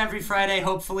 tune in every Friday,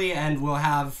 hopefully, and we'll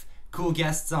have cool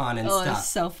guests on and stuff. Oh, it's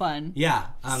so fun. Yeah.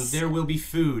 There will be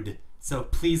food, so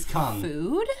please come.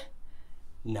 Food?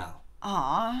 No.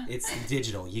 Aw. It's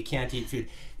digital. You can't eat food.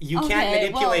 You can't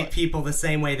manipulate people the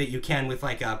same way that you can with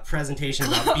like a presentation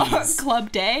about bees.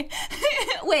 Club day?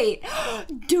 Wait,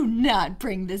 do not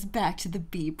bring this back to the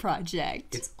bee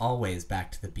project. It's always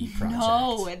back to the bee project.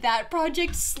 No, that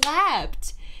project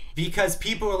slapped. Because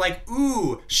people are like,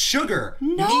 ooh, sugar.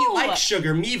 No. Me like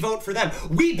sugar. Me vote for them.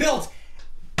 We built...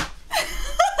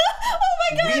 Oh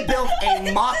my God. We built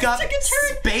a mock-up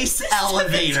space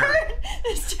elevator.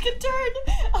 This took a turn.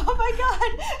 Oh my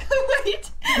God. Wait.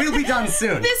 We'll be done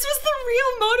soon. This was the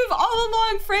real motive all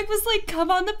along. Frank was like, come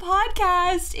on the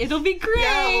podcast. It'll be great.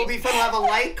 Yeah, it'll be fun. We'll have a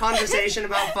light conversation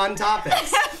about fun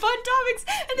topics. Fun topics.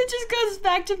 And it just goes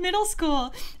back to middle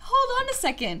school. Hold on a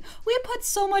second. We put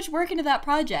so much work into that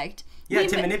project. Yeah,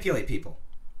 to manipulate people.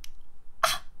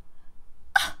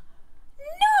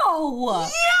 No.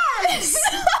 Yes.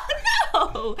 No.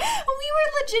 We were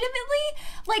legitimately,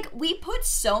 like, we put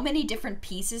so many different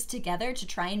pieces together to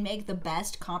try and make the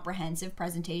best comprehensive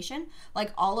presentation.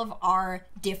 Like, all of our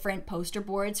different poster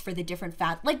boards for the different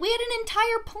like, we had an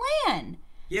entire plan.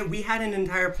 Yeah, we had an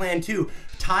entire plan too.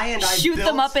 Ty and I shoot built...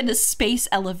 them up in a space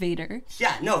elevator.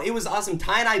 Yeah, no, it was awesome.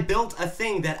 Ty and I built a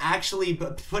thing that actually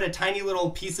put a tiny little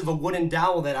piece of a wooden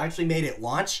dowel that actually made it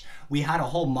launch. We had a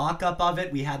whole mock-up of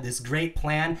it. We had this great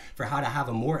plan for how to have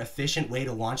a more efficient way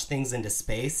to launch things into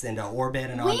space, into orbit,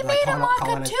 and we made a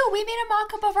mock-up too. We made a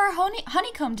mock-up of our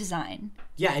honeycomb design.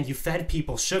 Yeah, and you fed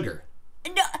people sugar.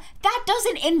 No, that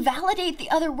doesn't invalidate the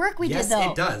other work we did, though.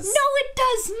 Yes, it does. No, it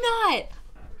does not.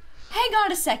 Hang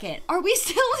on a second. Are we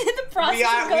still in the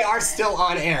process? We are still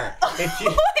on air. Wait,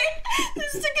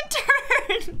 this took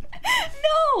a turn.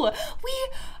 No,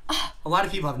 A lot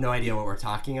of people have no idea what we're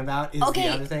talking about. Is the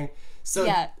other thing. So,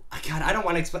 yeah. God, I don't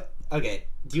want to explain. Okay,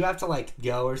 do you have to like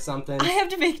go or something? I have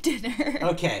to make dinner.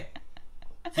 Okay.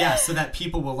 Yeah, so that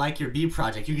people will like your bee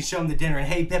project. You can show them the dinner and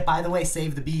hey, by the way,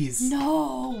 save the bees.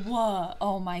 No.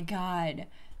 Oh my God.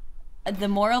 The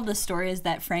moral of the story is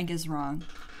that Frank is wrong.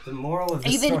 The moral of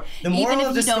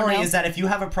the story is that if you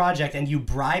have a project and you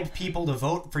bribe people to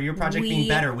vote for your project being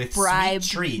better with sweet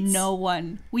treats, no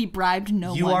one. We bribed no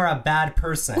one. You are a bad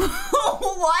person.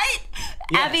 What?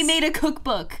 Yes. Abby made a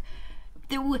cookbook.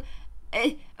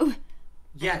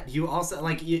 Yeah, you also,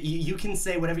 like, you can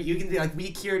say whatever, you can be like,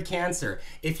 we cured cancer.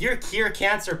 If your Cure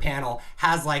Cancer panel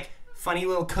has, like, funny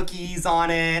little cookies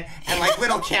on it, and, like,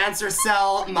 little cancer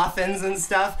cell muffins and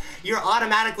stuff, you're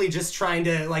automatically just trying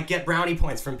to, like, get brownie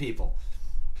points from people.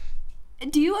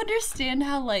 Do you understand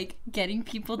how, like, getting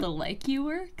people to like you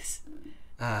works?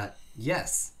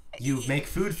 Yes. You make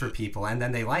food for people, and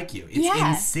then they like you. It's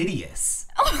insidious.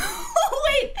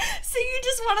 Wait, so you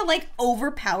just want to, like,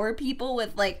 overpower people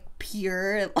with, like,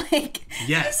 pure, like...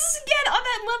 Yes. This is, again, on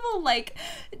that level, like,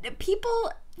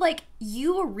 people, like,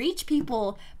 you reach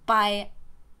people by,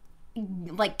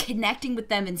 like, connecting with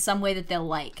them in some way that they'll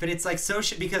like. But it's, like,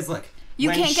 because, look... You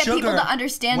can't get people to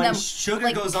understand them. When sugar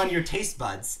like, goes on your taste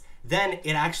buds... Then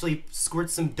it actually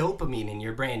squirts some dopamine in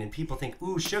your brain, and people think,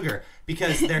 "Ooh, sugar,"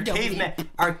 because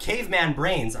our caveman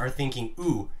brains are thinking,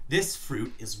 "Ooh, this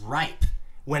fruit is ripe."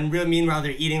 When meanwhile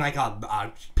they're eating like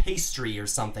a pastry or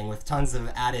something with tons of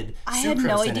added sucrose in it. I had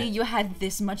no idea you had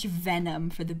this much venom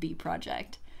for the bee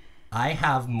project. I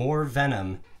have more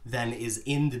venom than is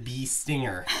in the bee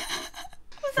stinger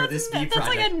for this bee project.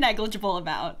 That's like a negligible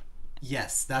amount.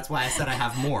 Yes, that's why I said I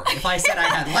have more. If I said I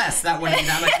had less, that wouldn't be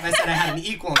that much. If I said I had an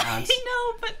equal amount. I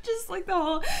know, but just like the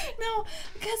whole... No,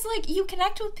 because like you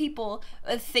connect with people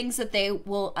with things that they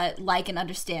will like and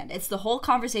understand. It's the whole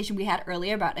conversation we had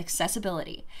earlier about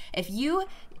accessibility. If you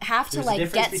have to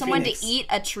like get someone to eat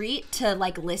a treat to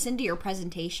like listen to your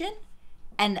presentation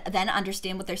and then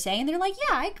understand what they're saying, they're like,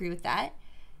 yeah, I agree with that.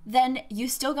 Then you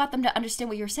still got them to understand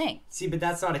what you're saying. See, but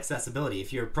that's not accessibility.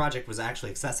 If your project was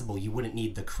actually accessible, you wouldn't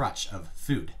need the crutch of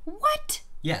food. What?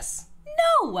 Yes.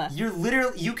 No.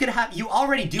 You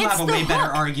already do have a way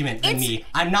better argument than me.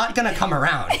 I'm not gonna come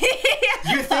around.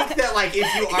 You think that, like,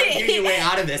 if you argue your way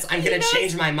out of this, I'm gonna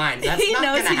change my mind. That's not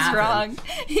gonna happen.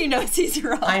 He knows he's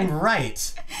wrong. I'm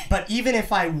right. But even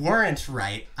if I weren't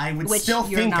right, I would still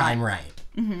think I'm right.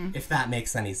 If that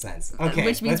makes any sense. Okay.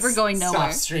 Which means we're going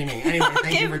nowhere. Stop streaming. Anyway,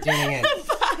 thank you for tuning in.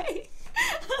 Bye.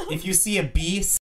 If you see a bee